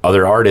to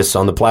other artists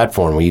on the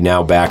platform. We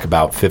now back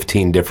about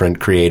 15 different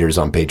creators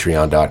on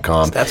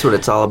patreon.com. That's what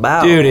it's all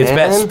about. Dude, it's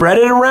spread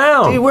it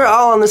around. Dude, we're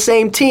all on the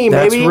same team,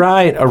 That's baby. That's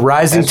right. A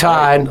rising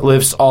tide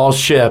lifts all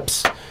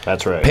ships.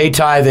 That's right. Pay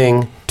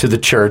tithing to the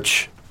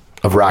Church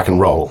of Rock and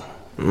Roll.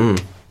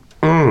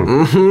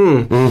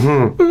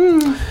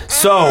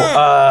 So,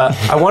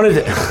 I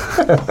wanted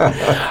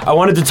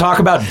to talk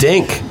about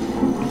Dink.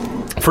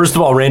 First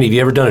of all, Randy, have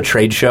you ever done a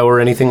trade show or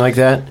anything like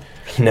that?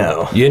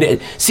 No.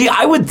 See,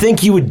 I would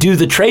think you would do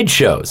the trade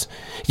shows.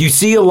 You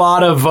see a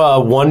lot of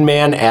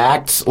one-man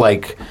acts,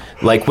 like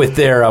with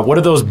their what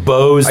are those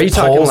Bose Are you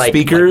talking pole like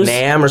speakers?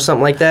 NAMM or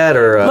something like that,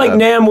 or Like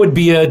NAMM would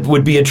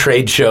be a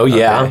trade show,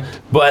 yeah. Okay.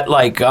 But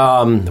like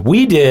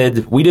we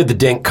did the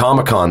Dink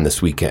Comic-Con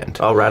this weekend.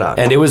 Oh, right on.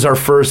 And it was our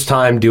first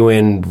time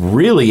doing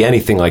really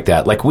anything like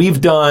that. Like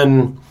we've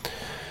done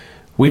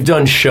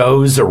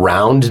shows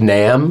around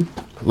NAMM.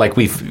 Like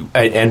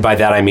and by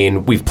that I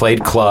mean we've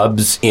played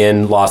clubs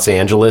in Los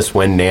Angeles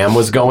when NAMM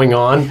was going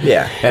on.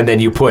 Yeah. And then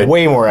you put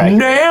Way more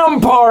accurate.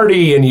 NAMM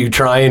party, and you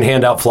try and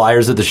hand out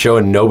flyers at the show,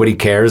 and nobody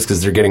cares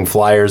because they're getting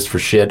flyers for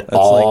shit That's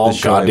all like the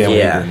show I goddamn. played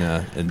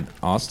Yeah. in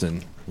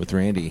Austin with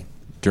Randy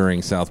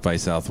during South by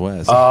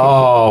Southwest.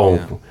 Oh,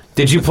 Yeah.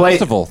 did you play?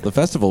 The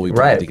festival we played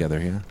Right. together.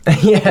 Yeah.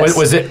 Yes.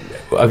 Was it?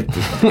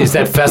 Is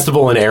that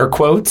festival in air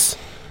quotes?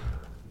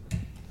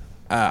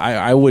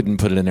 I wouldn't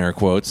put it in air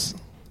quotes.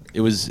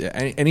 It was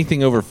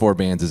anything over 4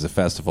 bands is a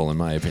festival, in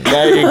my opinion.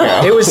 There you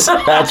go. It was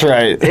That's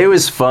right. It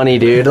was funny,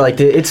 dude. Like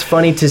it's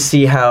funny to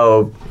see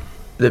how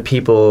the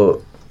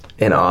people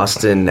in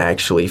Austin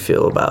actually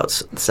feel about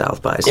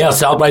South by. Yeah,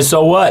 South by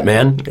So What,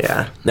 man.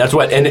 Yeah. That's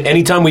what. And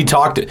anytime we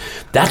talked,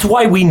 that's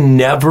why we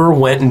never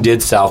went and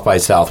did South by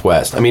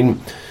Southwest. I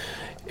mean.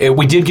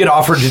 We did get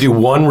offered to do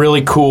one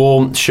really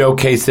cool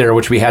showcase there,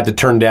 which we had to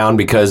turn down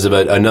because of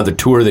another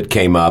tour that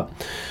came up.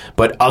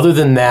 But other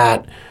than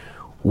that,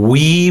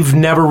 we've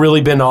never really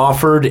been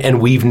offered,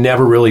 and we've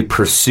never really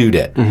pursued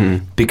it.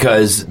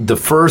 Because the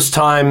first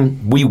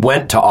time we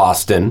went to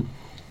Austin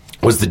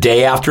was the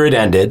day after it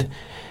ended,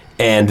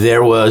 and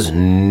there was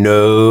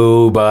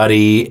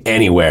nobody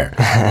anywhere.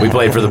 We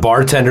played for the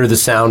bartender, the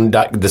sound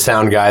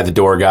guy, the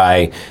door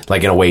guy,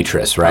 like, and a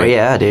waitress, right? Oh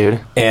yeah, dude.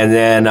 And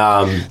then,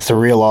 It's a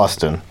real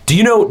Austin. do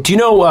you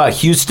know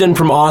Houston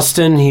from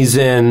Austin? He's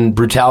in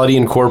Brutality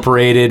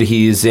Incorporated.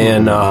 He's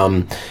in.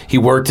 He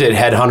worked at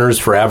Headhunters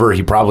forever.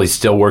 He probably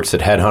still works at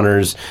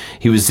Headhunters.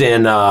 He was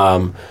in.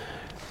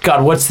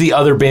 God, what's the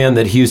other band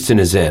that Houston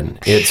is in?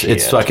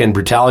 It's fucking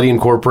Brutality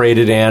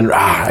Incorporated, and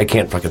I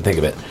can't fucking think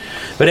of it.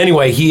 But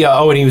anyway,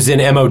 and he was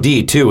in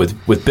MOD too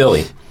with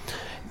Billy.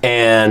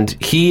 And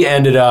we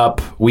ended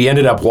up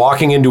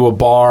walking into a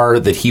bar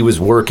that he was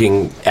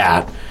working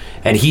at,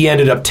 and he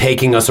ended up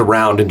taking us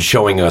around and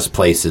showing us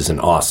places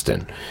in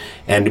Austin.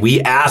 And we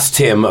asked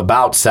him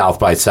about South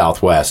by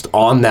Southwest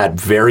on that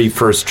very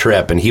first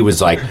trip, and he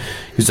was like,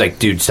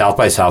 dude, South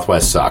by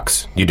Southwest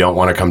sucks. You don't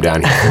want to come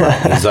down here.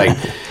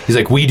 He's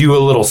like, we do a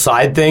little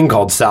side thing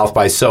called South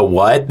by So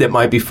What that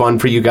might be fun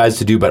for you guys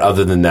to do, but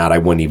other than that, I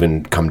wouldn't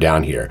even come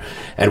down here.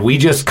 And we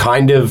just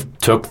kind of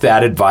took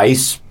that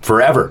advice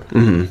forever.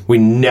 We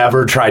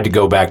never tried to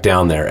go back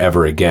down there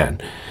ever again.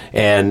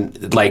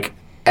 And like,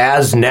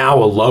 as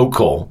now a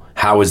local,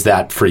 how is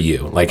that for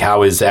you? Like,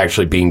 how is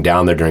actually being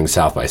down there during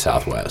South by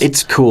Southwest?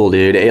 It's cool,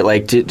 dude.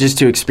 Just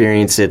to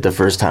experience it the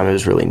first time, it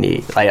was really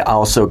neat. I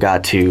also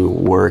got to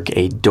work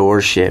a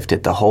door shift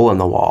at the Hole in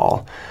the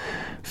Wall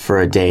for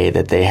a day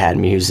that they had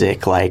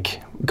music,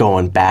 like,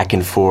 going back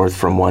and forth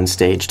from one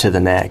stage to the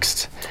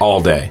next.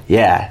 All day.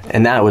 Yeah,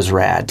 and that was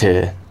rad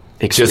to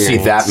experience. Just see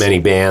that many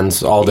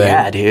bands all day?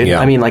 Yeah, dude.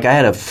 Yeah. I mean, like, I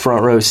had a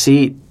front row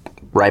seat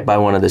right by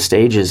one of the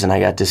stages, and I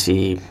got to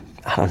see,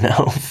 I don't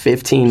know,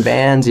 15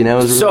 bands, you know?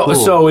 It was really cool.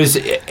 So is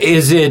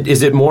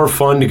it more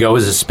fun to go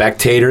as a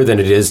spectator than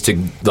it is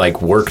to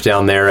like work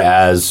down there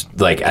as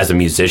a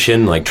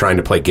musician, like trying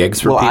to play gigs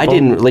for people? Well, I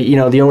didn't,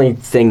 the only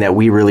thing that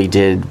we really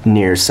did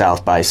near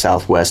South by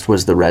Southwest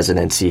was the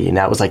residency, and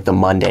that was like the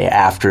Monday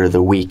after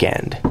the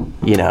weekend,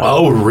 you know?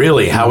 Oh,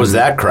 really? How was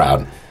that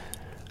crowd?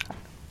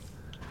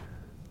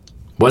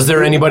 Was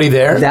there anybody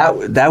there?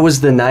 That was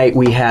the night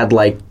we had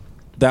like.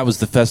 That was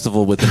the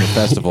festival within the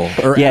festival.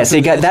 Or Yes,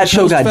 that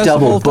show got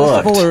double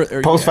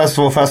booked.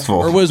 Post-festival.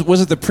 Or was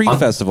it the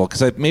pre-festival?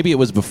 Because maybe it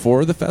was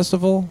before the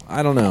festival?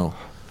 I don't know.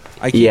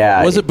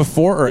 Yeah. Was it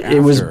before or after? It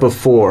was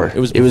before. It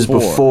was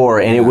before.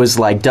 And it was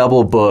like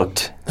double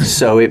booked.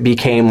 So it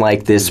became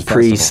like this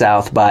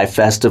pre-South by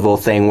festival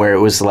thing where it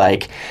was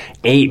like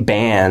 8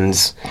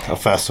 bands. A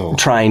festival.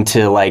 Trying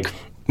to like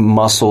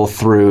muscle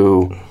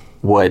through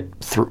what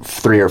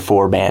 3 or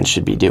 4 bands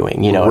should be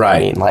doing. You know what I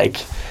mean? Like...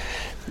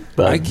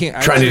 But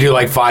trying to do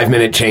like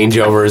 5-minute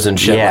changeovers and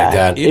shit like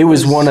that. It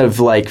was one of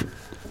like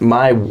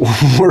my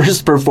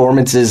worst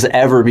performances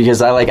ever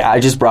because I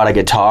just brought a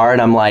guitar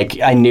and I'm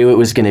like I knew it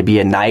was going to be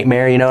a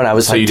nightmare, you know, and I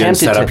was so like you didn't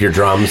set up your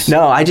drums?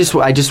 No, I just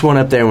went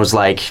up there and was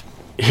like,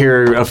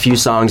 hear a few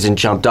songs and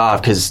jumped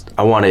off because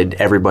I wanted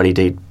everybody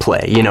to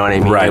play, you know what I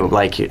mean?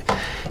 Right.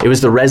 It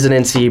was the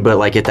residency, but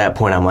like at that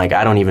point I'm like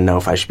I don't even know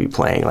if I should be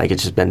playing. Like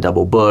it's just been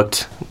double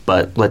booked,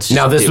 but let's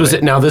just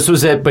this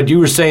was it. But you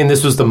were saying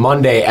this was the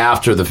Monday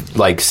after the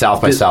like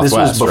South by Southwest,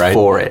 this was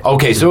before right? it.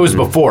 Okay, so it was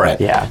before it.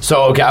 Yeah.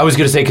 So okay, I was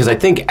gonna say because I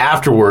think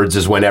afterwards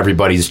is when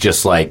everybody's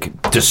just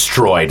like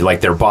destroyed,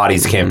 like their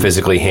bodies can't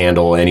physically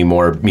handle any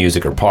more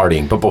music or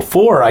partying. But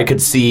before, I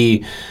could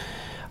see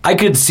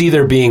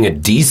there being a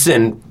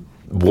decent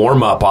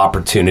warm-up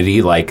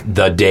opportunity like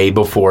the day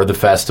before the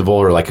festival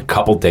or like a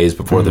couple days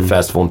before the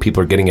festival and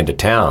people are getting into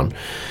town.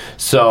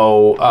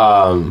 So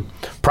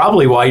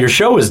probably why your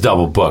show is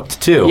double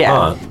booked too,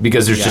 huh?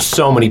 Because there's just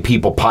so many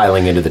people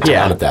piling into the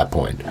town at that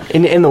point.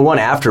 And the one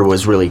after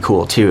was really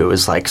cool too. It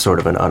was like sort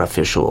of an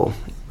unofficial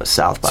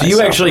South by.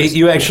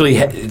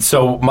 So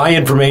so my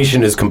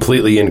information is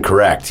completely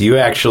incorrect. You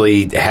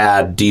actually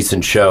had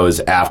decent shows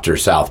after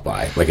South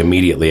by, like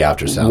immediately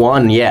after South.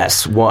 One,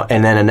 yes,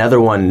 and then another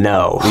one,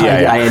 no.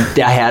 Yeah.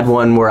 I had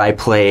one where I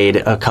played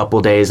a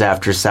couple days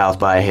after South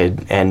by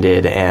had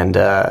ended, and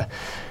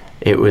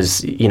it was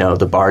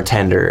the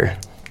bartender.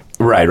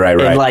 Right.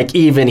 And like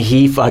even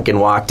he fucking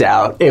walked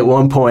out at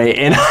one point,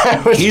 and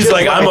He's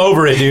like, I'm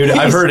over it, dude.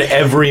 I've heard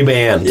every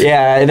band.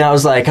 Yeah, and I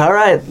was like, all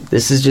right,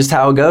 this is just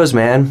how it goes,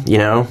 man.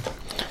 And,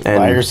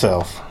 By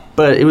yourself.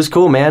 But it was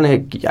cool, man.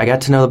 I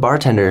got to know the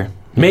bartender.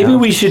 Maybe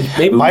we should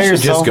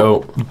just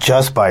go.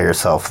 Just by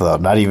yourself, though.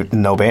 Not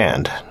even no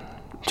band.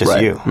 Just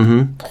Right. you.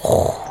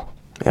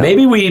 Mm-hmm.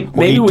 Maybe we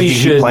Did you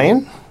should keep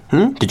playing?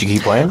 Did you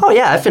keep playing? Oh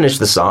yeah, I finished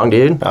the song,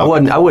 dude.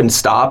 I wouldn't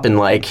stop and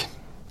like.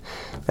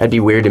 That'd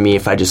be weird to me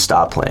if I just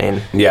stopped playing.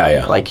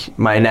 Yeah. Like,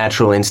 my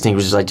natural instinct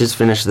was just like, just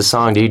finish the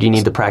song, dude. You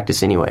need the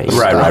practice anyway.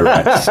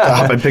 Right.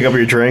 Stop and pick up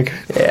your drink.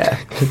 Yeah.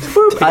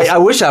 I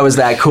wish I was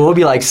that cool.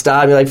 Be like,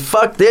 stop. Be like,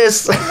 fuck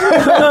this. Stop,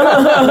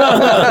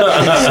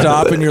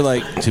 and you're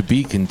like, to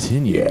be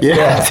continued.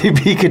 Yeah, to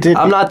be continued.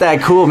 I'm not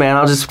that cool, man.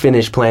 I'll just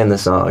finish playing the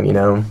song,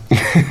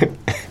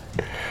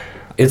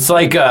 It's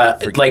like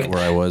Where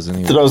I was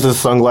anyway. Throws his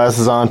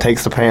sunglasses on,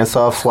 takes the pants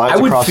off,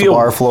 slides across the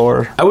bar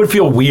floor. I would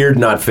feel weird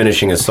not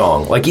finishing a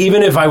song. Like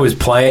even if I was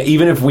playing,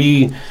 even if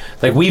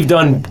we've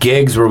done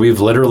gigs where we've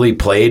literally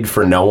played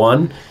for no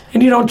one,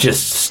 and you don't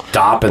just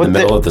stop in the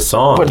middle of the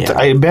song. But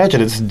I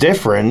imagine it's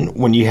different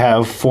when you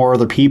have 4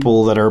 other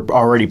people that are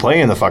already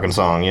playing the fucking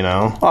song,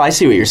 Oh, I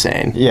see what you're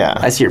saying. Yeah.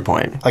 I see your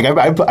point. Like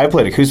I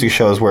played acoustic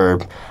shows where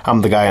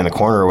I'm the guy in the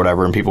corner or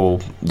whatever, and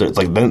people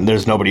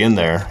there's nobody in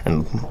there,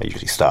 and I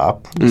usually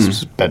stop,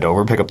 just bend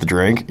over, pick up the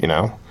drink,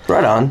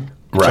 Right on.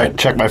 Right.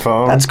 Check my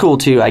phone. That's cool,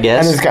 too, I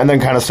guess. And then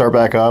kind of start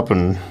back up.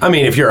 And I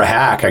mean, if you're a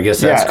hack, I guess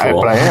that's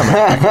cool. But I am a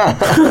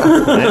hack.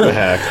 I am a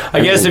hack.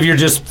 I guess if you're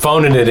just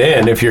phoning it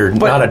in, if you're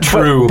not a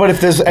true but if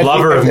there's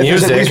lover of if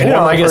there's at music, least one I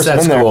other guess person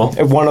that's in there, cool.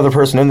 If one other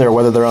person in there,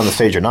 whether they're on the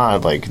stage or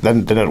not,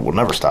 then it will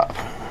never stop.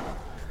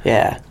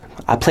 Yeah.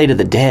 I play to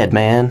the dead,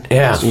 man.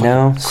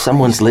 Yeah.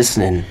 Someone's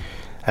listening.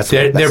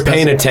 They're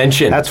paying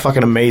attention. That's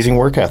fucking amazing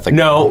work ethic.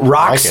 No,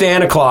 Rock like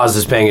Santa Claus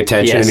is paying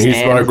attention, Yes, and he's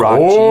and like, Rock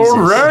 "Oh,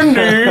 Jesus."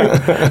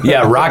 Randy!"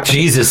 Yeah, Rock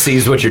Jesus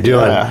sees what you're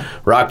doing. Yeah.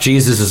 Rock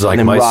Jesus is like,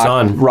 And "My rock,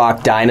 son,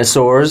 Rock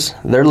dinosaurs.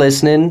 They're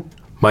listening.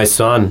 my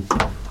son.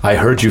 I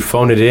heard you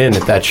phone it in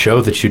at that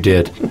show that you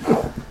did."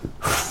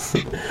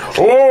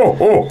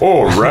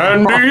 Oh,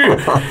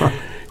 Randy!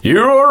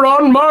 You're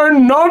on my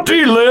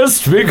naughty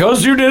list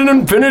because you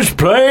didn't finish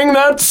playing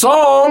that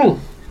song.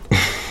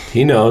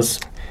 He knows.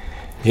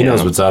 He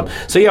knows what's up.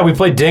 So yeah, we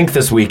played Dink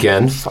this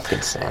weekend.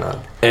 Fucking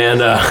Santa.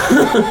 And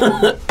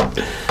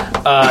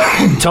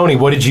Tony,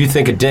 what did you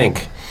think of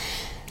Dink?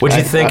 What did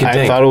you think of I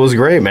Dink? thought it was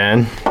great,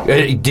 man.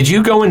 Did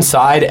you go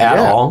inside at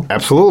all?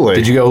 Absolutely.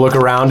 Did you go look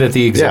around at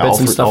the exhibits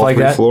and stuff like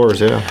that?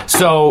 Floors, yeah.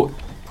 So,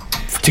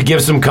 to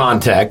give some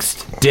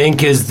context,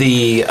 Dink is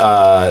the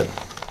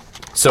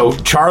so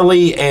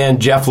Charlie and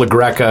Jeff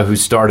LaGreca, who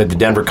started the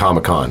Denver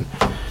Comic Con,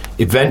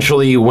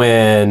 eventually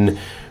when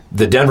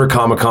the Denver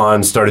Comic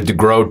Con started to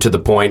grow to the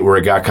point where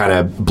it got kind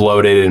of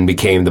bloated and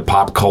became the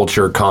pop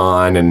culture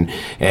con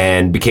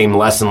and became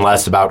less and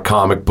less about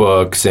comic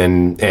books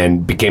and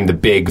became the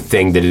big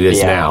thing that it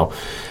is now.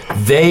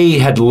 They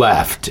had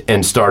left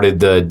and started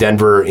the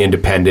Denver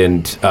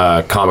Independent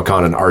Comic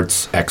Con and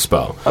Arts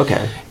Expo.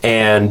 Okay.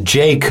 And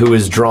Jake, who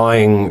is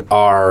drawing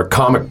our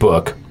comic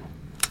book,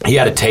 he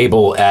had a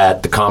table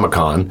at the Comic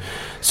Con.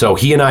 So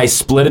he and I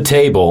split a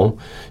table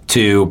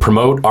to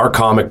promote our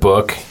comic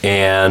book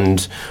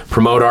and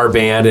promote our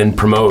band and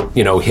promote,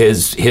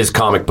 his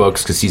comic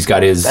books because he's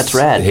got his That's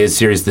rad. his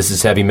series. This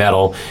is Heavy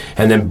Metal,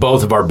 and then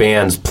both of our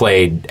bands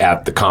played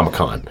at the Comic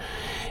Con,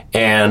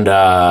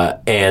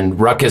 and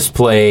Ruckus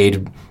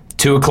played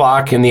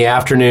 2:00 in the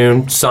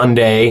afternoon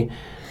Sunday.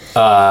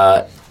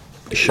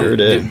 Sure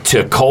did.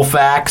 To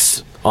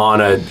Colfax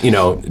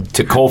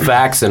to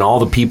Colfax and all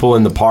the people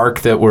in the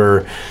park that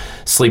were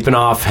sleeping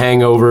off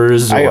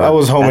hangovers. I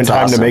was home in That's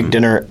time to awesome. make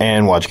dinner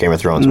and watch Game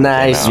of Thrones.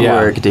 Nice Yeah.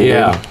 work, dude.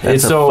 Yeah.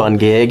 That's So- a fun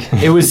gig.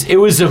 It was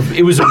a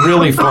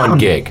really fun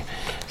gig,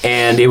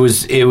 and it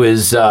was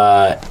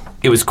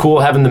cool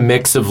having the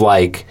mix of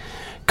like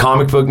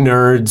comic book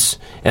nerds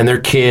and their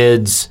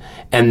kids,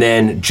 and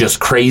then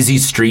just crazy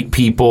street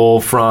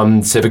people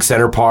from Civic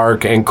Center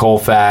Park and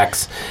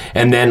Colfax,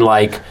 and then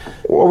like.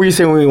 What were you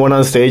saying when we went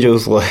on stage? It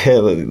was like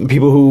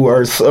people who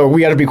are. We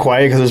got to be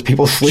quiet because there's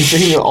people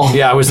sleeping.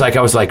 Yeah, I was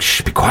like,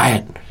 shh, be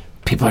quiet.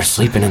 People are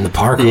sleeping in the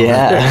park.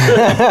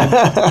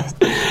 Yeah.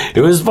 It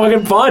was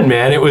fucking fun,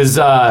 man. It was.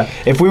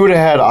 If we would have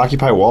had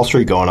Occupy Wall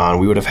Street going on,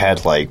 we would have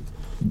had like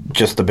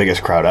just the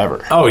biggest crowd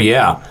ever. Oh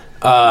yeah.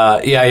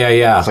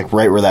 Yeah. It's like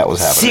right where that was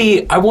happening.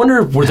 See, I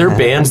wonder, were there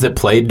bands that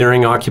played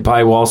during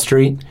Occupy Wall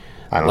Street?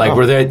 I don't know.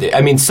 Were there?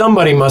 I mean,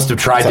 somebody must have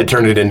tried to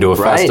turn it into a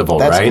festival,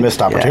 That's right? a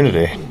missed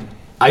opportunity.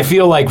 I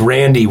feel like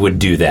Randy would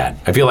do that.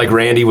 I feel like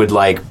Randy would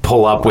like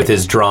pull up with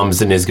his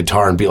drums and his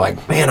guitar and be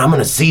like, "Man, I'm going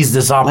to seize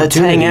this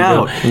opportunity." hang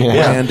out.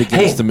 Yeah. Hand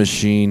against the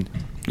machine.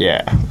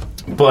 Yeah.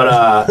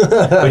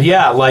 But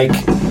yeah, like,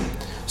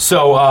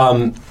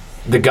 so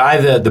the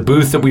guy, the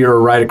booth that we were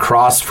right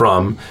across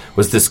from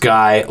was this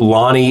guy,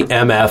 Lonnie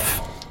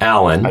M.F.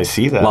 Allen. I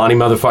see that. Lonnie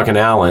motherfucking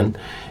Allen.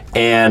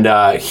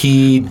 And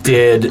he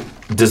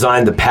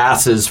designed the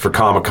passes for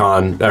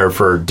Comic-Con, or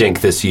for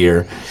Dink this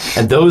year.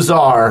 And those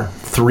are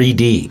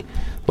 3D.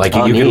 Like,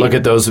 you can look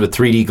at those with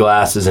 3D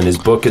glasses, and his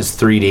book is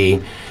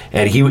 3D.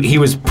 And he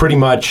was pretty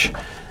much...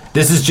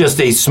 This is just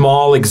a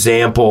small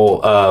example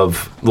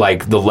of,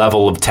 like, the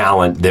level of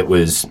talent that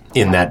was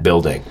in that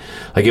building.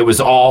 Like, it was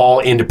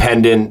all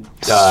independent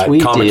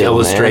comic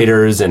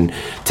illustrators and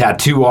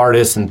tattoo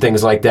artists and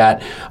things like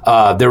that.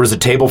 There was a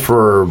table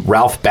for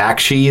Ralph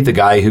Bakshi, the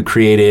guy who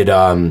created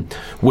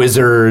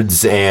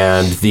Wizards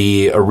and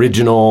the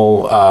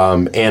original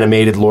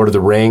animated Lord of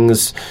the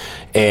Rings.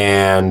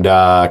 And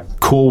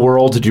Cool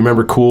World. Did you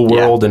remember Cool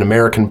World and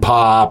American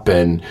Pop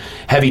and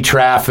Heavy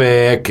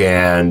Traffic?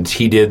 And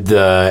he did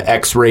the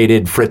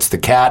X-rated Fritz the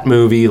Cat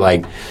movie.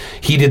 Like,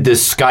 he did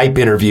this Skype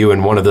interview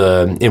in one of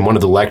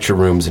the lecture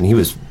rooms, and he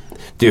was,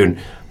 dude,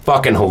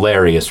 fucking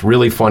hilarious.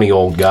 Really funny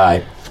old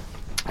guy.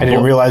 I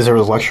didn't realize there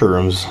was lecture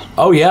rooms.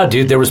 Oh yeah,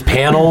 dude. There was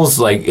panels.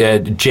 Like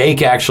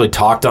Jake actually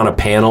talked on a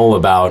panel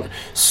about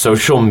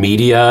social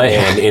media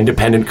and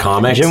independent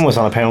comics. Jim was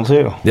on a panel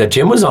too. Yeah,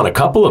 Jim was on a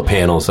couple of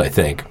panels, I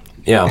think.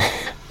 Yeah,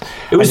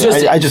 it was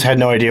I just had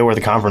no idea where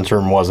the conference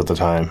room was at the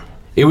time.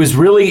 It was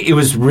really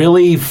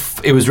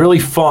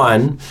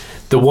fun.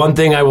 The one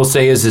thing I will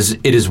say is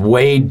it is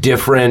way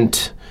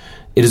different.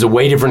 It is a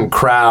way different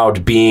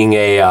crowd being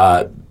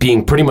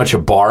pretty much a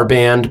bar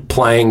band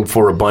playing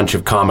for a bunch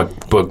of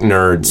comic book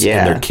nerds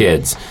and their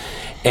kids.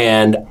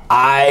 And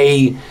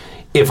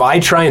if I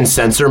try and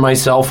censor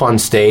myself on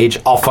stage,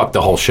 I'll fuck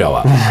the whole show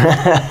up.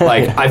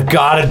 Like, I've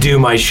got to do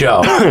my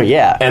show.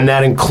 Yeah. And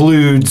that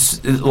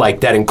includes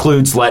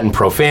letting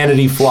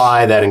profanity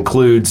fly. That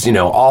includes,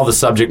 all the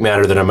subject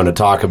matter that I'm going to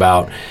talk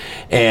about.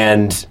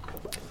 And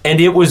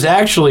it was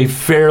actually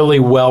fairly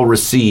well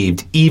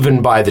received,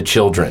 even by the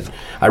children.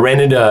 I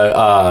ran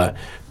into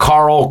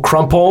Carl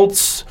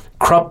Krumholtz,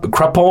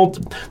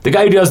 the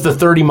guy who does the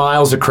 30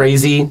 Miles of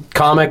Crazy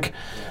comic.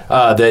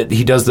 That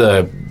he does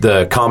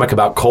the comic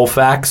about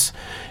Colfax.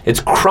 It's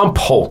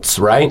Krumholtz,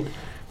 right?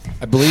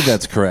 I believe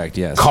that's correct.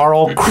 Yes,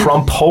 Carl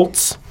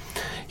Krumholtz.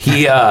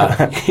 He,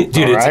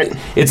 dude,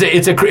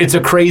 it's a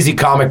crazy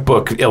comic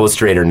book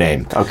illustrator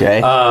name.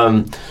 Okay.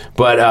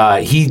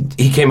 But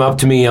he came up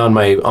to me on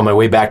my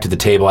way back to the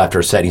table after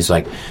a set. And he's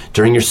like,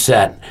 during your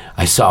set,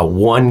 I saw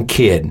one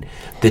kid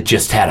that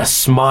just had a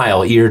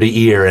smile ear to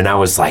ear, and I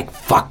was like,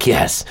 fuck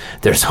yes,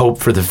 there's hope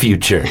for the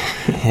future.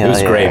 It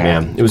was great,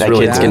 man. It was that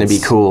really kid's gonna be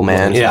cool,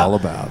 man. It's all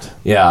about.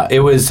 Yeah, it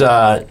was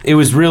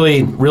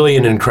really, really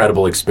an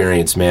incredible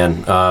experience,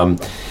 man.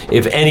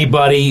 If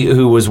anybody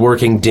who was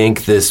working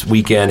Dink this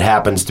weekend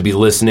happens to be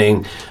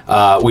listening,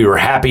 we were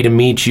happy to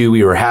meet you.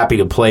 We were happy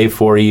to play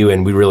for you,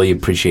 and we really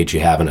appreciate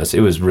you having us.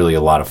 It was really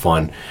a lot of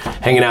fun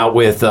hanging out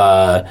with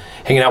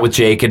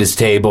Jake at his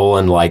table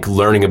and like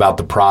learning about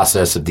the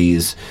process of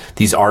these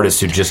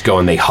artists who just go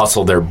and they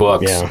hustle their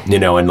books,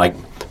 and like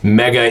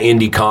mega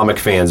indie comic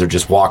fans are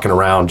just walking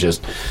around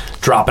just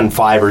dropping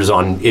fivers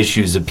on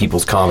issues of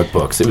people's comic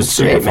books. It was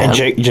super fun. And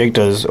Jake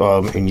does,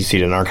 and you see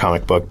it in our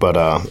comic book, but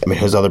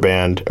his other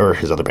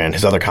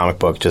comic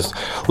book just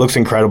looks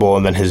incredible,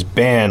 and then his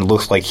band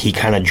looks like he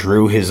kind of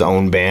drew his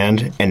own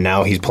band, and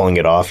now he's pulling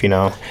it off, It's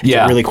a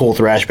really cool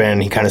thrash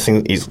band. He kind of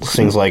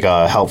sings like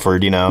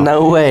Halford,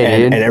 No way,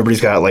 and dude. And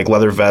everybody's got like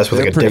leather vests with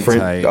They're like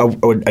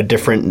a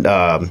different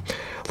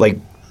like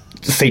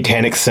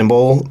satanic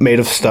symbol made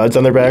of studs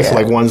on their backs. So,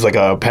 like, one's like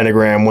a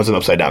pentagram, one's an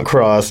upside down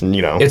cross, and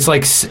it's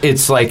like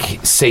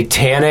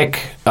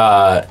satanic.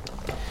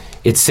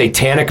 It's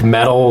satanic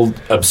metal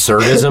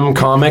absurdism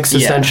comics,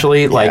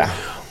 essentially,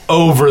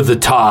 over the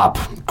top,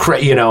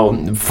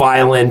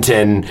 violent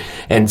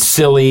and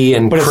silly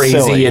and crazy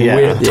silly, and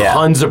weird,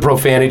 tons of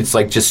profanity. It's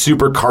like just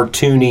super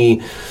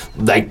cartoony,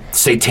 like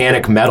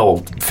satanic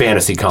metal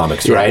fantasy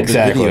comics, right?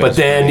 Exactly. But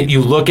then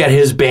you look at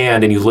his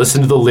band and you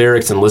listen to the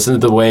lyrics and listen to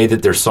the way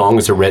that their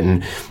songs are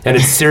written, and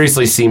it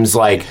seriously seems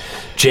like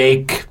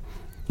Jake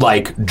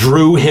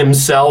drew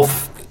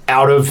himself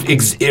out of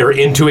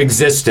into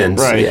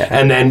existence,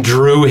 and then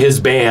drew his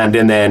band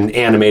and then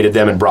animated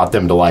them and brought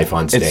them to life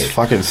on stage. It's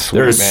fucking sweet.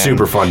 They're a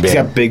super fun band. He's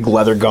got big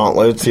leather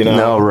gauntlets,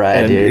 No, right,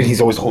 and dude. he's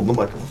always holding them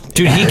like.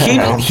 Dude,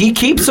 he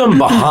keeps them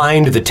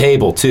behind the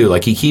table too.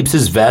 Like, he keeps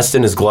his vest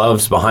and his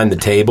gloves behind the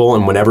table,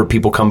 and whenever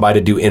people come by to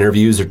do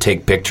interviews or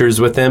take pictures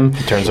with him,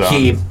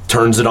 he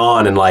turns it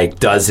on and like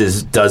does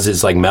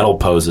his like metal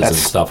poses and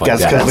stuff like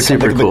that. That's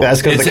super cool.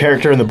 That's because the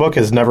character in the book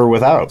is never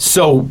without.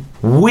 So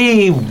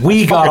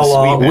we got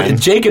along. Sweet,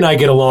 Jake and I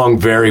get along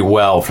very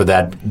well for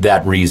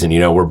that reason.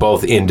 We're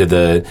both into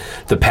the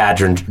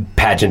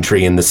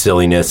pageantry and the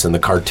silliness and the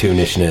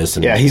cartoonishness.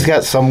 And, he's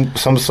got some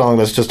song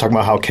that's just talking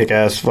about how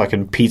kick-ass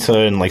fucking pizza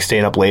and like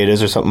staying up late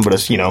is or something, but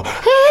it's Nice,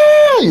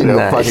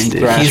 fucking dude.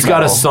 thrash he's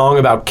got metal. a song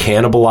about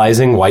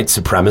cannibalizing white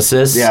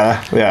supremacists.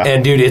 Yeah.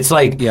 And dude, it's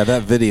like Yeah,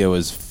 that video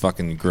is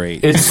fucking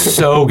great. It's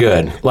so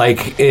good. Like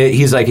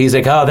he's like,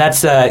 oh,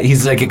 that's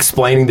he's like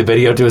explaining the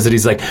video to us, and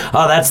he's like,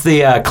 oh, that's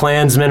the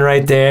Klansman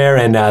right there,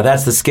 and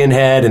that's the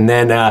skinhead, and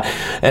then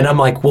and I'm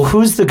like, well,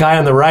 who's the guy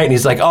on the right? And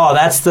he's like, oh,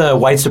 that's the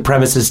white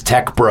supremacist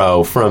tech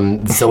bro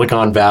from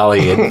Silicon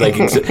Valley, and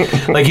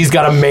like he's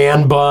got a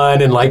man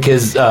bun and like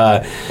his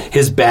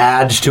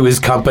badge to his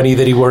company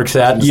that he works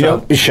at.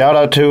 And shout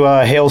out to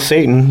Hail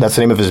Satan. That's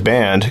the name of his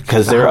band,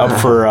 because they're up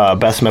for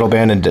best metal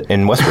band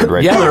in Westward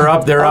right now. Yeah, they're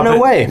up. They're up. No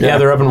way. Yeah,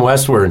 they're up in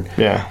Westward.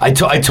 Yeah. I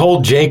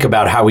told Jake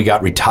about how we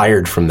got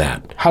retired from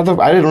that. I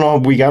didn't know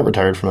we got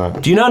retired from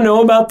that. Do you not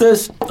know about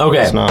this?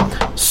 Okay. It's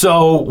not.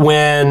 So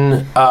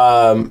when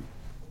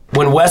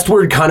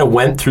Westward kind of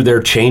went through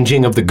their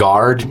changing of the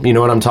guard, you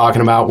know what I'm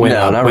talking about?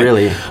 Not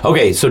really.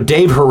 Okay, so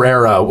Dave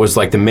Herrera was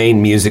like the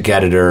main music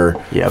editor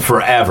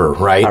forever,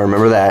 right? I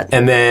remember that.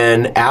 And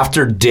then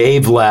after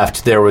Dave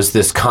left, there was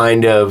this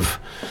kind of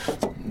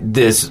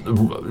this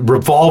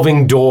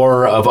revolving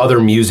door of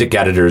other music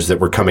editors that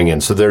were coming in.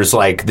 So there's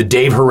like the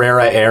Dave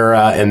Herrera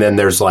era, and then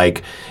there's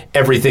like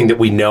everything that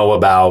we know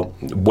about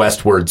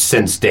Westward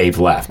since Dave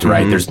left,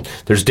 right?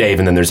 There's Dave,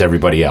 and then there's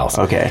everybody else.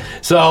 Okay.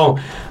 So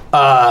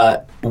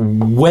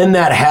when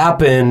that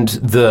happened,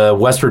 the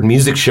Westward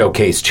Music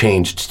Showcase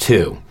changed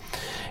too.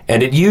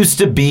 And it used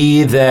to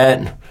be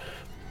that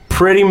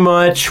pretty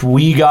much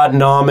we got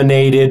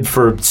nominated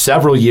for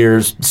several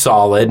years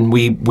solid.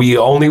 We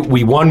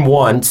won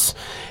once,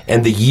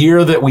 and the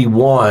year that we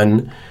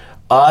won,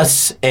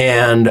 us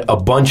and a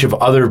bunch of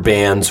other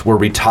bands were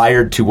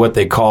retired to what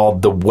they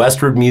called the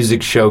Westward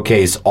Music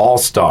Showcase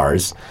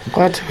All-Stars.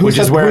 What? Who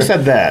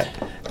said that?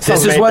 That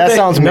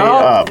sounds made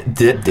up.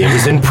 It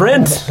was in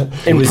print.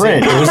 It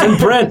was in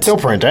print. Still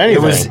print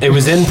anything. It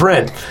was in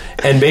print.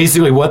 And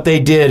basically what they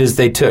did is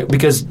they took,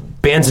 because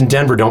bands in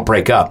Denver don't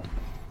break up.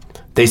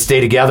 They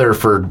stay together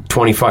for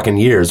 20 fucking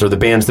years, or the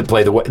bands that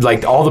play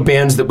like all the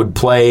bands that would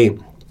play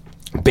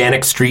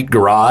Bannock Street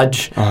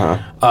Garage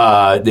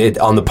on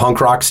the punk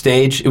rock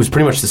stage. It was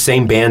pretty much the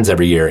same bands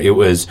every year. It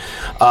was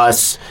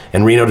us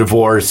and Reno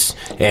Divorce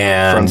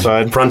and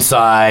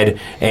Frontside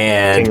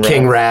and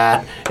King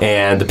Rat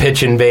and the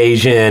Pitch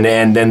Invasion,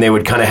 and then they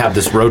would kind of have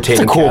this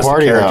rotating cast of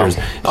characters.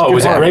 It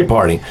was a great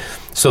party.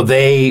 So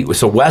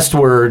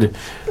Westward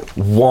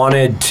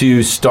wanted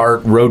to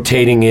start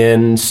rotating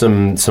in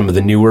some of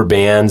the newer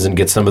bands and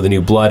get some of the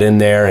new blood in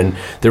there, and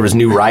there was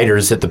new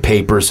writers at the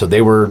paper, so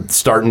they were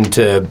starting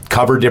to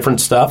cover different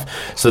stuff.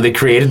 So they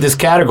created this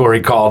category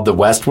called the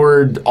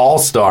Westward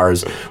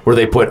All-Stars, where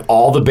they put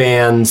all the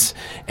bands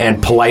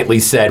and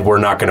politely said, we're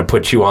not going to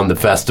put you on the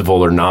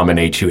festival or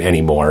nominate you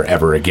anymore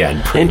ever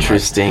again.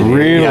 Interesting.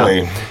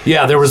 Really?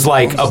 Yeah, there was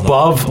like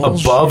above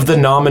the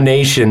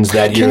nominations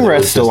that year. King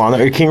Rat's still on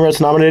there. King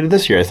Rat's nominated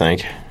this year, I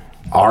think.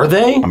 Are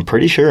they? I'm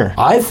pretty sure.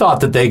 I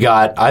thought that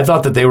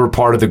they were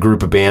part of the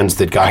group of bands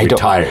that got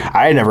retired.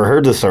 I never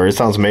heard this story. It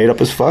sounds made up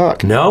as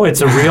fuck. No,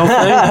 it's a real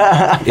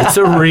thing. It's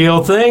a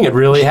real thing. It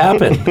really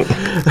happened.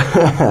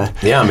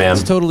 Yeah, man.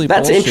 It's totally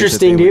That's bullshit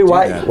interesting, that they dude. would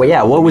Why? do that. Well,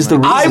 yeah. What was the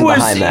reason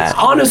behind that?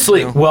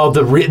 Honestly, well,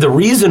 the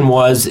reason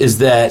is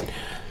that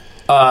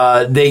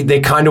they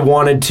kind of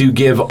wanted to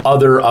give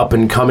other up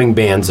and coming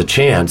bands a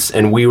chance,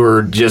 and we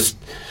were just.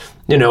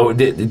 You know,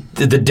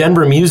 the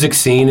Denver music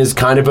scene is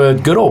kind of a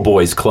good old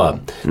boys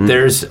club.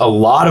 There's a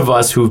lot of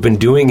us who've been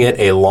doing it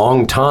a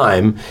long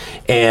time,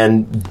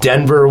 and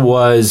Denver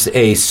was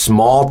a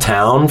small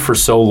town for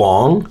so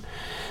long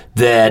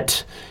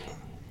that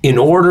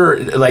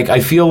I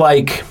feel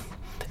like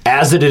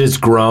as it has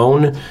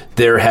grown,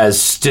 there has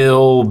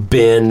still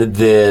been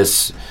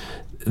this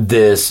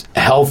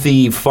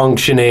healthy,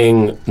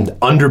 functioning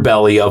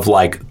underbelly of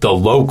like the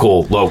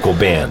local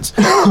bands,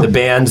 the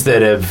bands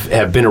that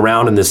have been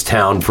around in this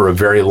town for a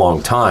very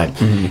long time,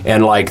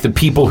 and like the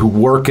people who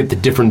work at the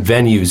different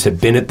venues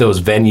have been at those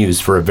venues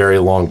for a very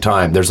long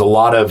time. There's a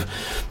lot of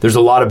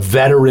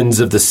veterans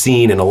of the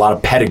scene and a lot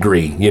of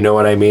pedigree. You know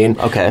what I mean?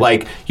 Okay.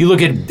 Like you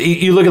look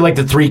at like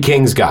the Three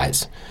Kings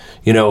guys.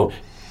 You know.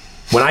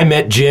 When I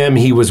met Jim,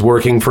 he was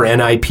working for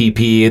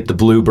NIPP at the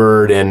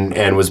Bluebird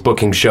and was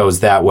booking shows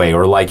that way.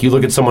 Or like you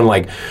look at someone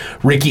like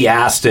Ricky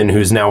Aston,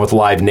 who's now with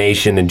Live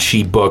Nation, and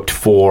she booked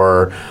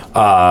for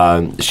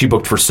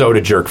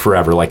Soda Jerk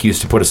forever. Like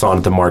used to put us on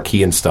at the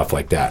Marquee and stuff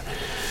like that.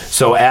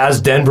 So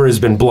as Denver has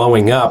been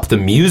blowing up, the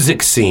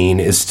music scene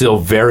is still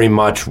very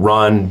much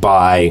run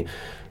by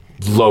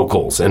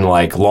locals and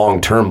like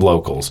long-term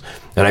locals.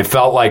 And I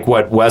felt like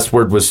what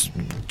Westward was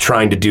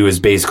trying to do is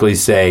basically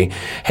say,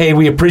 hey,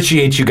 we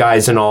appreciate you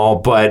guys and all,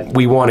 but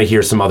we want to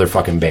hear some other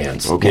fucking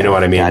bands. Okay, you know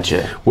what I mean?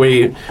 Gotcha.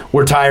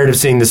 We're tired of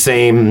seeing the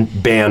same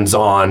bands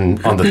on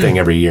the thing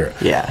every year.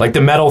 Yeah. Like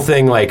the metal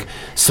thing, like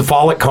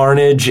Cephalic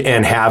Carnage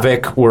and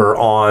Havoc were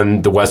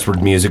on the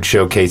Westward Music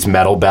Showcase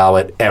metal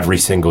ballot every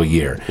single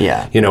year.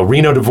 Yeah. You know,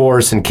 Reno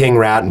Divorce and King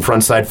Rat and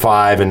Frontside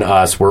 5 and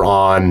us were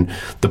on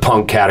the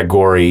punk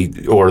category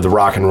or the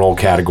rock and roll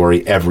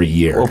category every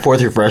year. Or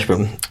fourth year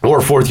freshman. Or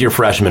fourth year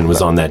freshman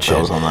was on that shit.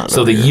 was on that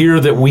so the year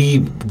that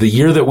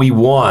we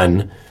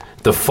won,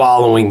 the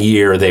following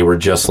year they were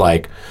just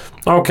like,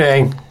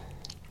 okay,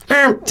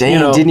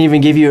 Dang, didn't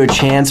even give you a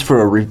chance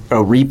for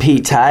a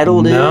repeat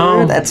title, dude.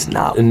 No. That's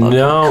not fucking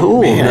No.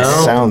 cool. Man, No.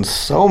 that sounds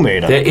so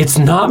made up. It's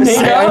not made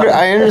up.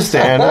 I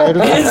understand.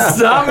 It's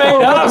not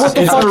made up.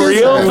 It's a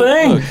real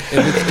thing.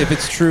 Look, if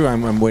it's true,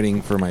 I'm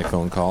waiting for my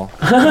phone call.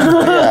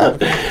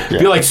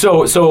 Be like,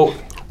 so.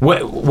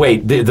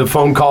 Wait, the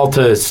phone call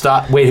to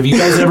stop. Wait, have you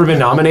guys ever been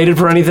nominated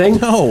for anything?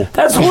 No.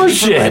 That's My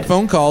horseshit.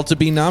 phone call to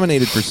be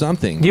nominated for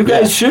something. You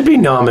guys should be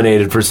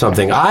nominated for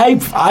something. I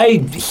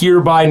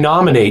hereby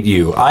nominate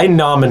you. I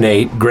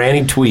nominate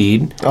Granny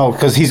Tweed. Oh,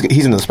 because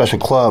he's in a special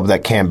club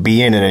that can't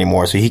be in it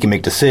anymore, so he can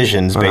make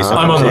decisions based on.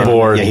 I'm on the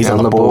board. Yeah, he's On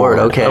on the board,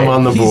 okay. I'm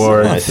on the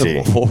board. I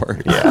see.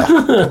 Board.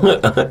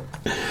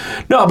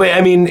 No, but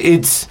I mean,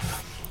 it's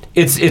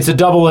a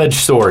double-edged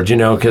sword,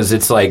 because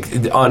it's like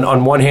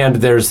on one hand,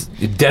 there's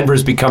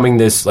Denver's becoming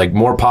this like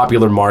more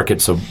popular market,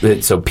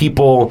 so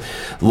people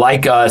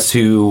like us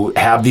who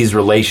have these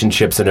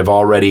relationships and have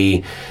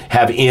already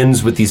have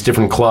ins with these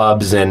different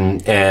clubs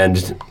and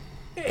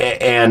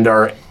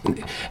are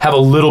have a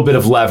little bit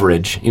of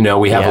leverage.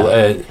 We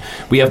have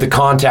we have the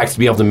contacts to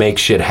be able to make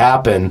shit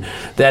happen.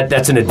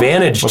 That's an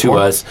advantage to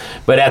us,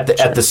 but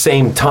at the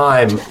same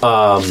time.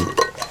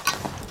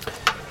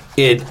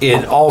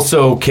 It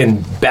also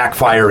can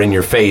backfire in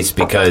your face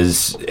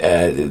because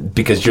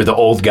you're the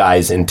old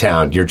guys in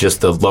town. You're just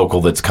the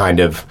local that's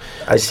kind of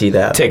I see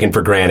that. taken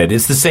for granted.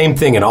 It's the same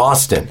thing in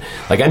Austin.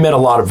 Like I met a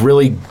lot of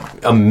really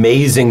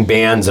amazing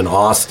bands in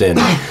Austin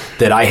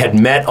that I had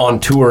met on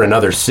tour in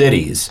other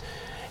cities,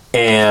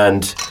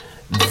 and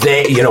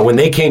they, when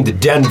they came to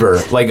Denver,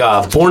 like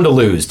Born to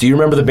Lose. Do you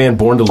remember the band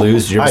Born to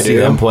Lose? Did you ever see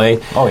them play?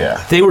 Oh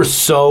yeah, they were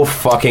so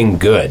fucking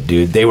good,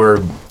 dude. They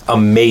were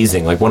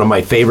amazing, like one of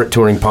my favorite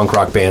touring punk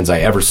rock bands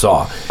I ever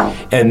saw.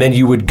 And then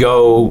you would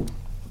go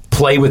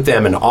play with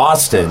them in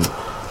Austin,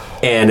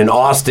 and in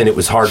Austin it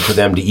was hard for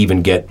them to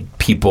even get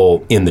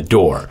people in the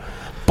door.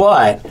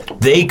 But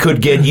they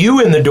could get you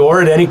in the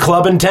door at any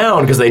club in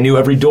town because they knew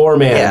every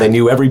doorman, they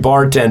knew every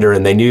bartender,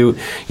 and they knew,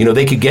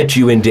 they could get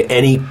you into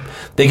any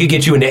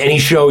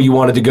show you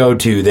wanted to go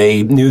to.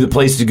 They knew the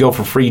places to go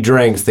for free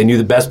drinks. They knew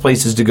the best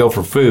places to go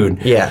for food.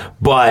 Yeah.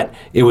 But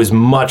it was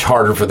much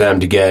harder for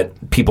them to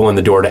get people in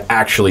the door to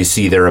actually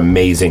see their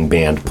amazing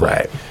band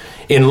play.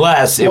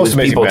 Unless it was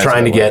people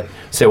trying to get...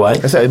 Say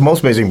what? I said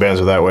most amazing bands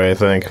are that way, I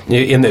think.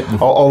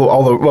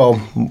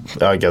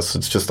 I guess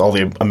it's just all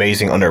the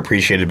amazing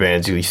underappreciated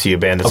bands. You see a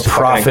band that's... A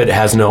prophet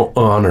has no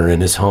honor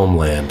in his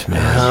homeland,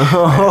 man.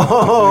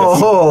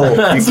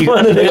 That's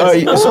what it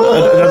is.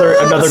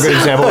 Another good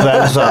example of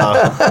that is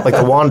like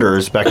the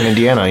Wanderers back in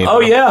Indiana.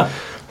 Oh, yeah.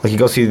 Like you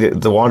go see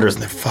the Wanderers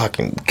and they're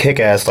fucking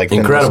kick-ass, like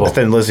incredible.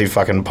 Thin Lizzy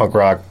fucking punk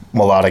rock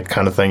melodic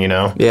kind of thing,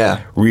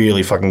 Yeah.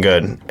 Really fucking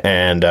good.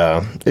 And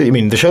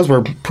the shows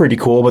were pretty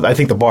cool, but I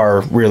think the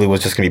bar really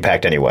was just going to be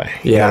packed anyway.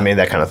 You know what I mean?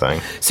 That kind of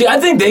thing. See, I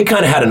think they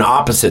kind of had an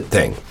opposite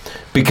thing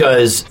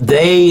because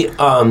they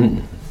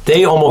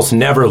almost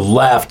never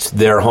left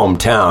their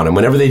hometown, and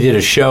whenever they did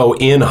a show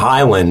in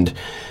Highland,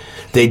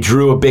 they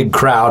drew a big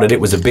crowd, and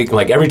it was a big,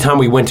 like every time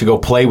we went to go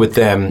play with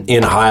them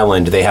in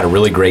Highland, they had a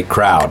really great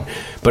crowd.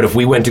 But if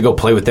we went to go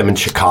play with them in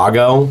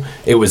Chicago,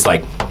 it was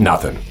like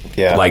nothing.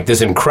 Yeah. Like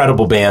this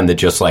incredible band that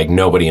just like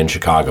nobody in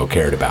Chicago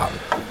cared about.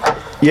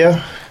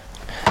 Yeah.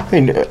 I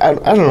mean, I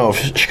don't know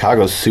if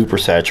Chicago's super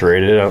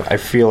saturated. I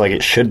feel like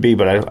it should be,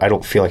 but I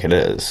don't feel like it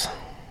is.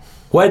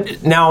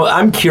 Now,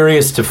 I'm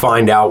curious to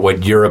find out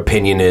what your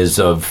opinion is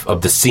of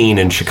the scene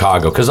in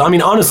Chicago. Because, I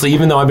mean, honestly,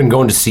 even though I've been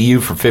going to see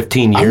you for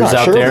 15 years I'm not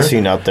out sure there. Of the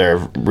scene out there,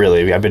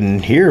 really. I've been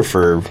here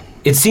for...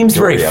 It seems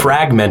very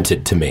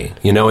fragmented to me.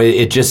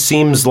 It just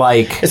seems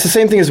like... It's the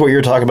same thing as what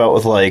you're talking about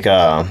with, like,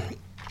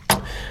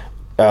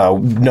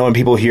 knowing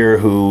people here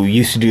who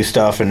used to do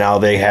stuff and now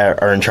they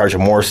are in charge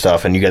of more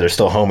stuff, and you guys are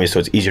still homies, so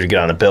it's easier to get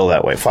on a bill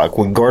that way. Fuck,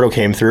 when Gordo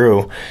came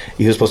through,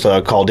 he was supposed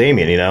to call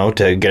Damien,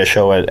 to get a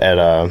show at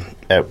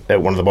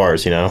one of the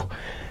bars,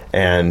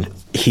 and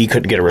he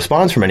couldn't get a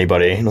response from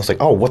anybody. And I was like,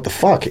 oh, what the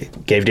fuck?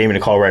 Gave Damien a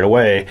call right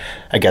away.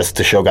 I guess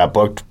the show got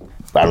booked,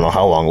 I don't know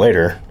how long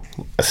later.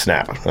 A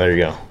snap. There you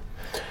go.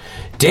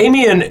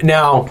 Damien,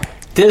 now,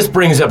 this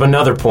brings up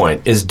another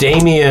point, is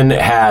Damien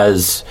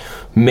has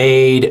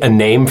made a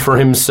name for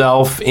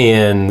himself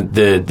in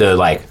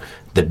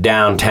the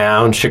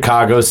downtown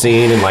Chicago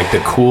scene and like the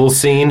cool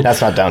scene.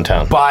 That's not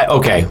downtown.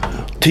 Okay.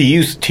 To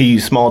you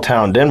small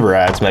town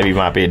Denverites, maybe it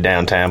might be a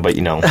downtown, but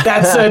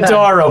That's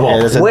adorable.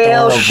 Yeah, that's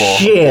well, adorable.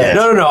 shit.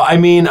 No. I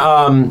mean, what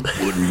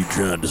are you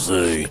trying to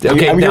say?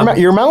 Okay, I mean,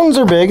 your mountains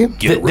are big.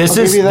 This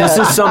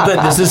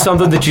is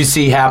something that you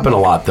see happen a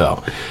lot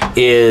though.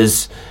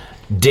 Is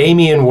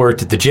Damien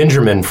worked at the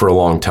Gingerman for a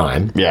long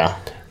time. Yeah.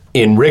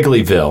 In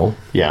Wrigleyville.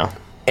 Yeah.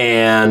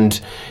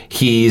 And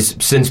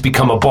he's since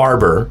become a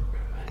barber.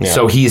 Yeah.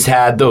 So he's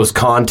had those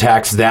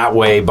contacts that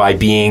way by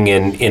being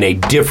in a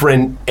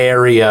different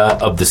area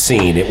of the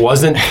scene. It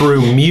wasn't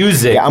through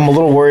music. Yeah, I'm a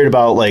little worried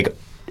about like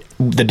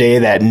the day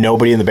that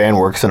nobody in the band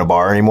works in a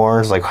bar anymore.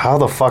 It's like, how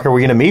the fuck are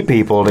we going to meet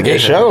people to get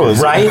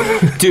shows? Right?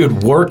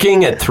 Dude,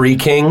 working at Three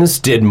Kings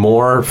did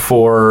more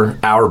for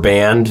our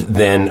band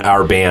than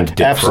our band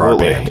did for our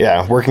band.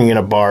 Yeah, working in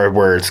a bar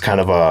where it's kind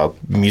of a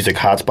music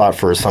hotspot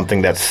for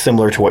something that's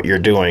similar to what you're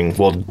doing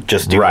will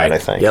just do that, I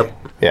think. Yep.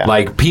 Yeah.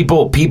 Like,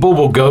 people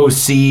will go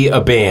see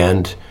a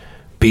band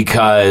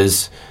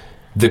because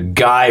the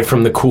guy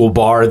from the cool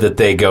bar that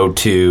they go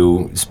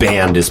to's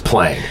band is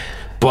playing.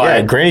 But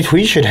yeah, Granny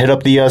Tweet should hit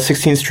up the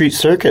 16th Street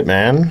circuit,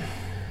 man.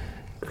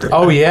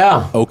 Oh,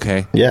 yeah.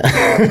 Okay. Yeah.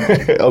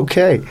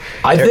 Okay.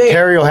 I think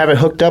Terry will have it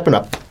hooked up in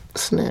a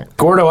snap.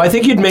 Gordo, I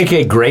think you'd make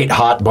a great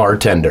hot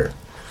bartender.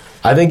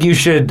 I think you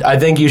should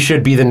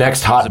be the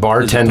next hot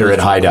bartender at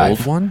High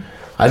Dive. One?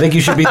 I think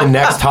you should be the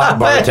next hot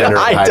bartender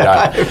at High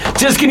Dive.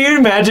 Just can you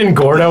imagine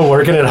Gordo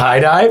working at High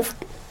Dive?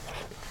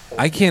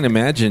 I can't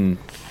imagine.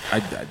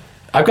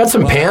 I've got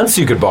some pants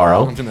you could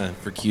borrow. I'm gonna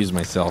recuse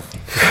myself.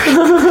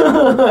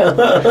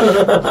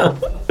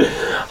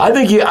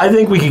 I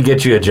think we could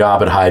get you a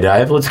job at High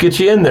Dive. Let's get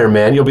you in there,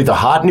 man. You'll be the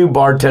hot new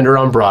bartender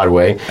on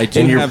Broadway. I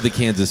do have the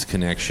Kansas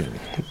connection.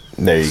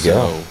 There you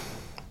go.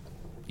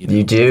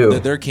 You do.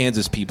 There are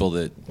Kansas people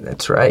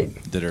That's right.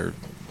 that are,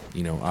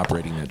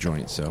 operating that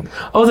joint. So.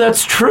 Oh,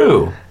 that's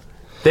true.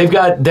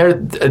 They're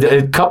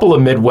a couple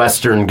of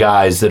Midwestern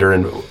guys that are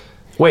in.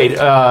 Wait,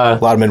 a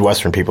lot of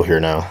Midwestern people here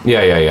now. Yeah.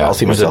 I'll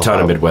see There's a myself ton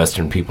of out.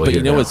 Midwestern people But here.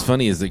 you know now. what's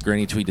funny is that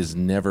Granny Tweet has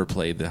never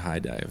played the High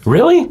Dive.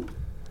 Really?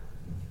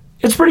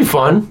 It's pretty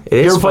fun. It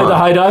is You ever played fun. the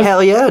High Dive?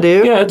 Hell yeah,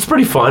 dude. Yeah, it's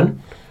pretty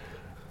fun.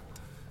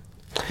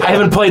 I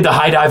haven't played the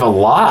High Dive a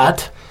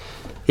lot.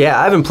 Yeah,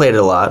 I haven't played it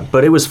a lot,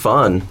 but it was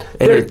fun.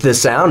 And the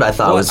sound I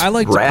thought was I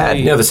like to rad.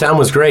 play- Yeah, the sound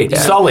was great.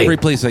 Sully. Every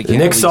place I can, at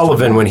Nick least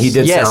Sullivan, when he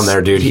did Yes. sound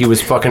there, dude, he was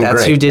fucking That's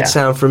great. who did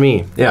sound for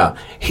me. Yeah.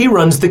 He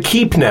runs the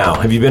Keep now.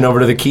 Have you been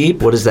over to the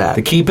Keep? What is that?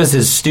 The Keep is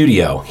his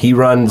studio. He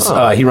runs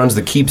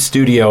the Keep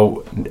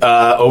studio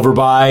over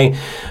by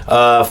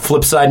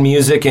Flipside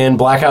Music and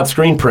Blackout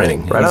Screen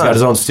Printing. Right He's on. got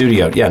his own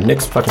studio. Yeah,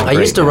 Nick's fucking I great.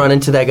 used to run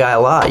into that guy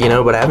a lot,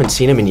 but I haven't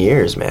seen him in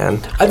years,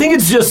 man. I think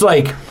it's just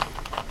like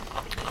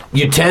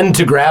you tend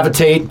to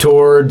gravitate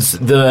towards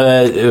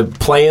the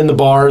playing the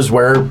bars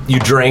where you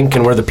drink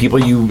and where the people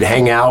you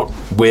hang out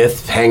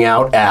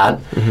at.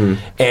 Mm-hmm.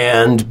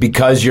 And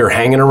because you're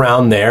hanging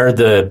around there,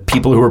 the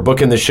people who are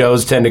booking the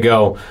shows tend to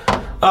go,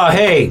 oh,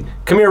 hey,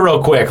 come here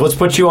real quick. Let's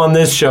put you on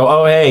this show.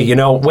 Oh, hey,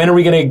 when are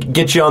we going to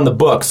get you on the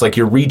books? Like,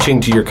 you're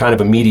reaching to your kind of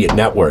immediate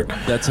network.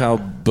 That's how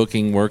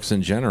booking works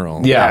in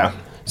general. Yeah.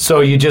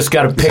 So you just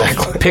got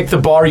to pick the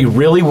bar you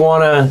really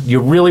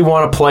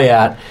wanna play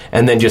at,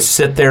 and then just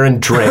sit there and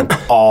drink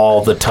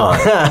all the time.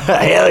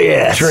 Hell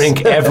yes.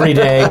 Drink every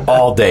day,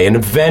 all day, and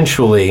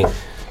eventually,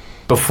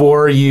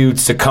 before you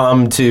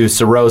succumb to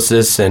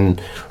cirrhosis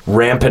and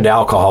rampant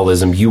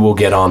alcoholism, you will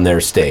get on their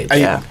stage.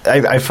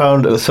 I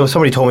found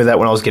somebody told me that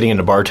when I was getting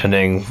into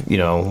bartending,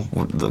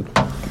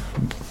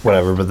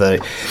 whatever.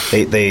 But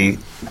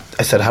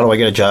I said, how do I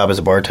get a job as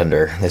a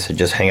bartender? They said,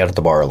 just hang out at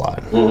the bar a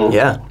lot. Mm-hmm.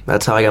 Yeah,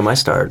 that's how I got my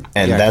start.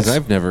 And Yeah, 'cause that's.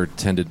 I've never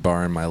tended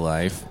bar in my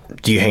life.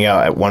 Do you hang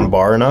out at one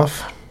bar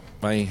enough?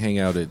 I hang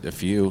out at a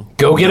few.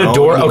 Go get a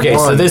door. you Okay,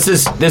 so won. this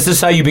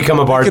is how you become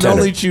a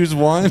bartender. choose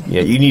one.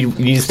 Yeah, you need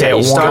to stay Yeah,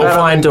 at you one start Go out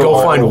find on the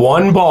door.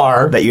 one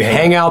bar That you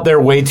hang out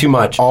there way too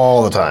much.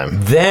 all the time.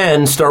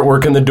 Then start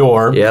working the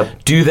door.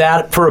 Yep. Do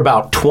that for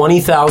about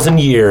 20,000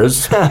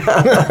 years.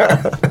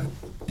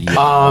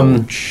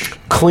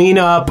 Clean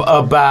up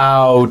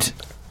about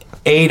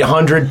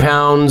 800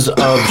 pounds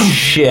of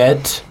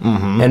shit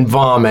and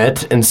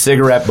vomit and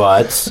cigarette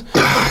butts.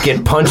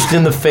 Get punched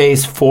in the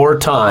face 4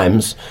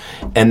 times,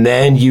 and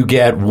then you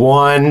get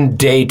one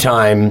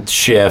daytime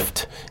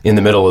shift in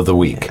the middle of the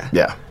week.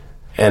 Yeah.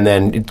 And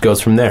then it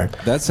goes from there.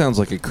 That sounds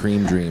like a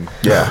cream dream.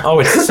 Yeah. Oh,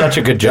 it's such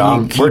a good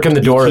job. Working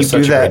the door is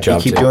such a great job,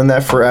 You keep too. doing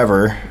that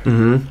forever.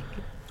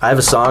 I have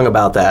a song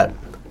about that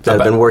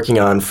I've been working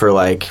on for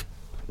like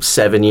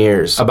 7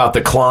 years. About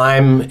the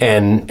climb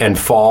and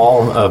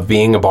fall of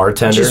being a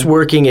bartender. Just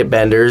working at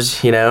Bender's,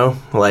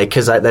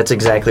 because that's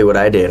exactly what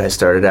I did. I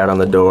started out on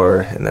the door,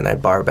 and then I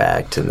bar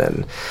backed, and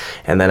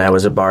then I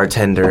was a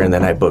bartender, and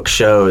then I booked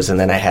shows, and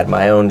then I had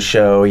my own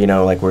show,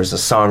 where's a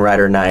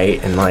songwriter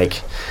night, and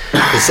like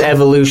this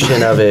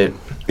evolution of it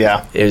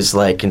Yeah. is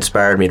like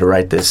inspired me to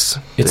write this.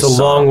 It's this a song.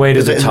 long way to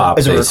Is the it- top,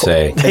 is it they reco-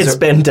 say. It's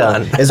been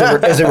done. Is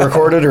it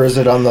recorded or is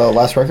it on the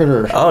last record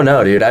or? Oh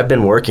no, dude! I've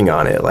been working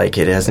on it. Like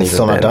it hasn't It's even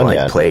still not been done like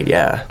yet. played.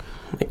 Yeah,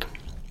 like,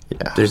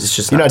 Yeah. there's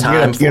just not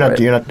time for it.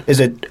 You're not. Is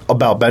it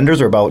about Benders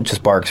or about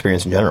just bar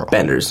experience in general?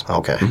 Bender's.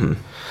 Okay.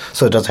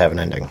 So it does have an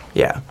ending.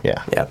 Yeah,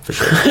 Yeah. yeah, for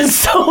sure.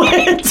 So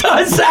it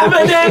does have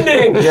an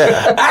ending.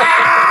 Yeah.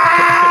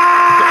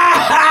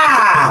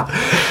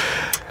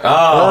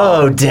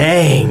 Oh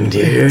dang,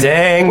 dude!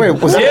 Dang. Wait,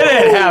 was did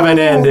that- it have an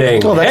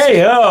ending? Oh, that's-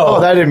 Hey, Oh,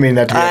 that didn't mean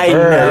that to be. I a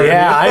burn. know.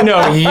 Yeah, I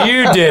know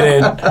you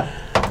didn't.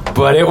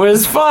 But it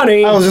was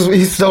funny.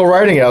 He's still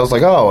writing it. I was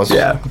like, oh, it's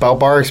Yeah. about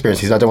bar experience.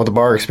 He's not done with the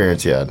bar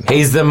experience yet.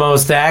 He's the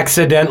most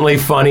accidentally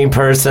funny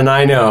person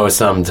I know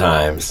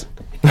sometimes.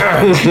 All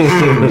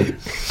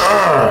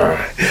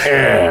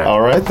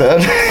right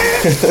then.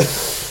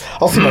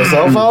 I'll see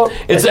myself out.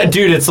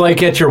 It's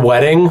like at your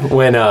wedding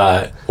when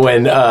I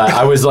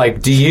was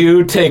like, do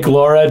you take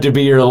Laura to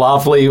be your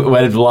lawfully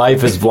wedded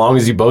wife as long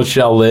as you both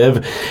shall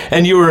live?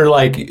 And you were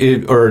like,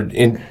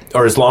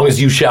 or as long as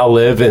you shall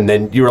live, and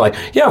then you were like,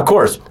 yeah, of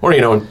course, or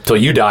until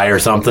you die or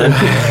something.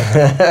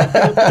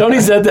 Tony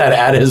said that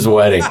at his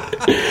wedding.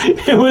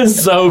 It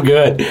was so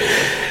good.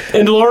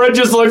 And Laura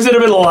just looks at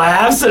him and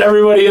laughs, and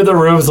everybody in the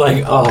room's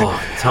like, oh,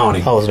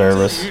 Tony. I was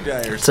nervous.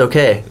 It's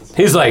okay.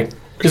 He's like,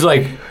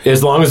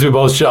 as long as we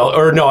both shall,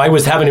 or no, I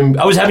was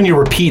having you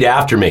repeat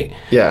after me.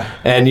 Yeah.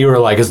 And you were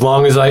like, as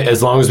long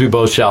as we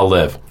both shall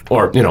live,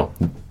 or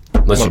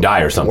unless you die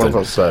or something. One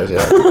of us dies,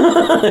 yeah.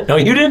 No,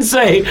 you didn't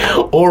say,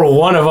 or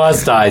one of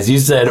us dies. You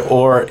said,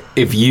 or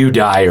if you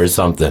die or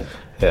something.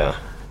 Yeah.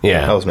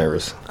 Yeah. I was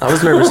nervous. I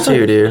was nervous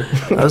too, dude.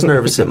 I was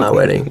nervous at my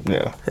wedding.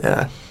 Yeah.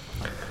 Yeah.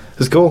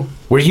 It's cool.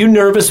 Were you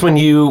nervous when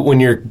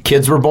your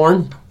kids were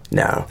born?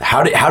 No.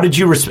 How did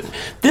you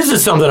This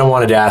is something I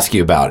wanted to ask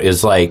you about.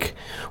 Is like,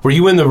 were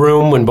you in the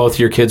room when both of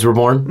your kids were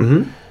born?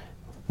 Mm-hmm.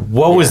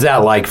 What was that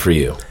like for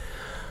you?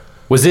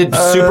 Was it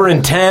super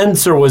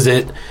intense, or was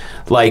it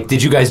like,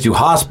 did you guys do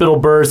hospital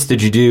births?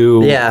 Did you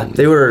do? Yeah,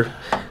 they were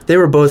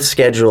both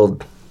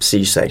scheduled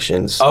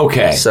C-sections.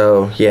 Okay.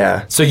 So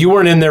yeah. So you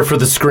weren't in there for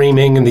the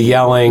screaming and the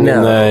yelling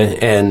No.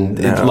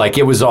 and like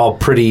it was all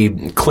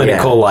pretty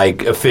clinical,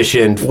 like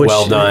efficient,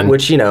 well done.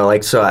 Which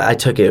so I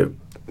took it.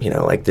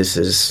 Like this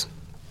is.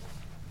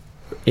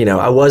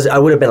 I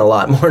would have been a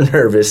lot more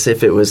nervous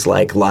if it was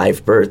like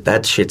live birth.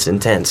 That shit's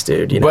intense,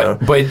 dude.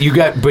 But you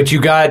got. Did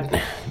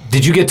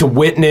you get to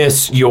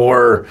witness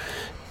your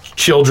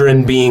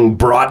children being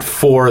brought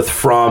forth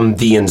from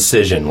the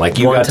incision? Like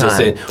you got to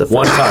say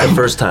one time. The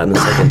first time, the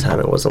second time,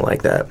 it wasn't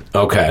like that.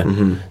 Okay.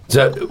 Mm-hmm.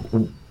 So,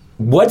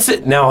 what's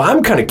it now?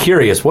 I'm kind of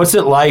curious. What's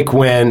it like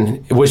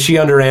was she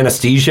under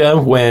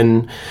anesthesia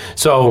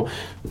so?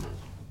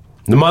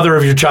 The mother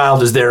of your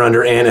child is there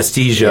under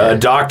anesthesia. Yeah. A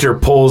doctor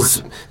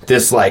pulls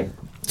this like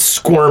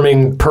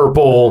squirming,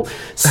 purple,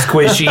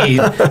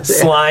 squishy,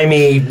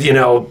 slimy,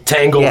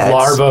 tangled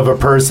larva of a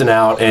person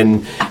out,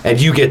 and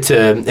you get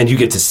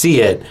to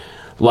see it.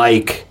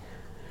 Like,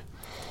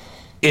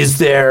 is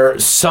there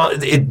some?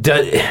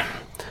 Does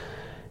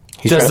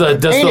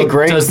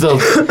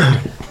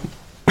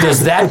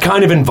that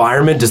kind of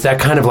environment? Does that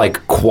kind of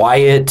like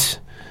quiet,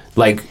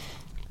 like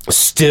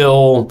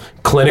still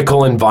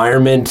clinical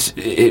environment,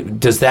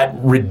 does that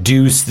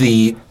reduce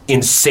the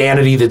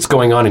insanity that's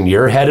going on in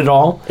your head at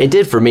all? It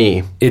did for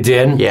me. It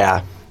did?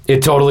 Yeah.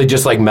 It totally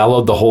just like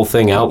mellowed the whole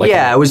thing out?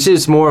 It was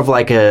just more of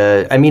like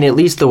at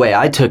least the way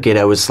I took it,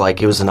 I was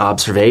like, it was an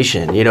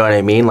observation. You know what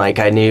I mean? Like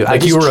I knew, I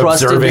just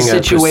trusted the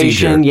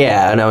situation.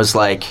 Yeah. And I was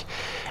like,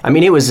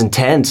 it was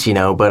intense,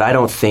 but I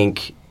don't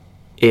think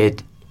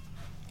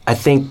I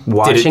think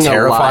watching Did it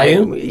terrify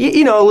you?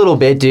 A little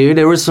bit, dude.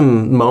 There were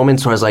some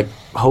moments where I was like,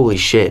 holy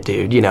shit,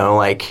 dude.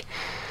 Like,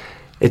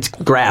 it's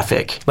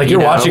graphic. Like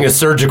you're watching a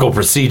surgical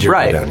procedure.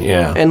 Right.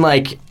 Yeah. And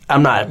like,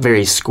 I'm not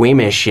very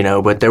squeamish,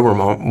 but there were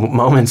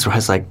moments where I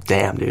was like,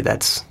 damn, dude,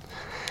 that's...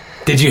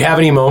 Did you have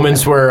any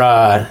moments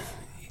where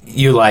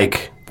you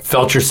like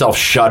felt yourself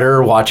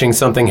shudder watching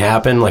something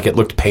happen? Like it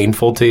looked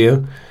painful to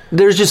you?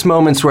 There's just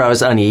moments where I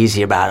was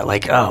uneasy about it,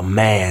 like, oh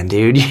man,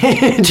 dude.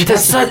 I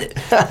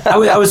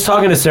was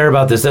talking to Sarah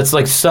about this. That's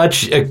like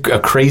such a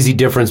crazy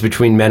difference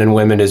between men and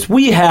women is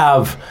we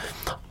have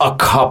a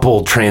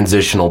couple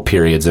transitional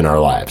periods in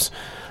our lives.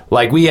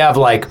 Like we have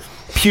like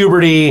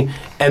puberty,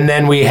 and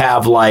then we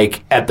have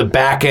like at the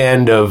back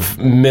end of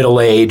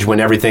middle age when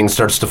everything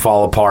starts to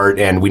fall apart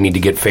and we need to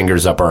get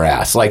fingers up our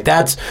ass. Like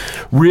that's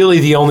really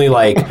the only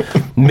like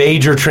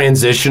major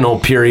transitional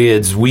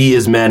periods we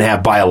as men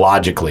have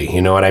biologically,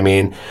 you know what I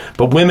mean?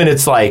 But women,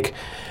 it's like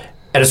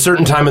at a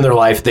certain time in their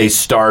life they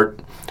start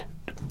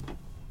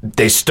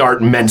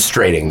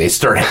menstruating. They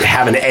start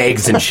having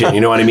eggs and shit,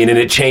 you know what I mean? And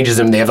it changes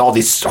them. They have all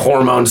these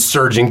hormones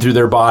surging through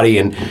their body,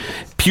 and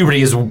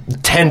puberty is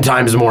 10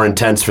 times more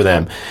intense for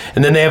them.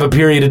 And then they have a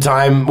period of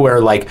time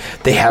where like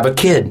they have a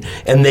kid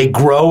and they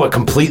grow a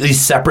completely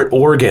separate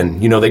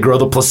organ. They grow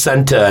the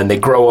placenta and they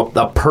grow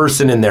a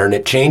person in there, and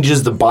it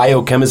changes the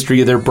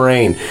biochemistry of their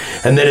brain.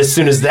 And then as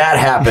soon as that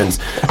happens,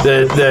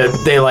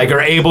 they like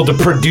are able to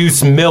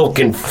produce milk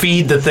and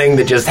feed the thing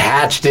that just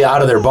hatched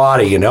out of their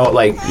body,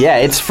 like. Yeah,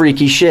 it's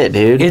freaky shit,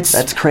 dude.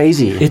 That's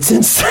crazy. It's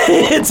insane.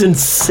 It's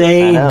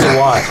insane to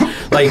watch.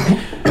 Like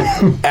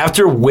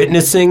after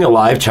witnessing a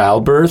live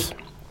childbirth,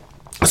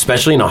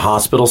 especially in a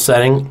hospital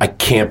setting, I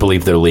can't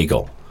believe they're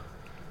legal.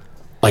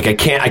 Like I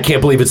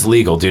can't believe it's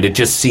legal, dude. It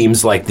just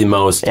seems like the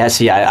most. Yeah,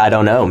 see, I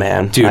don't know,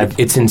 man, dude.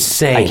 It's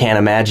insane. I can't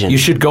imagine. You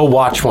should go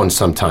watch one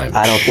sometime.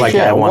 I don't like.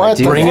 I want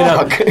to bring it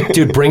up,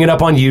 dude. Bring it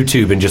up on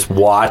YouTube and just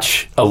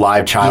watch a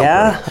live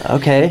childbirth. Yeah.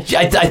 Okay.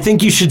 I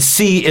think you should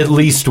see at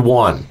least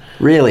one.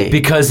 Really?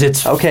 Because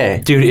it's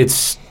okay, dude.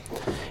 It's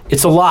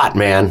a lot,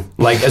 man.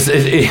 Like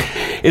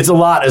it's a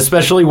lot,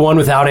 especially one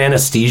without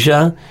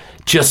anesthesia.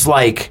 Just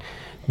like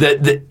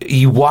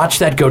you watch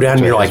that go down,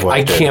 and you're like,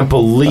 I can't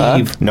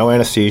believe no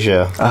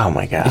anesthesia. Oh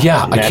my god.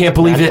 Yeah, I can't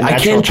believe it. I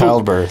can't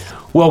childbirth.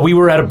 Well, we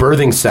were at a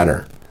birthing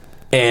center,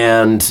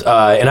 and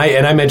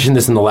I mentioned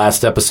this in the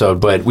last episode,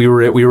 but we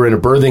were in a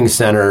birthing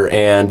center,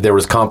 and there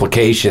was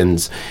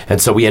complications,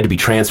 and so we had to be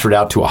transferred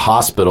out to a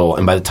hospital.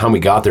 And by the time we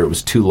got there, it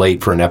was too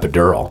late for an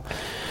epidural.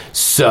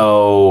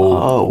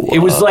 So it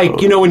was like,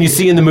 when you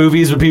see in the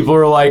movies where people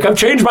are like, I've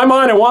changed my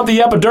mind, I want the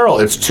epidural.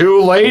 It's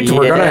too late.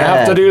 We're going to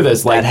have to do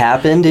this. Like, that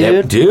happened,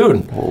 dude?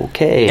 Dude.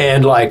 Okay.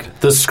 And like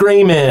the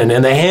screaming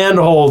and the hand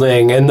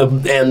holding and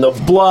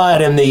the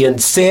blood and the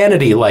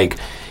insanity, like.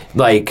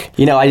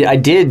 I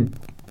did.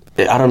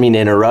 I don't mean to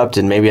interrupt,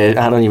 and maybe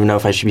I don't even know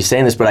if I should be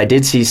saying this, but I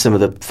did see some of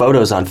the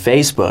photos on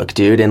Facebook,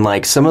 dude, and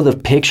like some of the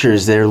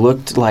pictures, there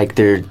looked like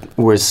there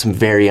was some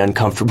very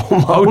uncomfortable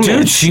moments. Oh,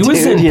 dude, she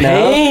was in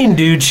pain,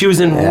 dude. She was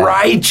in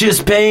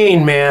righteous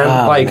pain, man.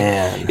 Oh,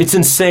 man. It's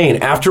insane.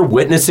 After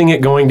witnessing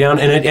it going down,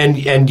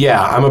 and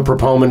yeah, I'm a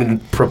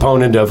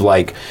proponent of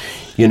like,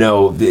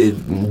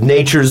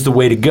 nature's the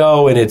way to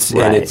go, and it's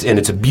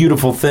a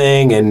beautiful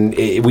thing,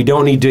 and we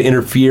don't need to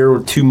interfere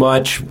too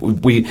much.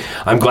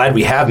 I'm glad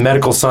we have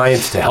medical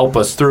science to help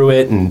us through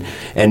it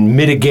and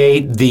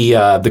mitigate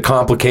the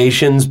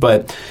complications.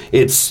 But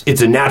it's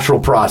a natural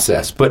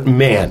process. But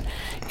man,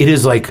 it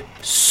is like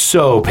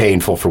so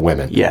painful for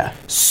women. Yeah.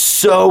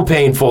 So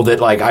painful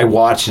that like I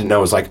watched it and I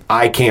was like,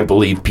 I can't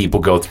believe people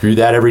go through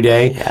that every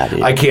day. Yeah,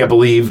 dude. I can't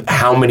believe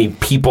how many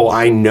people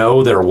I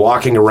know that are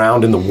walking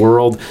around in the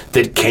world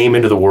that came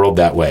into the world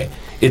that way.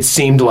 It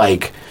seemed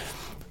like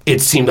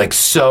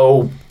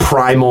so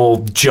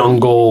primal,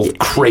 jungle,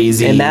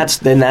 crazy. And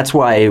that's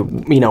why,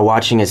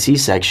 watching a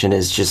C-section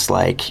is just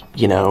like,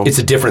 it's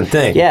a different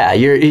thing. Yeah,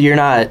 you're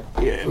not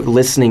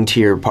listening to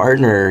your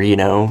partner,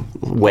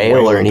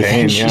 wail or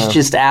anything. Pain, She's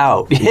just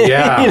out.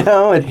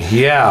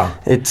 Yeah.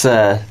 It's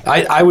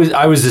I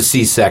was a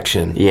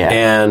C-section. Yeah.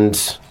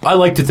 And I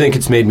like to think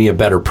it's made me a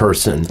better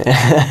person.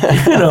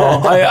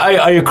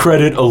 I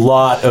accredit a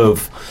lot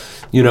of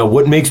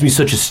what makes me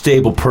such a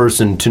stable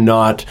person to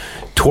not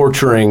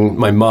torturing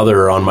my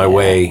mother on my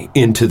way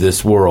into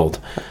this world.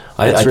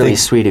 That's really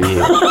sweet of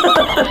you.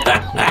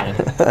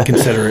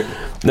 Consider it.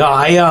 No,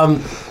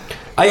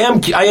 I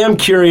am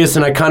curious,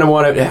 and I kind of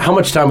want to. How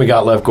much time we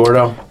got left,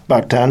 Gordo?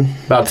 About 10.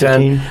 About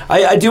 10.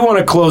 I do want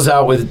to close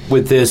out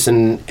with this,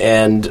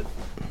 and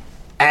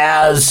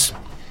as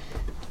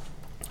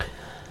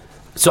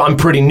so I'm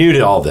pretty new to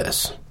all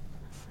this.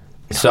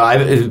 So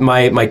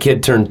my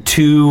kid turned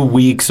 2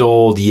 weeks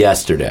old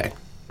yesterday.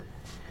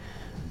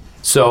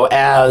 So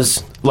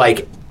as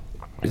like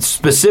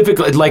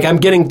specifically, like I'm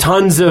getting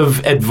tons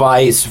of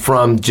advice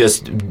from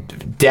just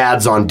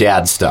dads on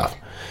dad stuff.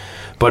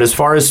 But as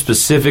far as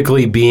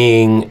specifically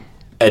being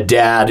a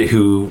dad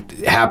who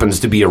happens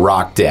to be a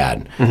rock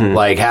dad,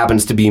 like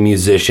happens to be a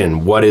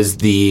musician, what is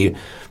the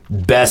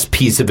best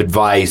piece of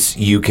advice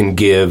you can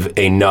give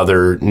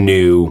another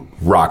new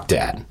rock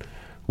dad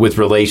with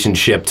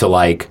relationship to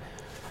like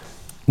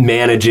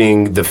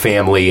managing the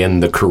family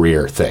and the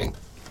career thing,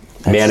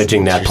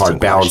 managing that part,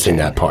 balancing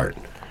that part?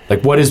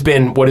 Like what has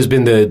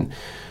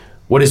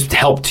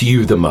helped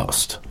you the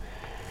most?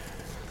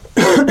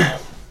 I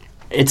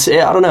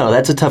don't know.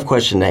 That's a tough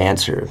question to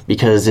answer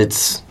because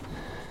it's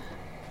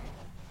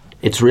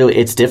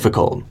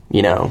difficult.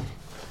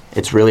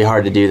 It's really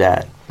hard to do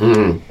that.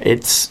 And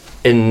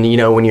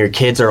when your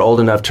kids are old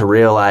enough to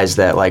realize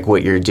that like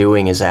what you're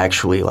doing is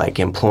actually like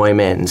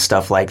employment and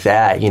stuff like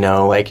that,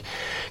 like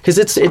because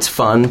it's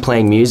fun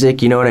playing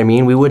music, you know what I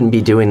mean? We wouldn't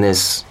be doing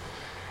this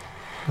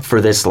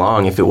for this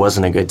long if it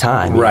wasn't a good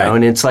time, you know?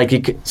 And it's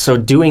like so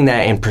doing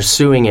that and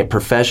pursuing it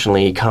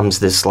professionally comes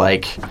this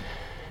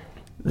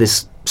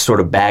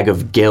sort of bag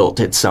of guilt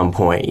at some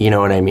point, you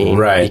know what I mean?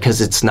 Right. Because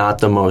it's not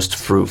the most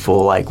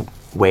fruitful like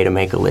way to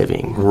make a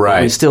living. Right.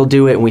 But we still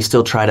do it and we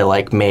still try to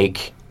like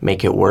make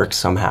it work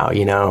somehow,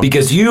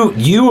 Because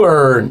you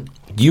are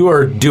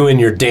doing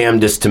your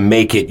damnedest to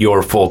make it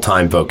your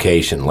full-time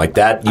vocation. Like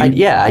that,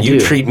 you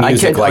treat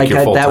music like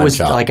your full-time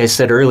job. Like I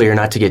said earlier,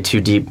 not to get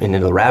too deep into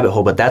the rabbit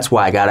hole, but that's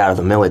why I got out of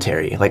the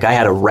military. Like I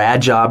had a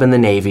rad job in the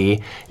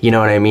Navy, you know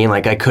what I mean?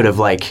 Like I could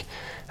have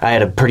I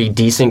had a pretty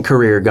decent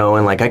career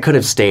going. Like I could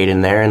have stayed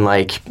in there and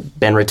like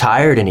been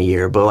retired in a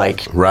year, but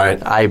like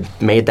I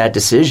made that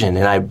decision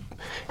and I'm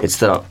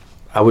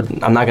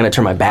not going to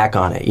turn my back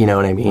on it, you know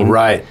what I mean?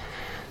 Right.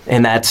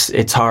 And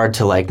it's hard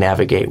to like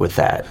navigate with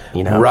that,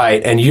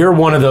 Right. And you're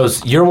one of those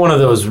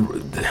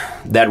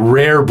that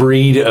rare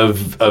breed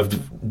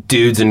of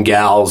dudes and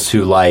gals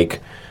who like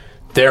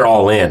they're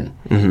all in.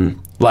 Mm-hmm.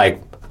 Like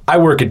I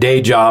work a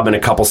day job and a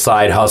couple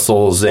side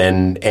hustles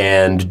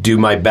and do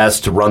my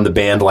best to run the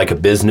band like a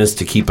business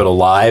to keep it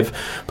alive,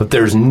 but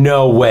there's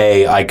no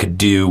way I could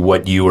do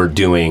what you are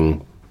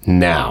doing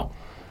now.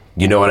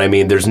 You know what I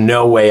mean? There's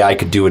no way I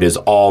could do it as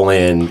all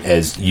in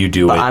as you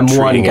do it. I'm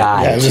one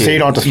guy. Yeah, so you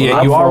don't have to.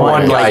 Yeah, you are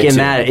one guy. Like, and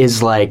that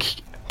is like,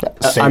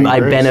 I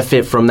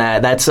benefit from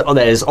that. That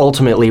is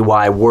ultimately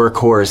why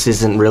Workhorse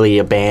isn't really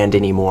a band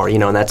anymore.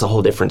 And that's a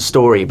whole different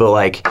story. But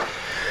like,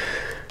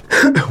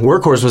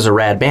 Workhorse was a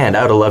rad band.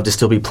 I would have loved to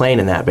still be playing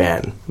in that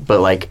band.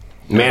 But, like,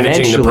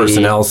 managing the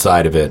personnel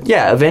side of it.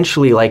 Yeah,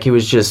 eventually, like, it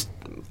was just,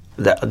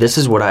 this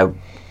is what I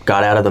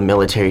got out of the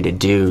military to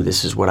do.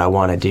 This is what I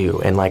want to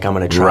do. And, like, I'm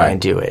going to try and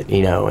do it,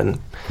 you know, and...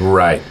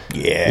 Right.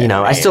 Yeah. You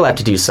know, I still have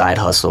to do side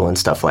hustle and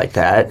stuff like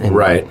that. And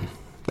right.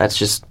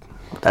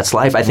 That's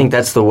life. I think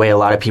that's the way a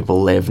lot of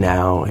people live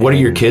now. What do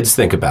your kids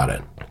think about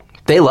it?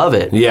 They love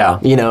it. Yeah.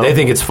 You know, they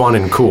think it's fun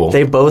and cool.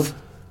 They both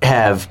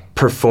have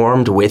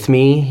performed with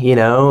me, you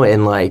know,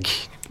 and like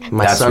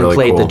my son really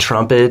played cool. the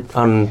trumpet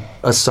on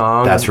a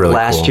song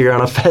last year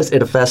on at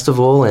a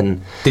festival.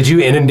 And did you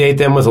inundate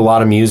them with a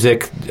lot of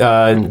music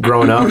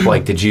growing up?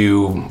 Like,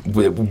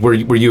 were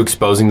you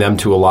exposing them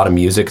to a lot of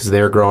music as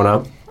they were growing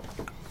up?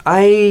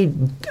 I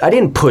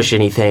didn't push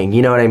anything,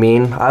 you know what I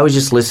mean? I was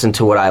just listening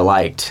to what I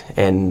liked,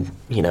 and,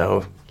 you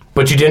know...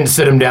 But you didn't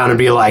sit them down and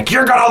be like,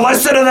 you're going to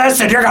listen to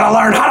this and you're going to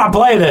learn how to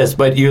play this.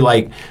 But you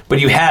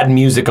had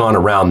music on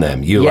around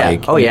them. You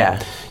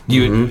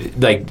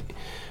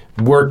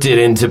worked it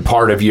into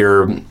part of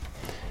your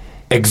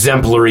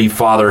exemplary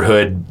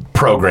fatherhood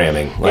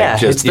programming.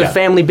 It's the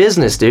family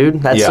business,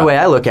 dude. That's the way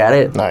I look at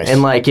it. Nice.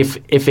 And like,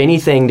 if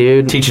anything,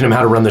 dude, teaching them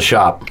how to run the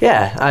shop.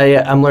 Yeah,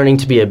 I'm learning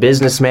to be a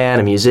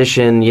businessman, a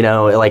musician. You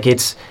know, like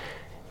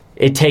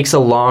it takes a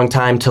long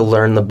time to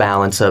learn the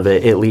balance of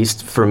it. At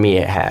least for me,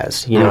 it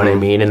has. You know what I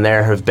mean? And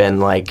there have been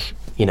like,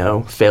 you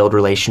know, failed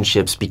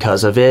relationships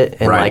because of it.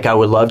 And like, I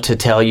would love to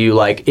tell you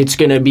like it's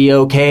gonna be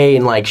okay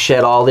and like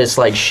shed all this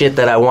like shit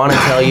that I want to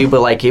tell you,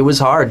 but like it was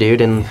hard,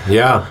 dude. And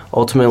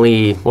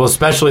ultimately, well,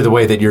 especially the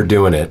way that you're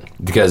doing it,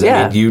 because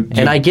I mean, you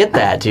and I get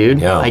that, dude.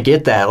 Yeah. I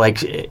get that.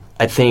 Like,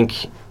 I think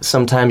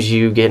sometimes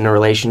you get in a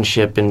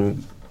relationship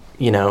and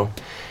you know,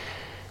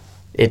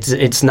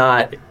 it's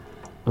not.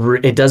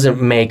 It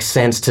doesn't make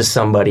sense to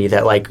somebody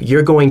that, like,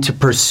 you're going to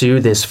pursue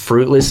this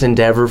fruitless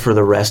endeavor for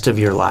the rest of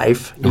your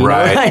life. You know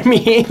what I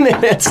mean?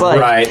 It's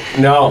like... Right.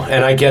 No,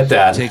 and I get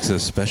that. It takes a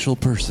special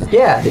person.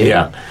 Yeah, dude.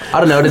 Yeah.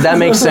 I don't know. Did that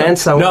make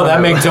sense? No, that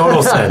makes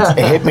total sense.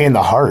 It hit me in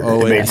the heart.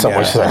 It made so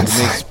much sense.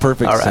 It makes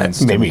perfect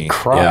sense. It made to me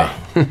cry.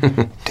 Yeah.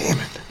 Damn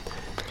it.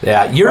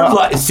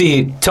 Yeah,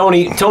 see,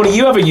 Tony,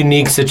 you have a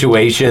unique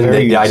situation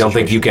that I don't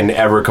think you can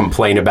ever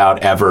complain about,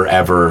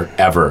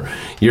 ever.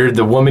 You're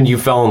the woman you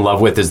fell in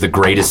love with is the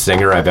greatest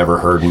singer I've ever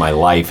heard in my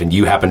life, and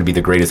you happen to be the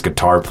greatest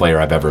guitar player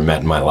I've ever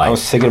met in my life. I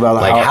was thinking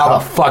about how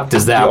the fuck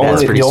does that work?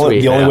 The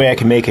only way I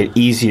can make it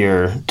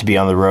easier to be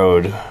on the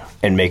road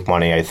and make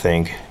money, I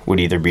think,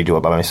 would either be do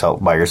it by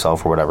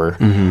yourself or whatever,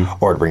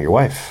 or to bring your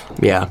wife.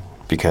 Yeah.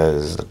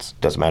 Because it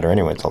doesn't matter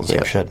anyway. It's all the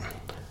same shit.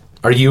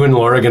 Are you and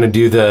Laura going to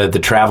do the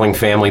traveling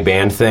family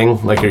band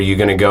thing? Like, are you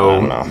going to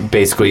go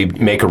basically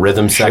make a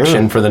rhythm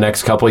section for the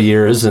next couple of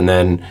years, and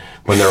then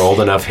when they're old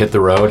enough, hit the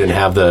road and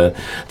have the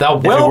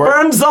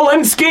Wilburn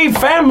Zielinski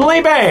family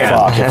band?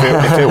 Fuck,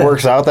 if it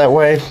works out that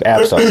way,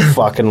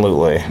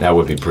 absolutely. That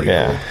would be pretty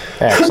cool.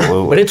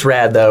 Absolutely. But it's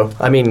rad, though.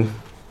 I mean,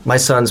 my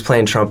son's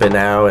playing trumpet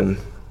now, and,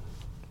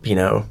 you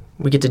know,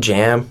 we get to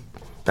jam.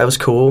 That was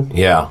cool.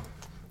 Yeah.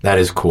 That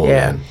is cool,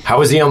 man.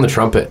 How is he on the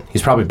trumpet?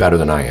 He's probably better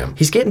than I am.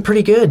 He's getting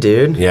pretty good,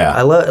 dude. Yeah.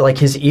 I love, like,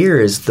 his ear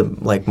is the,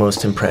 like,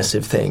 most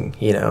impressive thing,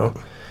 you know?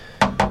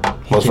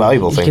 Most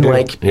valuable thing, He can,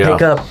 like,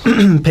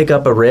 pick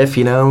up a riff,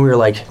 you know? We were,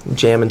 like,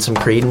 jamming some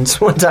Creedence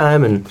one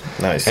time, and...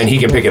 Nice. And he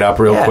can pick it up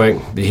real quick.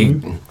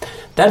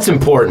 That's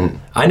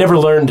important. I never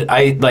learned...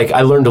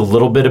 I learned a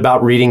little bit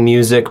about reading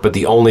music, but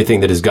the only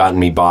thing that has gotten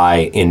me by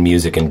in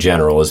music in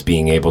general is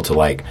being able to,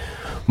 like,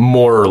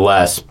 more or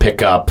less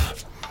pick up...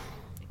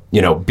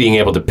 You know, being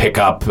able to pick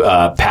up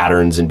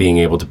patterns and being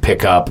able to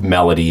pick up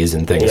melodies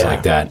and things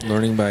like that.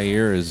 Learning by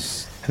ear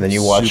is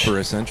super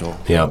essential.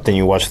 Yeah. Then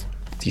you watch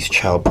these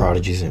child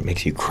prodigies and it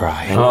makes you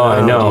cry. Oh,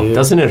 I know. Dude.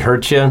 Doesn't it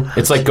hurt you?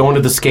 It's like going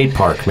to the skate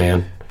park,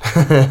 man.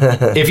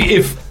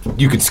 if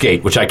you could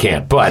skate, which I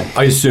can't, but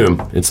I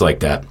assume it's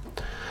like that.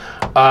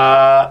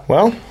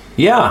 Well,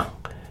 yeah.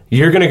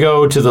 You're going to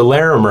go to the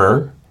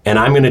Larimer, and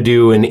I'm going to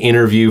do an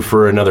interview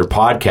for another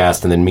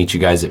podcast and then meet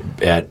you guys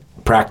at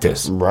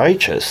practice.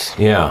 Righteous.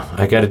 Yeah,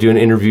 I got to do an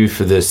interview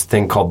for this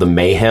thing called the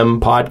Mayhem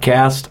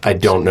podcast. I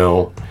don't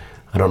know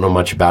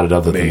much about it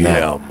other than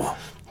that.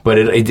 But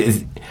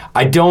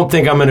I don't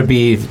think I'm going to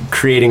be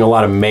creating a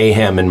lot of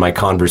mayhem in my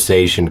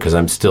conversation because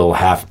I'm still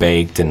half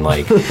baked and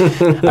like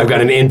I've got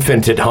an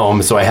infant at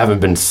home, so I haven't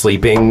been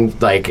sleeping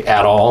like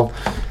at all.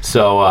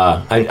 So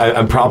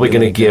I'm probably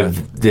going to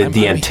give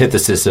the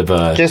antithesis of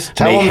a just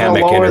tell them to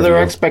lower interview.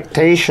 their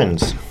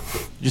expectations.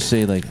 Just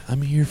say, like,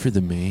 I'm here for the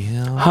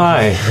mayhem.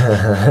 Hi,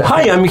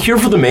 I'm here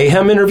for the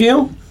mayhem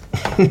interview.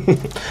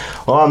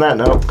 Well, on that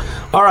note.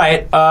 All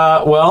right,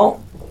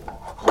 well,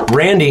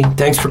 Randy,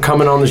 thanks for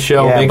coming on the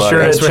show. Yeah, make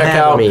sure to check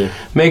out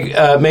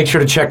make sure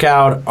to check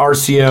out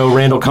RCO,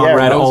 Randall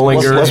Conrad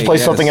Olinger. Let's play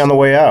something on the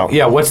way out.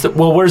 Yeah, what's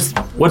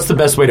the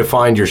best way to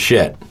find your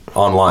shit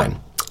online?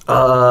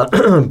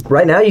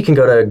 Right now you can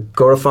go to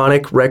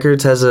Gorophonic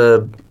Records has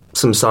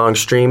some songs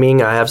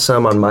streaming. I have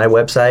some on my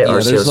website,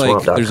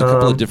 RCOswamp.com. There's a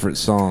couple of different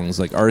songs,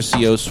 like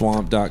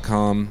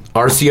RCOswamp.com.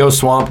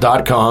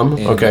 RCOswamp.com.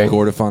 And okay.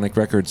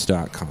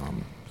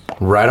 GordophonicRecords.com.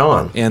 Right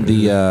on. And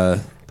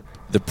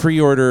the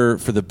pre-order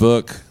for the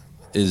book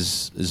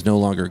is no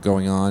longer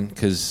going on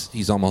because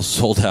he's almost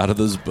sold out of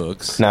those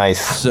books. Nice.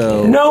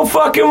 So No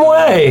fucking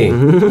way.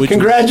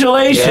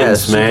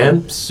 Congratulations,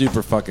 man.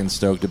 super fucking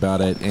stoked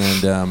about it.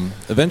 And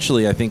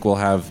eventually, I think we'll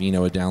have a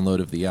download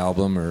of the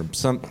album or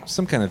some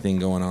kind of thing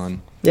going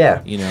on.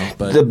 Yeah.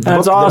 But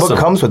That's The awesome. book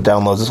comes with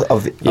downloads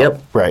of the.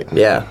 Yep. Right.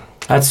 Yeah.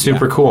 That's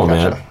super cool,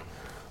 Gotcha. man.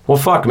 Well,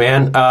 fuck,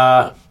 man.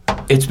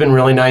 It's been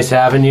really nice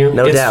having you.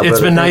 No doubt, It's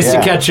brother. been nice Yeah.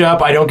 to catch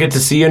up. I don't get to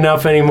see you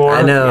enough anymore.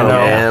 I know,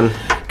 man.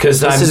 Because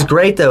This is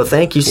great, though.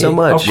 Thank you so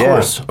much.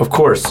 Of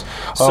course.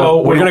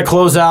 So we're gonna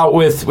close out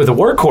with a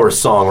workhorse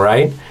song,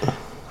 right?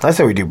 I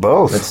say we do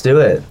both. Let's do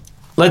it.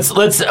 Let's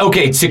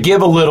okay, to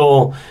give a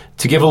little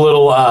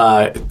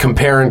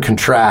compare and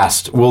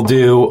contrast, we'll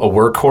do a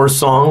workhorse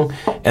song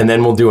and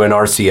then we'll do an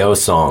RCO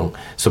song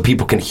so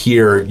people can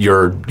hear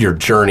your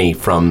journey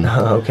from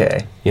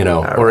Okay.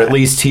 or at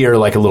least hear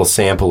like a little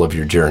sample of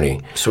your journey.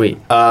 Sweet.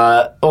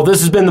 Well, this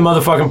has been the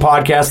motherfucking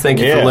podcast. Thank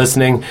you for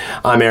listening.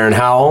 I'm Aaron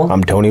Howell.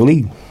 I'm Tony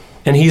Lee.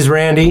 And he's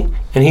Randy.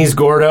 And he's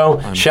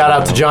Gordo. Shout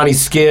out to Johnny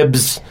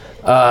Skibbs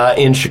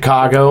in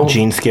Chicago.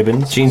 Gene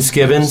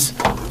Skibbins.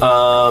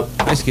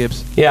 hi,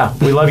 Skips. Yeah,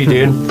 we love you,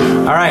 dude.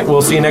 All right,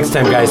 we'll see you next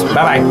time, guys.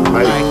 Bye-bye.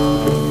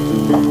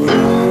 Bye.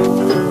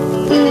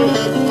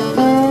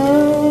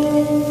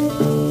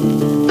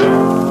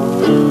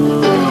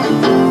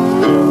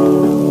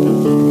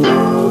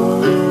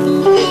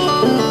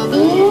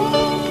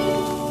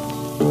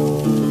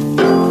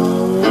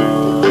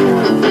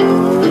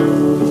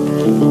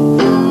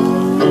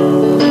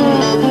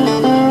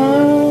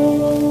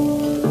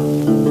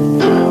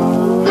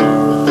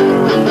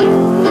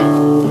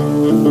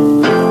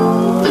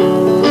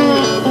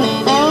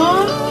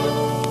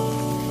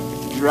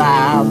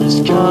 Drive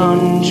this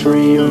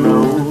country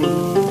road,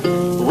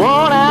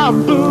 worn out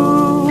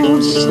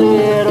boots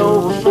slid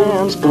over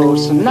fence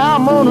posts, and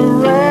I'm gonna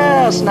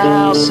rest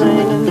now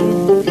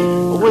singing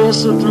a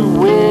whistle through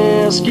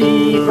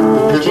whiskey,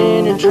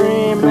 Virginia,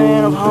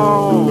 dreaming of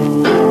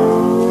home.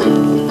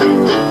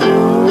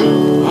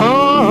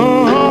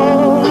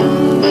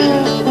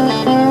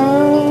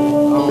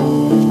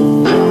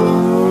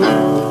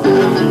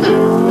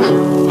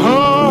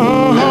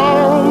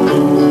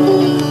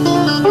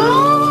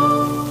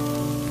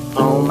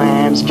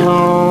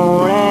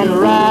 Cone and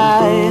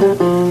ride,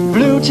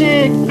 blue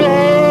tick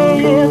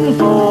baying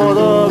for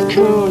the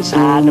coons,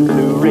 hiding a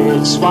blue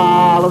ridge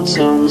swallowed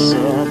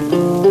sunset.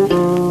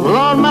 Well,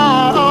 on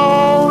my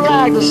own,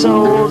 like the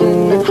souls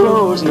in the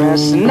crow's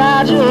nest, and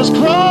I just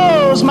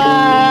close my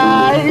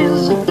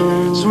eyes.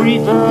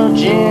 Sweet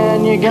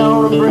Virginia,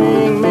 gonna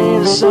bring me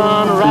the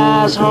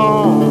sunrise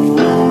home.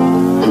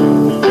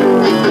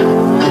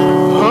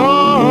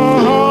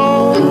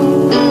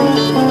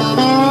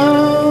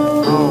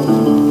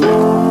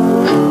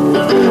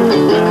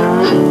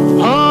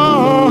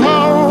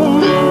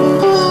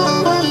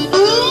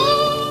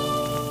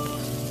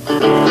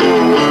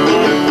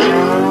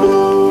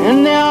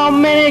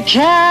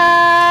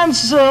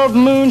 Kinds of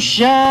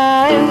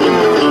moonshine,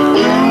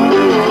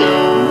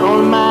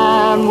 only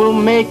mine will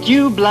make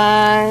you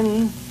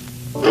blind.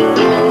 And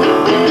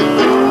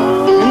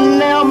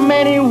there are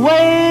many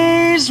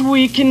ways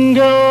we can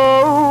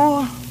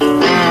go.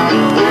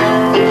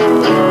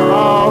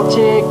 I'll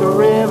take the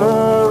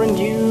river and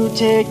you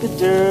take the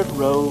dirt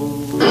road.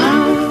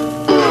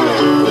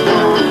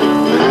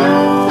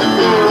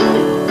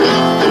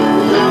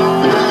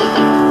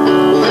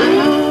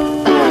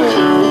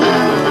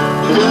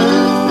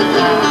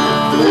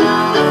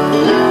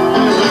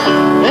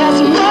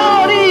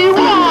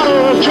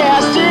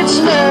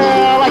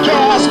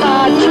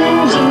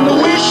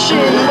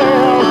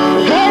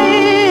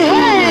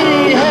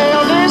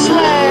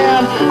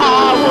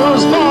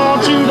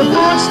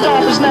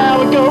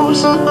 Now it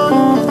goes.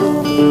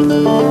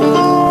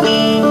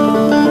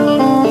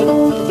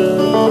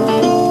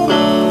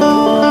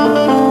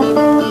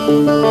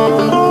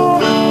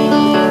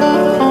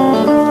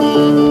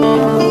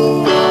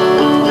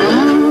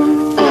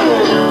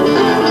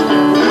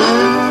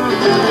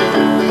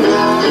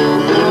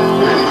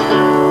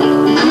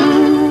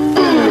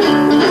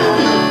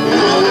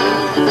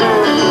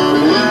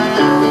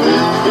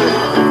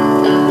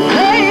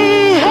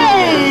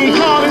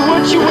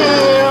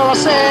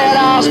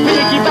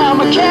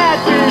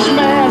 Catfish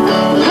man,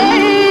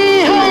 hey,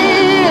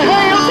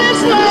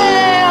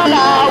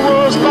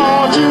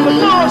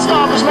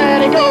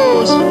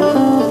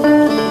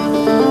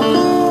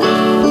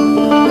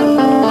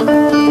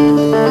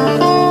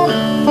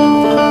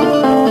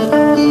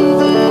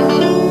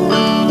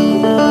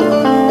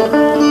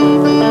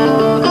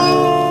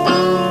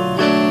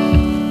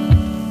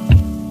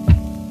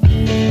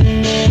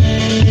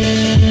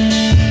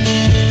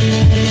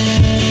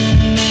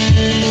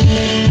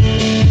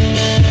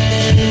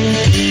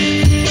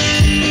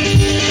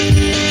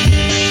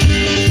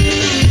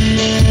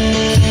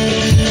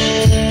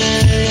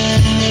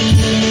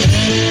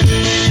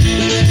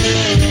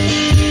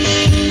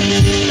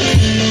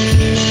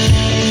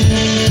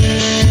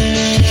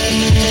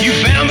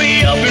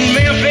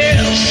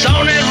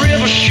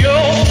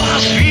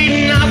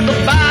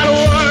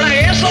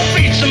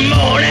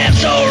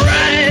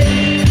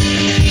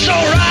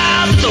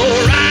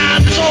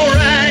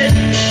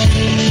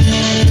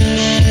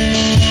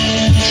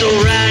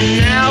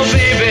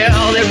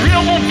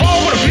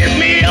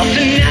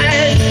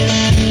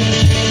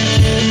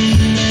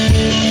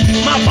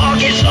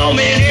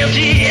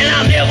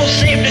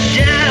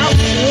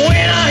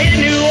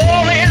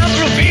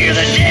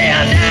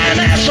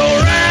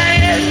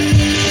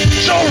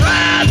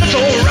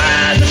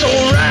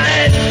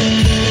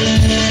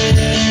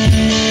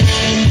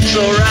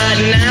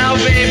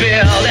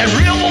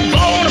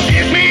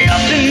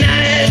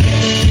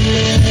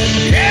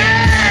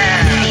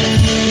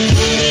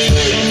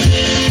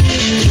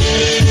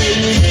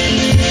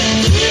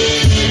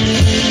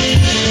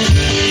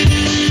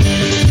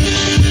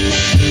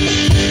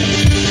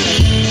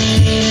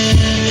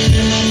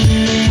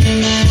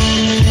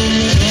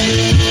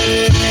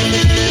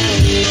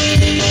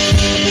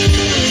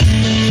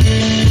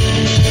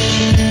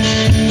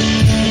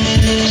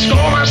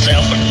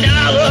 myself $1 and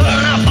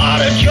I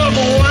bought a jug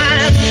of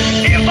wine.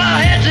 If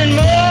I had 10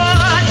 more,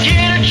 I'd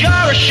get a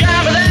jar of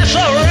shine, but that's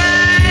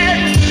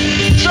alright.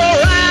 It's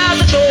alright,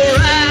 that's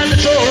alright,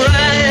 that's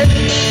alright.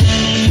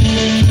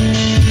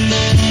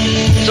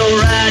 It's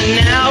alright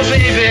now,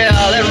 baby.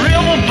 That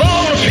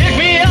riverboat will pick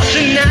me up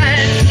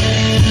tonight.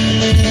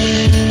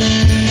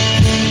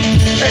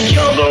 That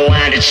jug of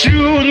wine, it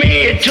soothed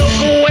me, it took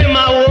away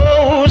my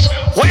woes.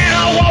 When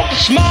I woke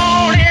this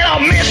morning, I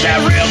missed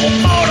that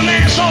riverboat, and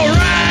that's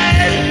alright.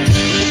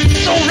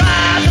 It's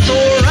alright, that's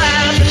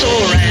alright, that's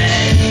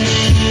alright.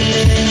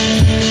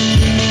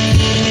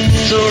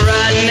 It's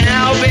alright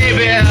now,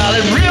 baby.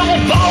 That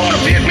riverboat will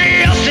pick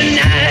me up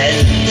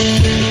tonight.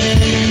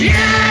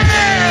 Yeah!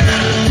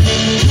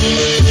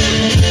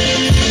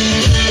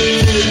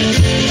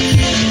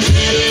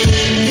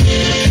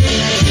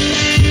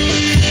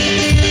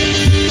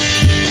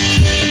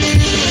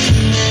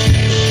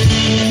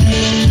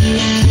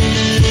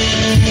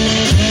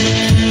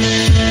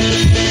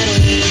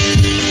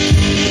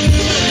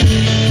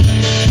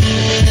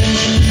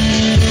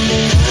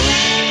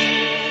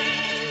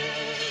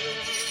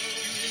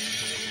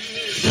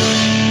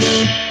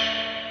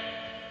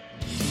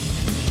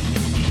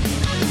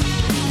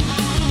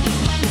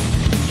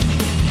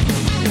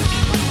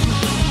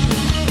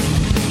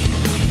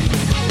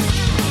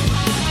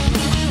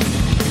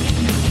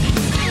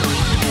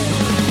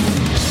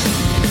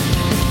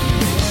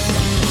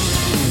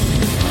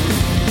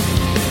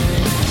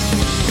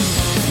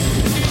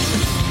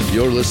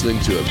 You're listening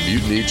to a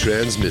Mutiny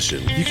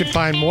Transmission. You can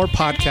find more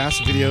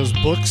podcasts, videos,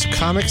 books,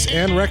 comics,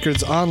 and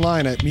records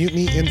online at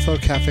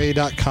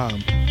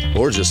mutinyinfocafe.com.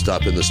 Or just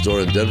stop in the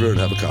store in Denver and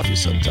have a coffee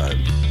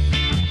sometime.